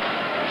stopped.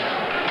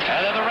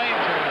 And then the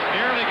Rangers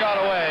nearly got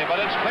away, but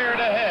it's cleared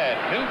ahead.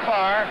 Too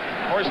far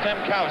for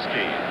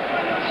Stemkowski.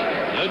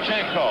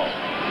 Luchenko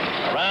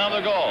around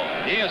the goal.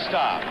 He is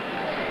stopped.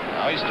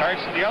 Now he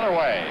starts the other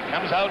way.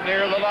 Comes out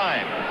near the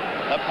line.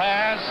 The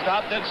pass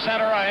stopped at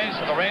center ice,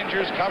 and the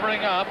Rangers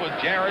covering up with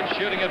Jarrett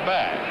shooting it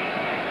back.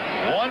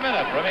 1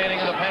 minute remaining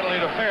in the penalty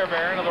to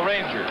Fairbairn of the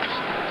Rangers.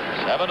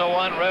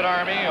 7-1 Red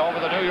Army over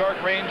the New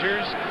York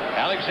Rangers.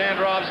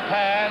 Alexandrov's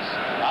pass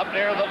up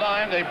near the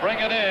line. They bring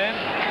it in.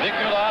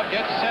 Nikulov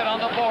gets set on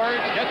the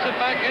boards, gets it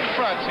back in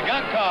front.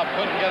 Sagunkov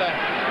couldn't get a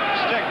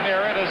stick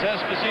near it as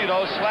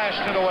Esposito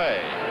slashed it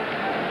away.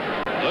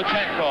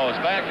 Luchenko is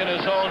back in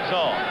his own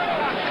zone.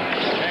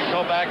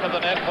 Luchenko back to the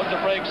net, put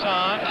the brakes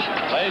on,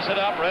 plays it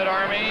up. Red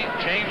Army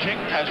changing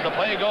as the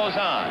play goes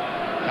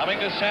on. Coming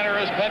to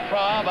center is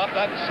Petrov up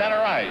that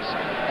center ice.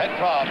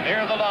 Petrov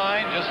near the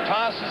line, just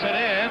tosses it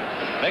in.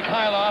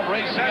 Mikhailov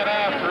racing it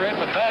after it,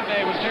 but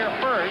Vadnais was here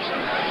first.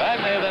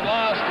 Vadnais then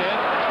lost it.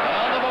 And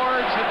on the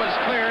boards, it was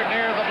cleared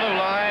near the blue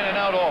line and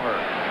out over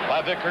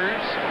by Vickers.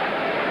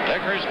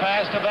 Vickers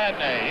pass to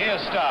Vadnais. He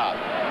is stopped.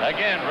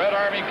 Again, Red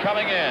Army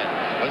coming in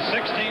with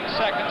 16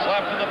 seconds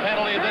left in the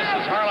penalty. This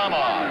is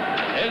Harlamov.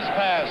 His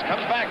pass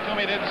comes back to him.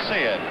 He didn't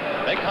see it.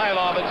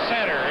 Mikhailov at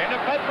center into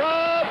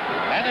Petrov.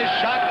 And his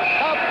shot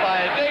stopped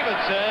by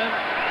Davidson.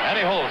 And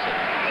he holds it.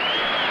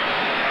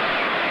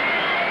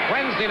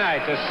 Wednesday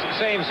night, this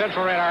same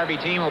Central Red Army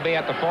team will be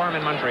at the Forum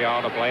in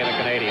Montreal to play the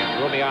Canadiens.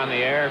 We'll be on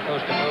the air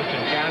coast to coast in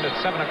Canada at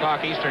 7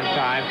 o'clock Eastern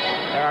Time.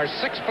 There are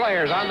 6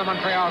 players on the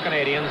Montreal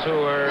Canadiens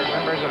who are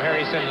members of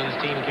Harry Sinden's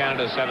Team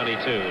Canada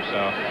 72,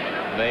 so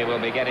they will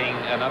be getting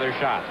another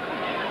shot.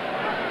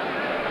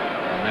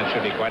 And that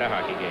should be quite a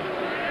hockey game.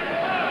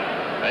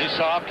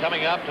 Face-off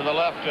coming up to the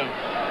left of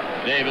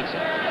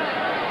Davidson.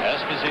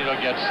 Esposito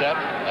gets set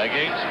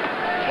against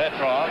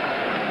Petrov.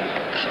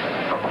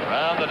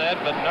 Around the net,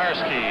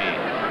 Bednarski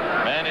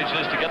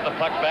manages to get the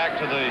puck back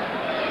to the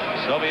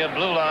Soviet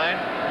blue line.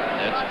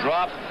 It's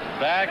dropped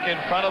back in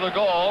front of the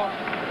goal.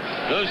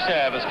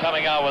 Gusev is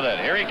coming out with it.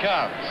 Here he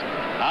comes.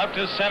 Out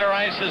to center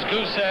ice is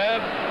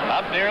Gusev.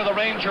 Up near the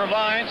Ranger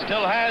line,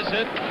 still has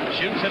it.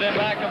 Shoots it in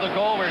back of the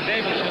goal where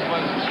Davidson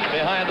was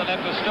behind the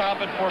net to stop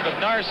it for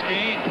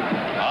Bednarski.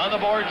 On the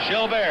board,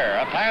 Gilbert.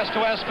 A pass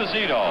to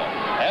Esposito.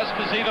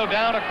 Esposito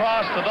down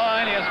across the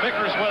line. He has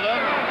Vickers with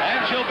him. And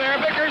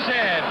Gilbert, Vickers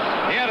in.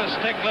 He had a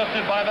stick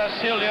lifted by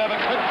Vasilyev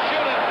but couldn't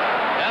shoot it.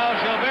 Now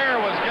Gilbert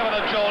was given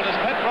a jolt as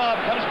Petrov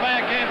comes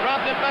back in,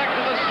 dropped it back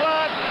to the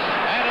slot,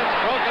 and it's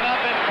broken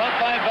up in front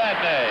by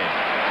Vadnais.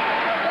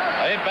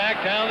 Played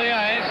back down the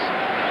ice.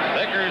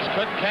 Vickers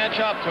couldn't catch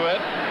up to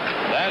it.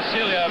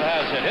 Vasilyev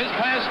has it. His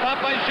pass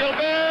stopped by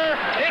Gilbert.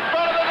 In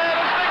front of the net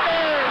is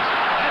Vickers,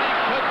 and he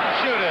couldn't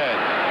shoot it.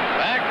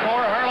 Back for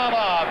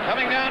Harlamov,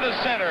 coming down to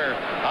center.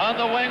 On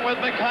the wing with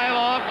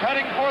Mikhailov,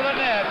 cutting for the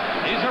net.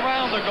 He's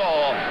around the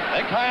goal.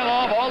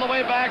 Mikhailov all the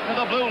way back to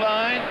the blue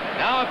line.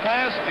 Now a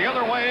pass the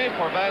other way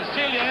for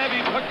Vasilyev.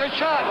 He took the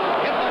shot.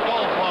 Hit the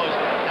goal post.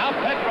 Now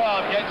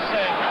Petrov gets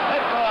set.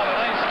 Petrov, a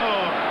nice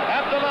move.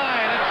 At the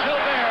line, and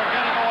Gilbert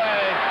getting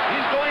away.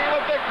 He's going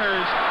with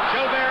Vickers.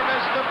 Gilbert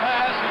missed the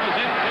pass. He was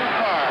in too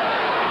far.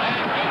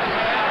 And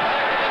Gusev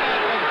back to the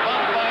net was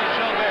bumped by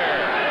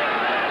Gilbert.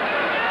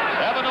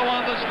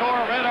 7-1 the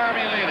score. Red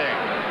Army leading.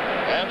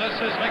 And this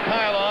is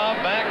Mikhailov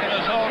back in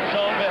his own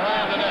zone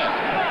behind the net.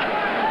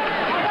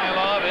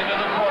 Mikhailov into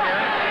the corner.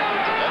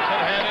 Gets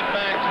it handed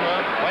back to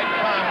him quite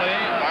calmly.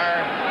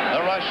 Are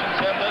the Russians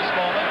at this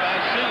moment.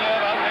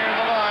 Vasilyev up near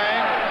the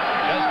line.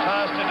 Just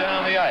tossed it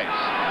down the ice.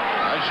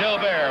 Now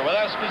Gilbert with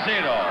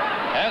Esposito.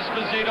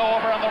 Esposito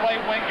over on the right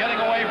wing, getting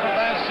away from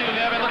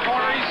Vasilyev in the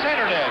corner. He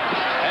centered it.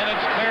 And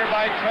it's cleared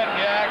by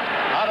Tretkek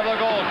out of the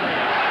goal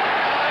crease.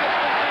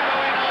 Esposito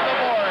in on the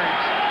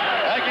boards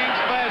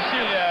against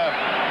Vasilyev.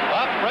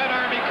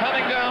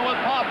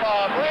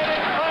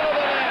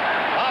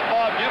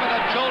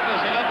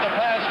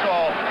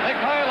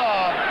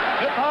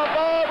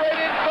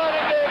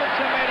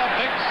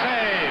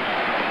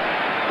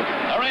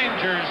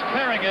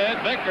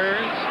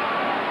 Vickers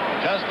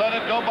just let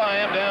it go by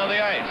him down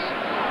the ice.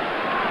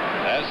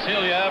 As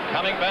Silyev,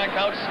 coming back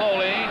out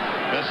slowly,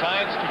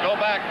 decides to go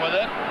back with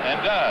it,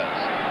 and does.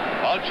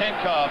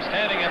 Volchenkov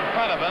standing in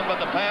front of him, but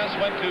the pass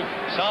went to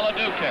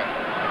Solodukin.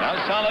 Now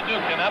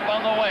Solodukin up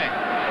on the wing.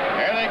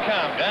 Here they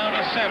come, down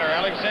to center,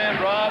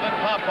 Alexandrov and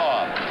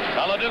Popov.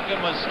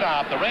 Solodukin was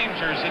stopped. The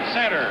Rangers at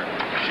center.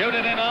 Shoot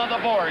it in on the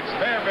boards.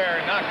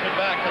 Fairbairn knocked it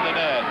back to the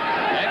net.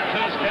 And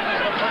Kuskin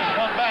is the first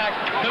one back.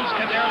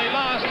 Kuskin nearly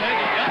lost it.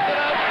 He got it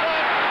out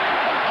front.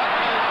 The puck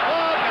is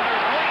blocked, and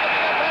there's going to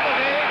be a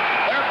penalty.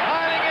 They're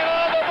piling it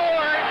on the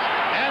boards,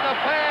 and the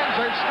fans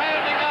are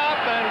standing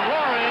up and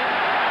roaring.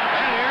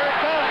 And here it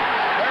comes.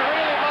 They're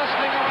really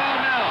bustling around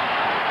now.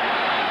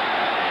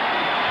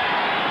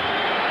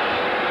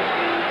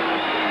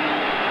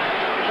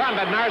 John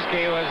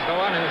Bednarski was the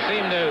one who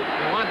seemed to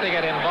want to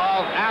get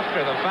involved after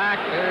the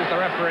fact. There's the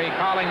referee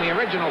calling the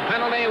original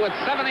penalty with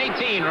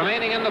 7:18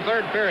 remaining in the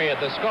third period.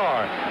 The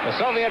score, the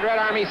Soviet Red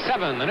Army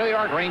 7, the New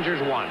York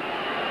Rangers 1.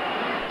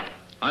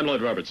 I'm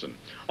Lloyd Robertson.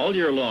 All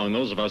year long,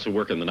 those of us who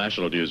work in the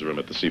national newsroom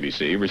at the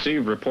CBC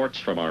receive reports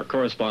from our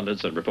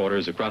correspondents and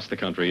reporters across the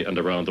country and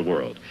around the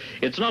world.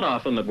 It's not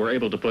often that we're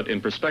able to put in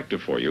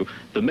perspective for you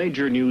the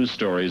major news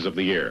stories of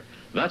the year.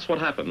 That's what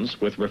happens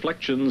with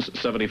Reflections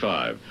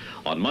 75.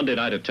 On Monday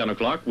night at 10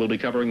 o'clock, we'll be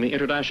covering the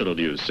international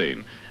news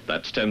scene.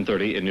 That's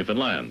 10:30 in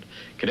Newfoundland.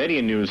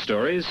 Canadian news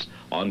stories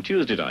on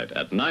Tuesday night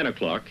at 9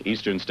 o'clock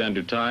Eastern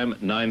Standard Time,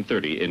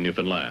 9:30 in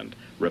Newfoundland.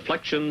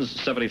 Reflections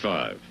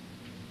 75.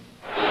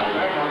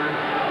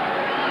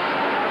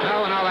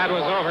 Well, when all that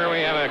was over,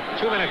 we have a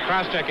 2-minute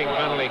cross-checking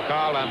penalty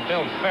called on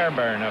Bill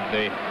Fairbairn of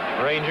the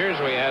Rangers.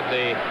 We had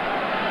the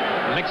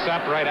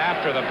mix-up right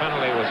after the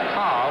penalty was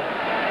called,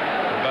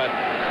 but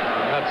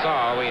that's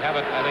all. We have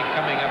it, I think,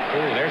 coming up.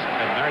 Ooh, there's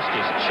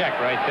Bednarski's check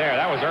right there.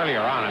 That was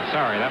earlier on. I'm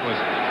sorry. That was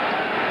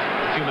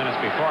a few minutes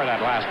before that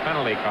last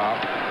penalty call.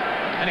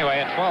 Anyway,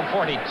 at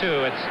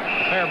 12:42, it's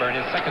Fairbairn,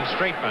 his second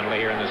straight penalty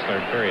here in this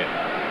third period.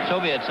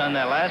 Soviets on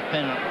that last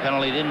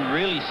penalty didn't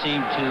really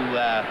seem to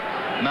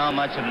mount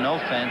much of an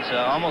offense,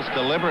 almost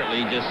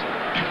deliberately just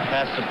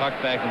passed the puck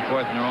back and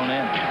forth in their own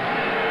end.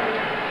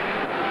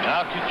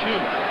 Now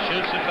Kachuk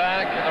shoots it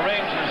back in the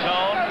Ranger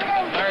zone.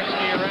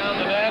 Narski around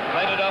the net,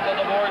 laid it up on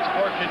the boards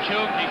for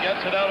Kachuk. He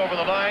gets it out over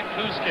the line.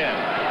 Kuskin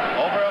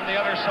over on the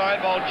other side.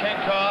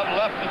 Volchenkov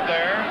left it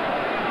there.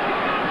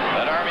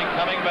 That Army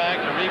coming back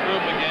to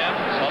regroup again.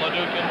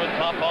 Solodukin with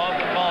Popov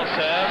and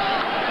Maltsev.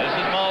 This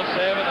is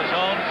Maltsev in his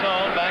own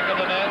zone, back of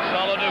the net.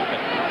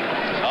 Solodukin.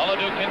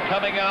 Solodukin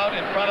coming out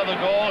in front of the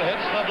goal,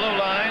 hits the blue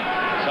line.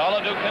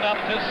 Solodukin up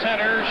to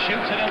center,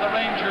 shoots it in the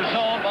Ranger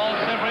zone.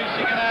 Maltsev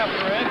racing it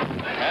after it,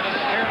 and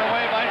it's steered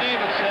away by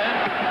Davidson.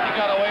 He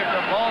got away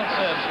from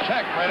Maltsev's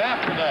check right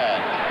after that.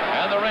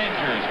 And the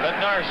Rangers,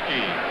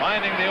 Bednarski,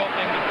 finding the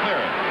opening to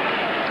clear it.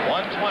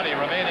 1:20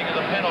 remaining in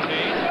the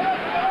penalty.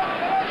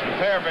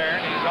 Fairbairn,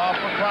 he's off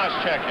for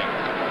cross-checking.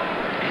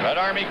 Red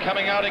Army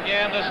coming out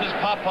again. This is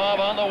Popov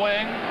on the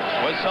wing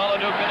with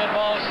Solodukin and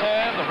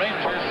Maltsev. The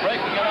Rangers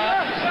breaking it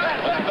up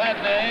with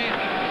Vadnais.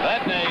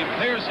 Vadnais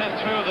clears it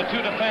through the two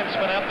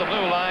defensemen at the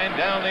blue line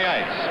down the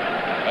ice.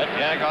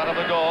 Letyak out of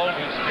the goal.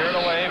 He's steered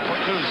away for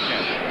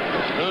Kuskin.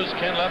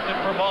 Kuskin left it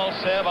for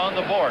Maltsev on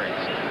the boards.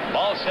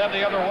 Maltsev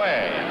the other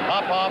way.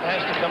 Popov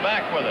has to come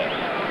back with it.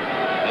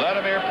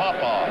 Vladimir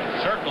Popov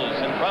circles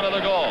in front of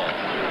the goal.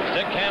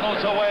 Stick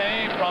handles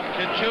away from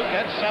Kachuk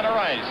at center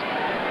ice.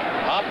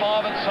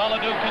 Popov and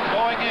Solodukin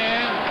going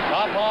in.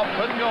 Popov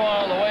couldn't go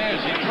all the way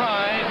as he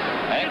tried.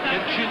 And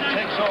Kachuk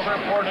takes over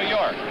for New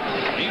York.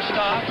 He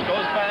stops,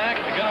 goes back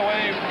to get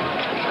away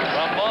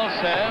from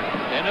Maltsev.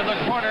 Into the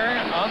corner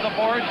on the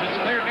boards. It's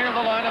clear near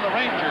the line of the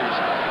Rangers.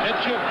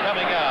 Kachuk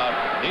coming out.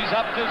 He's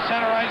up to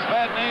center ice.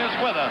 Vadnais is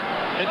with him.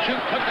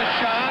 Kachuk took a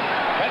shot.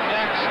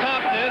 Petyak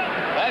stopped it.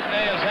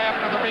 Vadnais is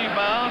after the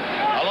rebound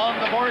along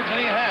the boards, and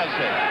he has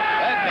it.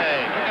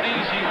 Vadnais took an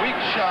easy, weak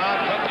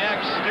shot. Petyak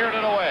steered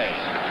it away.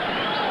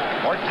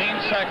 14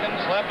 seconds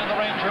left in the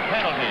Ranger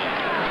penalty.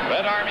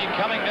 Red Army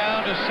coming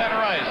down to center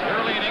ice.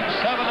 They're leading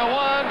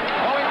 7-1.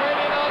 Going right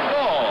in on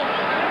goal.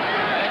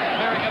 And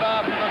clearing it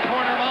off in the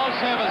corner.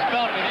 Maltsev has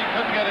belted. He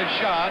couldn't get his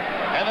shot.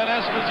 And then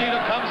Esposito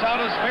comes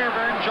out as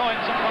Fairbairn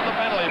joins him from the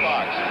penalty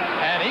box.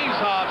 And he's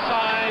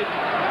offside.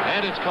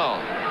 And it's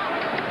called.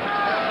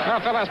 Well,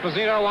 Phil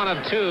Esposito, one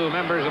of two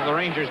members of the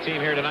Rangers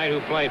team here tonight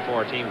who played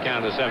for Team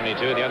Canada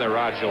 72. The other,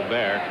 Rod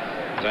Gilbert.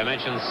 As I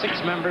mentioned,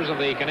 6 members of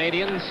the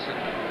Canadians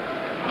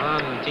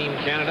on Team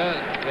Canada.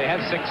 They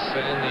had 6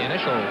 in the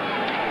initial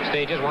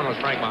stages. One was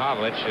Frank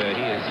Mahovlich.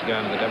 He has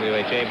gone to the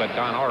WHA, but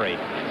Don Horry,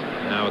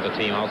 now with the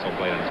team, also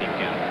played on Team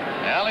Canada.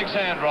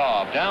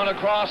 Alexandrov down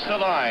across the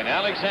line.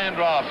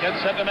 Alexandrov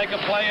gets set to make a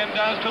play and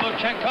does to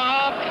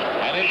Luchenkov.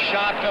 And his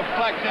shot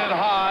deflected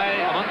high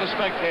among the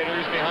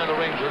spectators behind the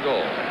Ranger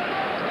goal.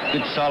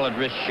 Good solid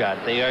wrist shot.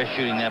 They are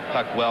shooting that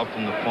puck well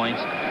from the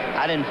points.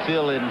 I didn't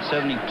feel in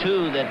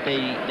 72 that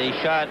they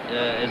shot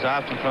as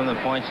often from the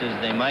points as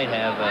they might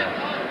have.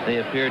 They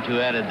appear to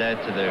have added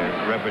that to their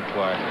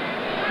repertoire.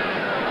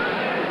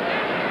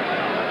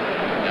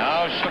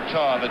 Now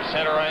Shutov at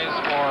center ice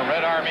for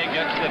Red Army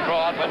gets the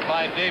draw put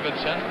by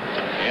Davidson.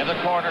 In the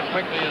corner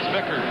quickly is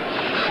Vickers.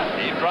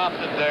 He dropped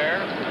it there,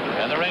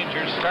 and the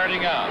Rangers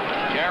starting out.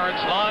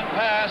 Jarrett's long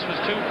pass was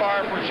too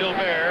far for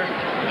Gilbert.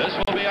 This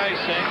will be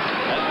icing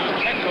as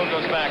Luchenko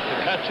goes back to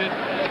touch it.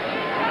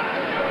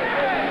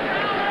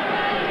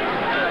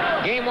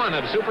 Game 1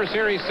 of Super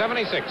Series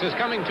 76 is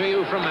coming to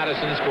you from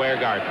Madison Square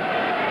Garden.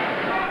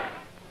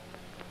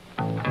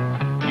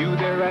 You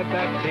there at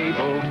that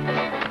table,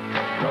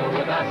 row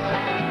with us.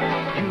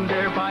 You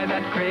there by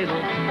that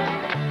cradle,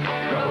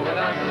 row with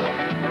us.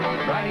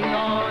 Riding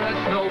on a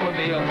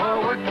snowmobile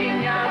or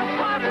working at a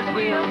potter's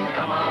wheel.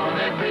 Come on,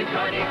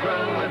 everybody,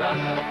 row with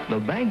us. The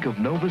Bank of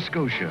Nova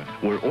Scotia,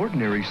 where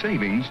ordinary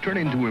savings turn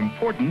into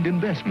important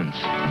investments.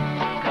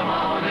 Come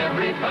on,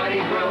 everybody,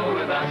 row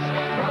with us.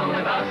 Row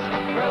with us,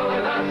 row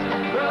with us,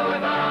 row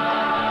with us.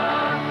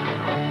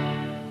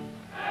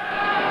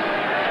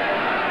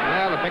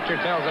 Well, the picture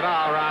tells it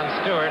all. Ron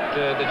Stewart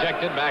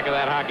dejected back of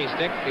that hockey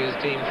stick. His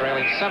team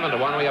trailing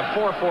 7-1. We have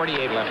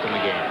 4:48 left in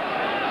the game.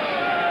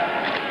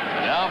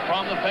 Now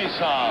from the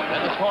faceoff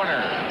in the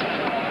corner.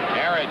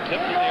 Garrett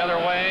tipped it the other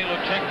way.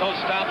 Luchenko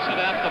stops it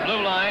at the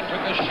blue line.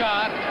 Took a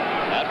shot.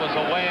 That was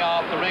away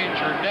off the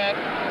Ranger net.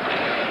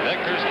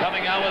 Vickers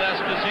coming out with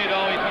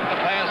Esposito. He took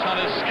the pass on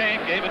his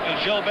skate. Gave it to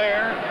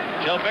Gilbert.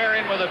 Gilbert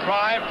in with a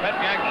drive.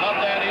 Tretyak loved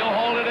that. He'll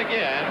hold it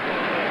again.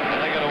 And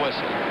they get a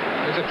whistle.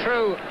 There's a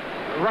true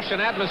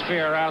Russian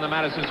atmosphere around the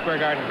Madison Square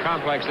Garden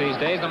complex these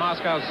days. The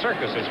Moscow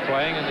Circus is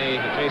playing in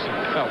the adjacent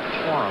Felt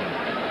Forum.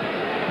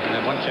 And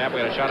then one chap,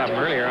 we had a shot of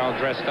him earlier, all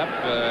dressed up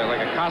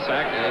like a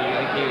Cossack. You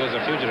think he was a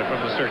fugitive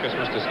from the circus,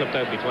 must have slipped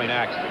out between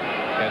acts.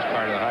 That's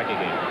part of the hockey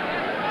game.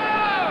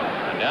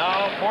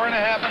 Now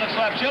 4.5 minutes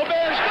left.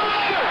 Gilbert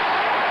scores!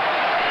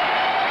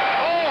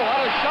 Oh,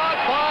 what a shot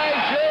by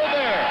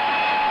Gilbert!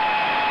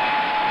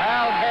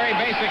 Well, very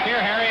basic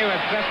here, Harry,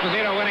 with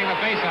Esposito winning the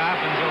faceoff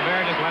and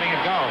Gilbert just letting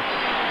it go.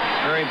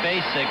 Very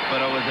basic, but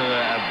it was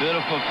a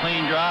beautiful,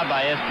 clean draw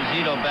by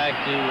Esposito back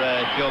to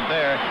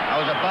Gilbert. I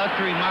was about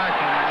to remark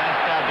in the last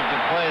stoppage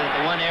of play that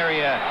the one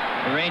area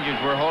the Rangers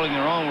were holding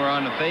their own were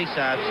on the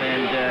faceoffs,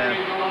 and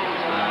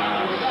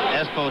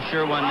Espo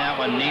sure won that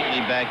one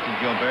neatly back to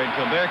Gilbert.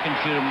 Gilbert can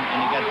shoot him, and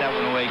he got that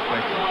one away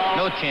quickly.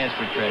 No chance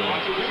for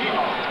Treadwell.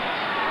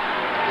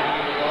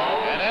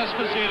 And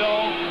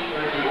Esposito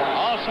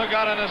also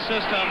got an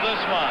assist on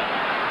this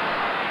one.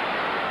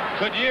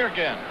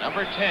 Kudyrkin,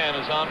 number 10,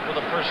 is on for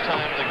the first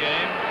time in the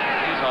game.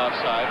 He's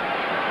offside.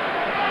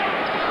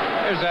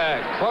 There's a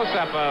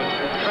close-up of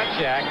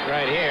Tretyak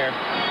right here.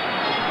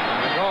 And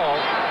the goal,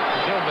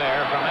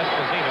 Gilbert from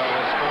Esposito,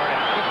 was scored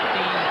at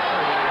 15:30.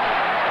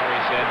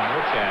 Harry said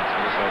no chance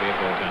for the Soviet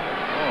goaltender.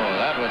 Oh,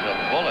 that was a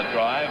bullet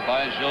drive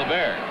by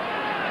Gilbert.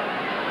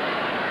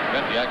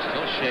 Tretyak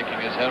still shaking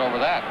his head over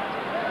that.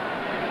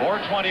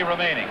 4:20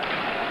 remaining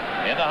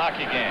in the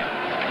hockey game.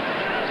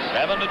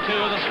 7-2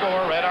 the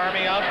score. Red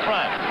Army out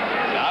front.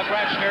 Now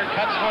Grechner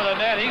cuts for the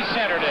net. He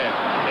centered it.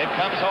 It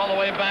comes all the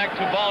way back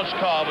to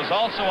Volchkov, who's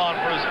also on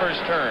for his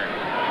first turn.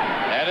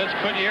 And it's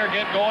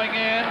Kudyrkin going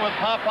in with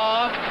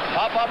Popov.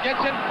 Popov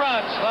gets in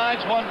front.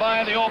 Slides one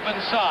by the open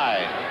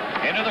side.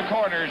 Into the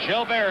corner.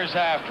 Gilbert's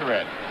after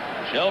it.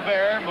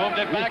 Gilbert moved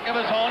it back of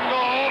his own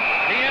goal.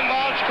 He and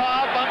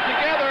Volchkov bumped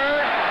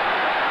together.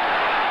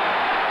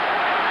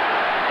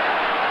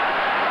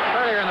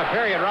 Earlier in the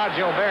period, Rod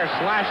Gilbert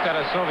slashed at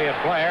a Soviet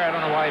player. I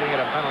don't know why he didn't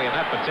get a penalty on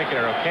that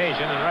particular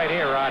occasion. And right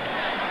here, Rod,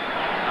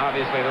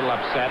 obviously a little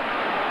upset.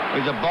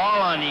 There's a ball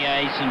on the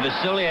ice, and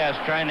Vasilyev's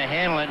trying to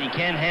handle it, and he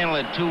can't handle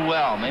it too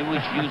well. Maybe we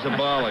should use a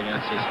ball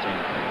against this team.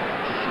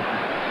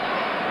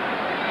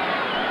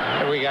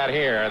 What do we got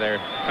here? Are there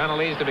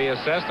penalties to be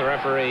assessed? The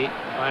referee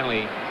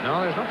finally...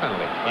 No, there's no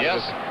penalty.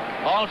 Yes,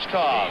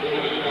 Volchkov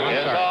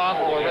is off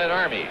for Red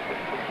Army.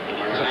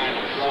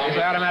 He's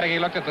automatically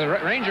looked at the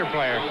Ranger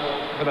player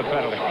for the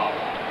penalty.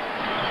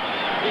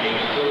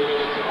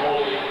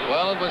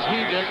 Well, it was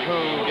Hedrick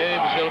who gave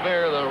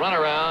Gilbert the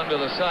runaround to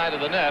the side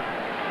of the net.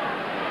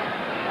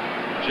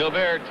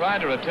 Gilbert tried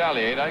to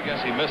retaliate. I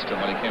guess he missed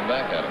him when he came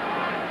back at him.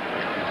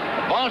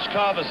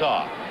 Volchkov is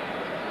off.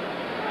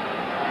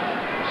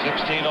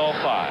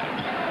 16:05.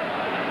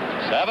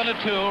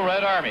 7-2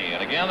 Red Army.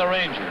 And again the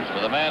Rangers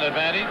with a man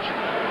advantage.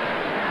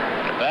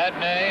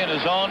 Vadnais in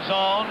his own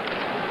zone.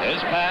 His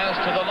pass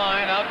to the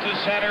line, out to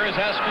center is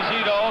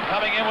Esposito,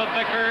 coming in with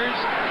Vickers.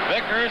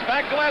 Vickers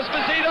back to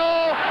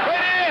Esposito,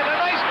 right in, a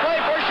nice play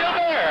for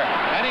Gilbert.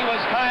 And he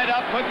was tied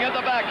up, couldn't get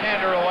the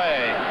backhander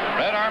away.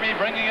 Red Army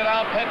bringing it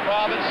out,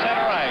 Petrov at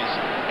center ice.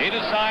 He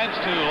decides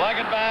to leg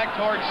it back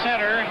towards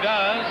center, and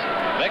does.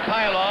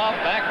 Mikhailov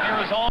back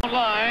near his own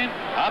line,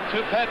 up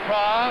to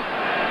Petrov.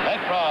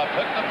 Petrov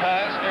took the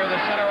pass near the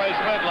center ice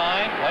red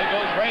line. Play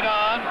goes right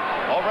on.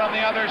 Over on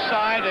the other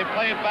side, they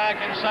play it back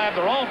inside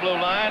their own blue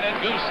line, and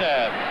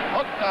Gusev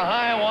hooked a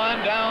high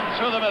one down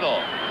through the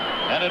middle.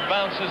 And it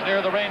bounces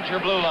near the Ranger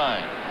blue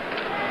line.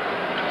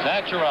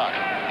 Sacharuk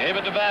gave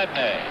it to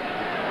Vadnais.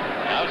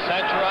 Now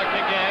Sacharuk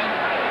again,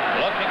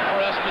 looking for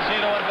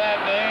Esposito and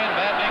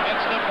Vadnais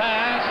gets the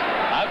pass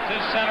out to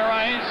center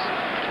ice.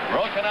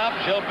 Broken up.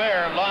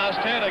 Gilbert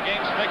lost it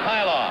against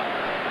Mikhailov.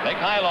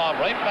 Mikhailov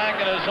right back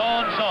in his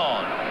own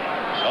zone.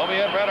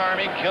 Soviet Red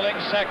Army killing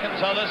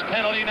seconds on this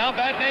penalty. Now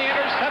Badney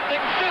intercepting.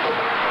 Shoot!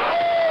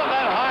 Oh,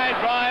 that high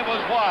drive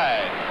was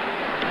wide.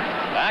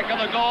 Back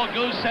on the goal,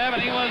 Gusev,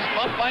 and he was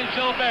bumped by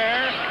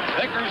Gilbert.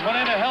 Vickers went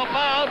in to help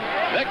out.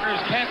 Vickers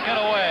can't get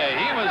away.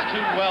 He was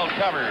too well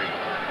covered.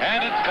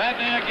 And it's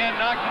Badney again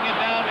knocking it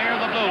down near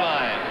the blue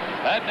line.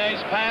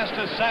 Badney's pass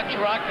to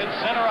Sacharuk at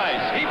center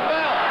ice. He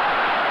fell.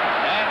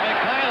 And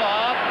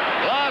Mikhailov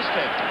lost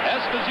it.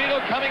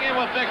 Esposito coming in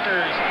with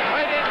Vickers.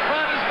 Right in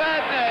front is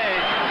Badney.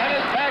 And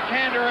his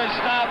backhander is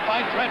stopped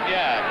by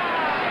Tretiak.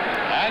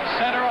 At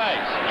center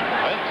ice.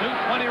 With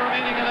 2:20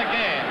 remaining in the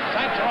game.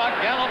 Sacharuk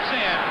gallops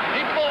in.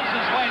 He pulls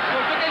his way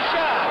through. Took a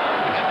shot.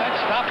 And that's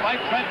stopped by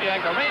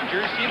Tretiak. The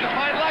Rangers seem to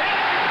find life.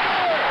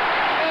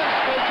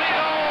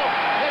 Esposito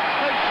hits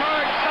the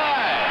short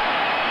side.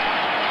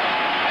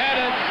 And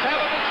it's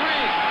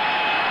 7-3.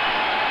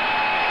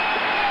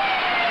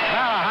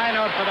 Now a high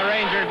note for the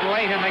Rangers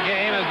late in the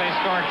game as they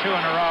scored 2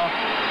 in a row.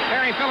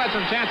 Harry Phil had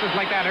some chances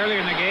like that earlier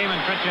in the game, and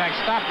Tretiak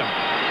stopped him.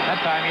 That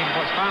time he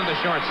found the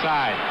short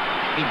side.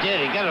 He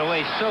did. He got it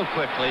away so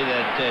quickly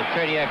that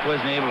Tretiak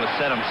wasn't able to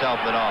set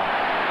himself at all.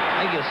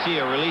 I think you'll see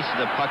a release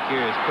of the puck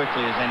here as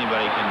quickly as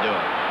anybody can do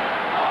it.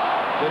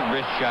 Good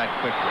wrist shot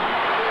quickly.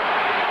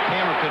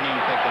 Camera couldn't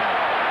even pick it up.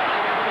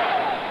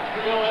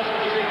 Well,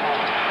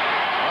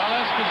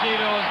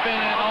 Esposito has been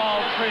in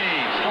all 3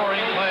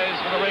 scoring plays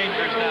for the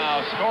Rangers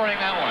now, scoring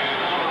that one.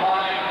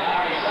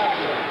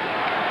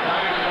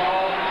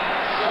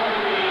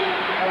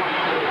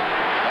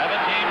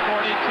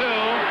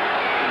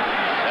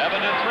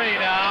 7-3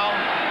 now.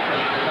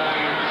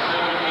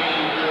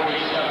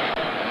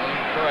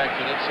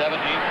 Corrected at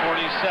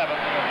 17:47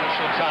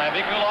 official time.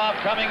 Mikulov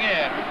coming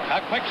in.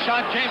 A quick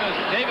shot.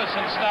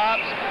 Davison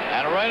stops,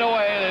 and right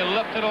away they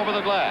lift it over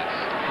the glass.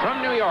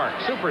 From New York,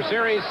 Super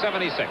Series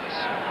 76.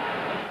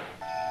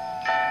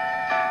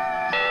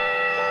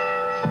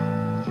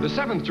 The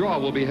 7th draw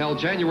will be held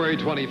January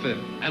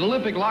 25th. An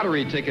Olympic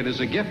lottery ticket is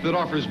a gift that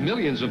offers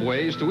millions of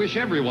ways to wish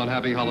everyone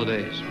happy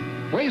holidays.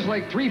 Ways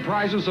like 3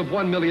 prizes of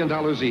 $1 million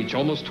each,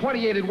 almost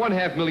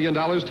 $28.5 million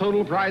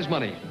total prize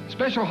money.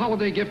 Special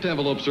holiday gift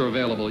envelopes are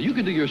available. You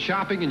can do your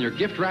shopping and your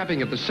gift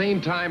wrapping at the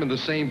same time and the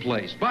same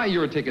place. Buy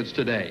your tickets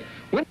today.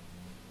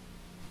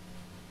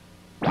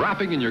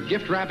 Wrapping and your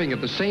gift wrapping at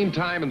the same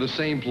time and the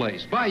same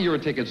place. Buy your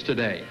tickets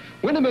today.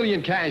 Win $1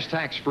 million cash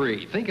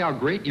tax-free. Think how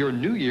great your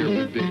new year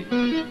would be.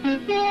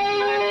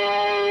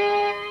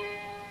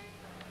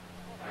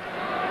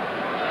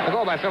 The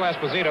goal by Phil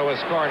Esposito was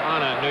scored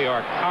on a New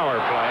York power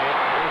play.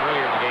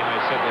 Earlier in the game, I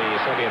said the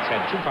Soviets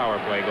had 2 power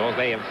play goals.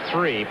 They have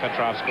 3.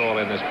 Petrov's goal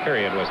in this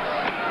period was,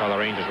 well, the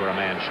Rangers were a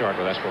man short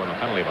with Espo in the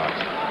penalty box.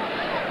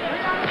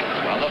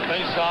 On the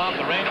face-off,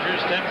 the Rangers,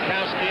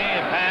 Stemkowski,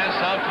 a pass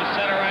out to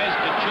center ice.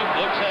 Kachuk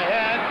looks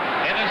ahead,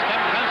 and is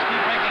Stemkowski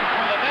breaking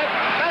through the net.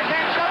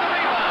 Backhand shot, the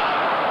rebound.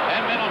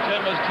 And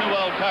Middleton was too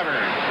well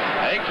covered.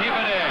 They keep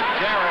it in.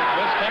 Jarrett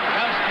with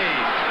Stemkowski.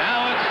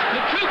 Now it's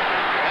Kachuk,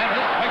 and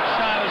his quick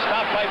shot is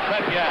stopped by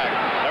Tretiak.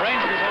 The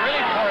Rangers are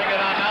really pouring it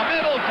on now.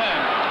 Middleton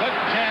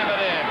couldn't jam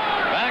it in.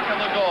 Back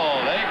on the goal.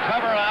 They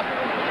cover up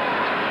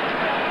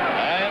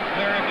and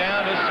clear it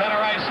down to center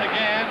ice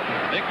again.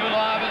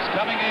 Nikulov is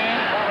coming in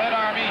for Red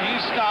Army.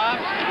 He stops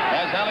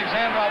as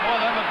Alexandrov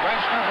with him, and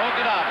Brezhnev broke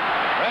it up.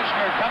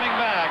 Brezhnev coming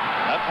back.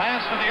 A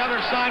pass to the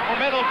other side for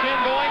Middleton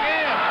going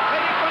in.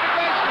 Right in front of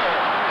Brezhnev.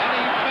 And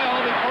he fell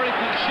before he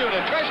could shoot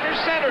it. Brezhnev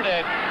centered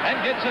it and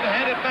gets it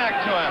handed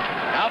back to him.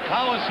 Now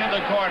Powis in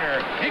the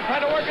corner. He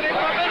tried to work it in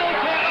for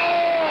Middleton.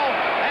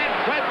 Oh! And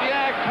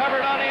Tretiak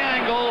covered on the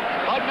angle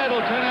of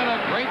Middleton and a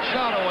great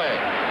shot away.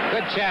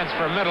 Good chance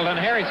for Middleton.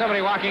 Harry,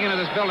 somebody walking into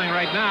this building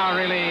right now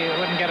really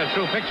wouldn't get a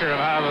true picture of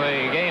how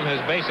the game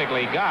has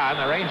basically gone.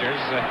 The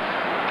Rangers...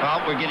 Well,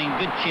 we're getting a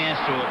good chance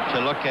to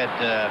look at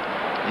the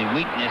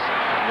weakness,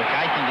 what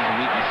I think is the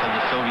weakness of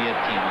the Soviet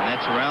team, and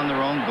that's around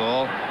their own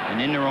goal and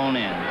in their own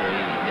end.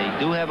 They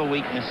do have a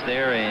weakness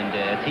there, and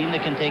a team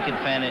that can take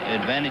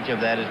advantage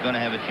of that is going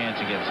to have a chance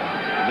against them.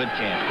 A good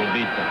chance. We'll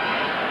beat them.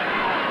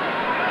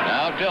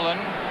 Now Dillon.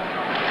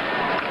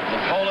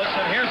 Polis,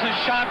 and here's a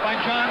shot by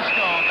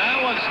Johnstone. That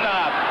was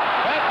stopped.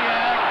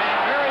 Tretiak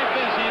being very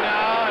busy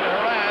now and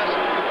harassed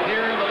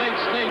here in the late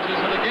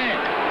stages of the game.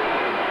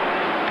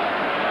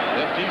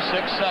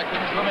 56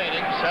 seconds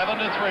remaining.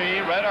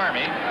 7-3, Red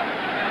Army.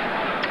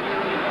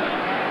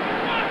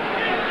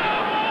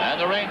 And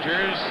the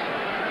Rangers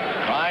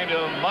trying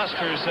to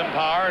muster some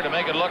power to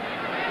make it look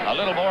a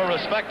little more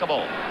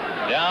respectable.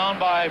 Down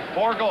by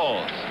 4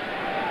 goals.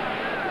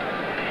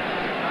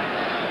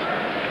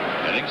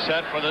 Getting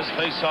set for this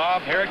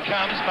face-off. Here it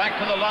comes. Back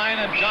to the line,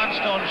 and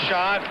Johnstone's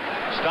shot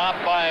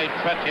stopped by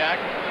Tretiak.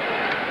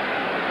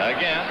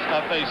 Again,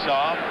 a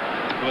face-off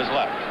to his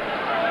left.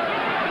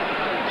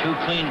 2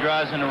 clean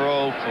draws in a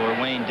row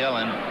for Wayne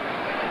Dillon.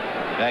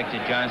 Back to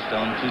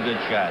Johnstone. 2 good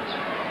shots.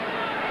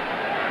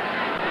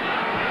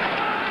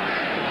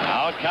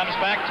 Now it comes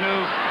back to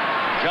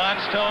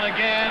Johnstone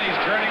again. He's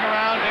turning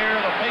around near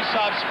the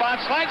face-off spot.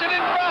 Slides it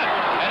in front.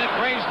 And it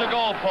grazed the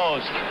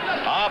goalpost.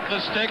 Off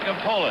the stick of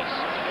Polis.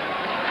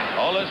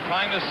 Polis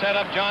trying to set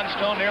up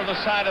Johnstone near the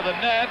side of the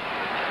net.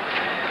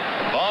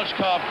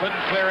 Volchkov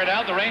couldn't clear it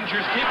out. The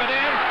Rangers keep it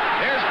in.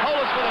 Here's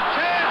Polis with a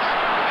chance.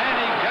 And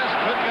he just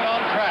couldn't get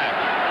on track.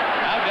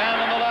 Now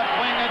down in the left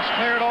wing. It's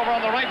cleared over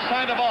on the right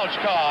side of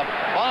Volchkov.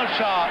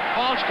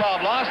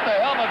 Volchkov lost the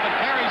helmet but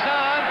carries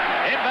on.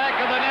 In back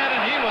of the net,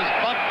 and he was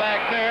bumped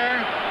back there.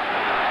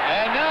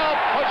 And now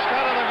pushed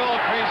out of the goal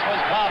crease was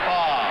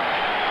Popov.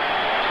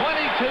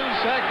 22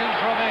 seconds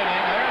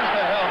remaining. There's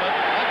the helmet.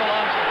 That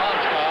belongs to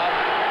Volchkov.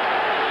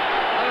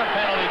 Another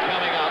penalty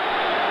coming up.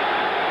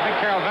 I think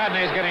Carol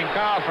Vadnais is getting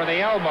called for the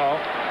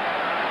elbow.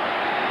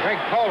 Greg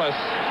Polis.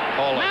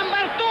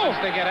 Number 2. Wants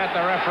to get at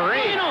the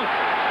referee.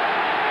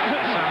 For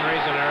some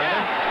reason or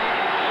other.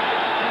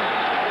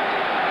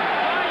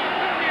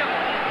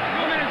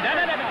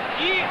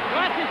 И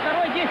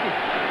 22-й 10.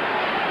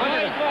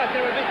 2,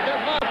 треба быть 2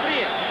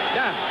 апреля.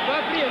 Да, 2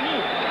 апреля.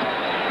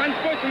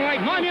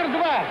 Номер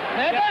 2.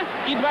 Это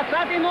и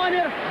 20-й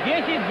номер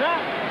 10 за.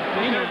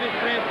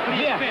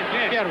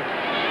 Первый.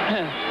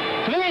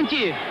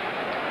 22.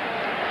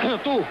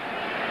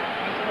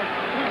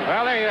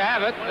 Well, there you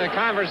have it. The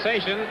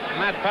conversation.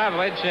 Matt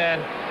Pavlich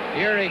and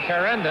Yuri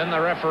Karendin, the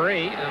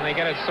referee, and they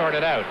get it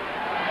sorted out.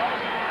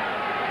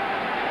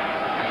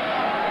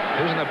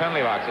 Who's in the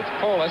penalty box? It's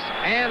Polis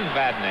and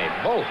Vadnais,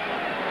 both.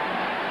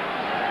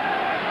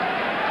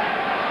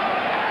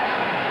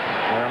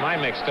 Or am I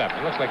mixed up?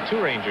 It looks like 2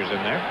 Rangers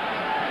in there.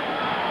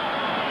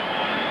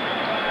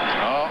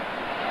 Oh,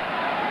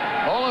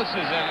 Polis is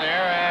in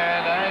there,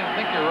 and I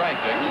think you're right,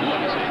 Dick. Let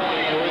me see.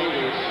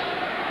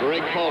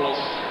 Greg Polis.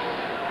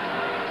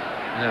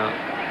 No.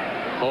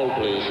 Hold,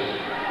 please.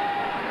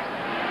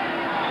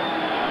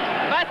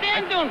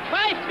 Batendum,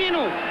 5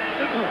 minutes.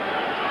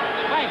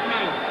 5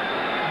 minutes.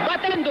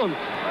 Batendum.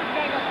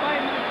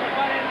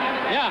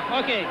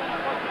 Yeah, okay.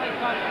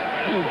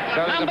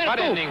 So there's Number a butt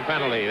 2. ending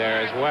penalty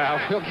there as well.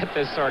 We'll get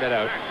this sorted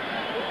out.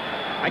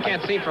 I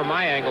can't see from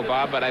my angle,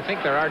 Bob, but I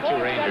think there are 2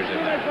 Rangers in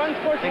there. I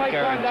think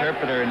our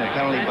interpreter in the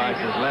penalty box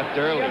has left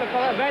early.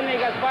 Vadnais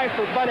got 5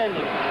 for butt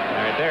ending.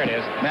 All right, there it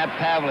is. Matt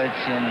Pavlich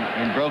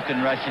in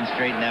broken Russian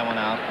straightened that one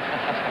out.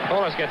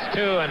 Polis gets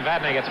 2 and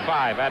Vadnais gets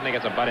 5. Vadnais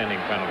gets a butt ending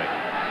penalty.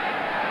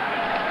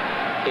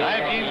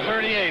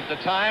 1938, the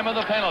time of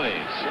the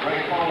penalties.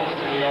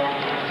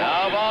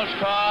 Now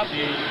Volchkov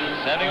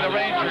sending the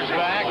Rangers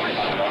back.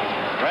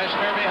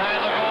 Breshner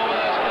behind the goal with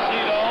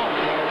Esposito.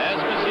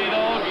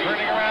 Esposito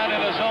turning around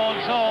in his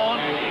own zone.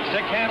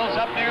 Stick handles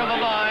up near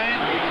the line.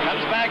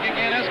 Comes back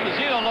again.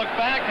 Esposito looked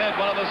back at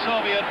one of the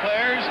Soviet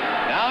players.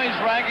 Now he's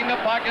dragging the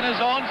puck in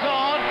his own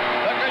zone.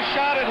 Took a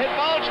shot at hit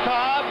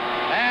Volchkov.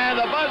 And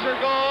the buzzer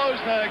goes.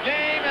 The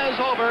game is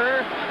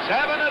over.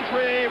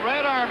 7-3,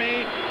 Red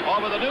Army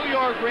over the New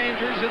York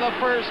Rangers in the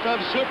first of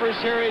Super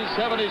Series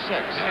 76.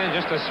 And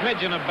just a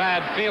smidgen of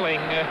bad feeling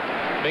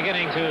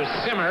beginning to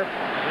simmer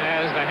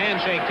as the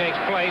handshake takes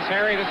place.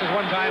 Harry, this is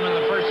one time in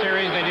the first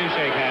series they do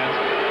shake hands.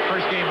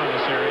 First game of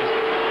the series.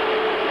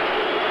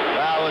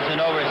 Well, it was an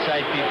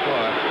oversight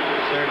before.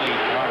 Certainly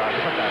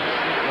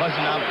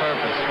wasn't on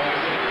purpose.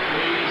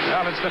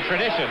 Well, it's the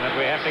tradition that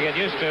we have to get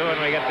used to when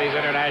we get these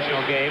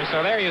international games.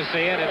 So there you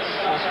see it. It's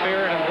the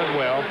spirit of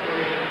goodwill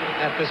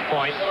at this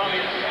point.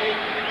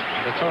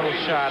 The total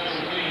shots.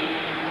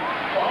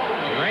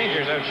 The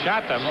Rangers have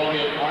shot them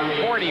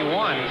 41-29.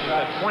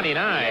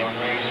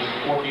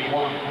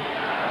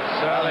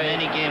 Well, in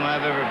any game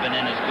I've ever been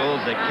in, it's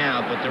goals that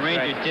count, but the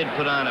Rangers did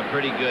put on a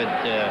pretty good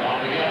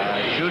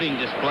shooting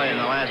display in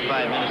the last 5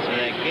 minutes of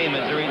that game.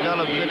 As a result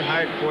of good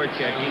hard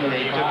forechecking,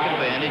 they took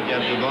advantage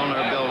of the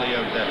vulnerability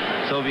of the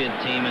Soviet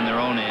team in their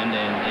own end,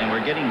 and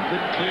we're getting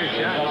good, clear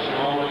shots.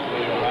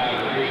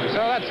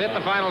 So that's it.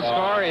 The final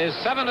score is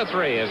 7-3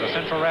 as the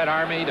Central Red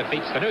Army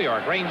defeats the New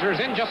York Rangers.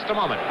 In just a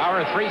moment,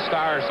 our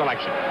 3-star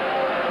selection.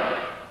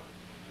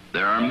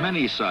 There are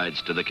many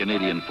sides to the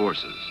Canadian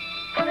Forces.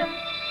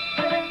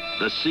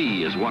 The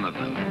sea is one of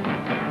them.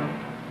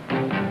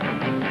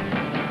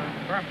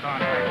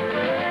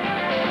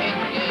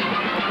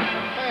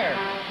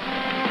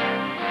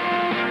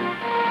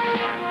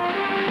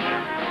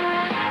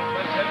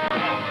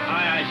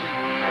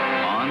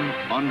 On,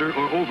 under,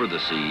 or over the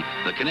sea,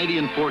 the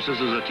Canadian Forces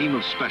is a team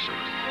of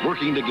specialists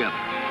working together,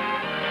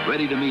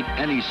 ready to meet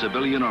any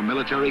civilian or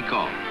military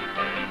call.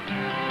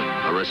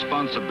 A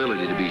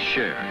responsibility to be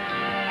shared,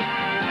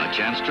 a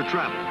chance to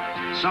travel,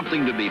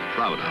 something to be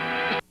proud of.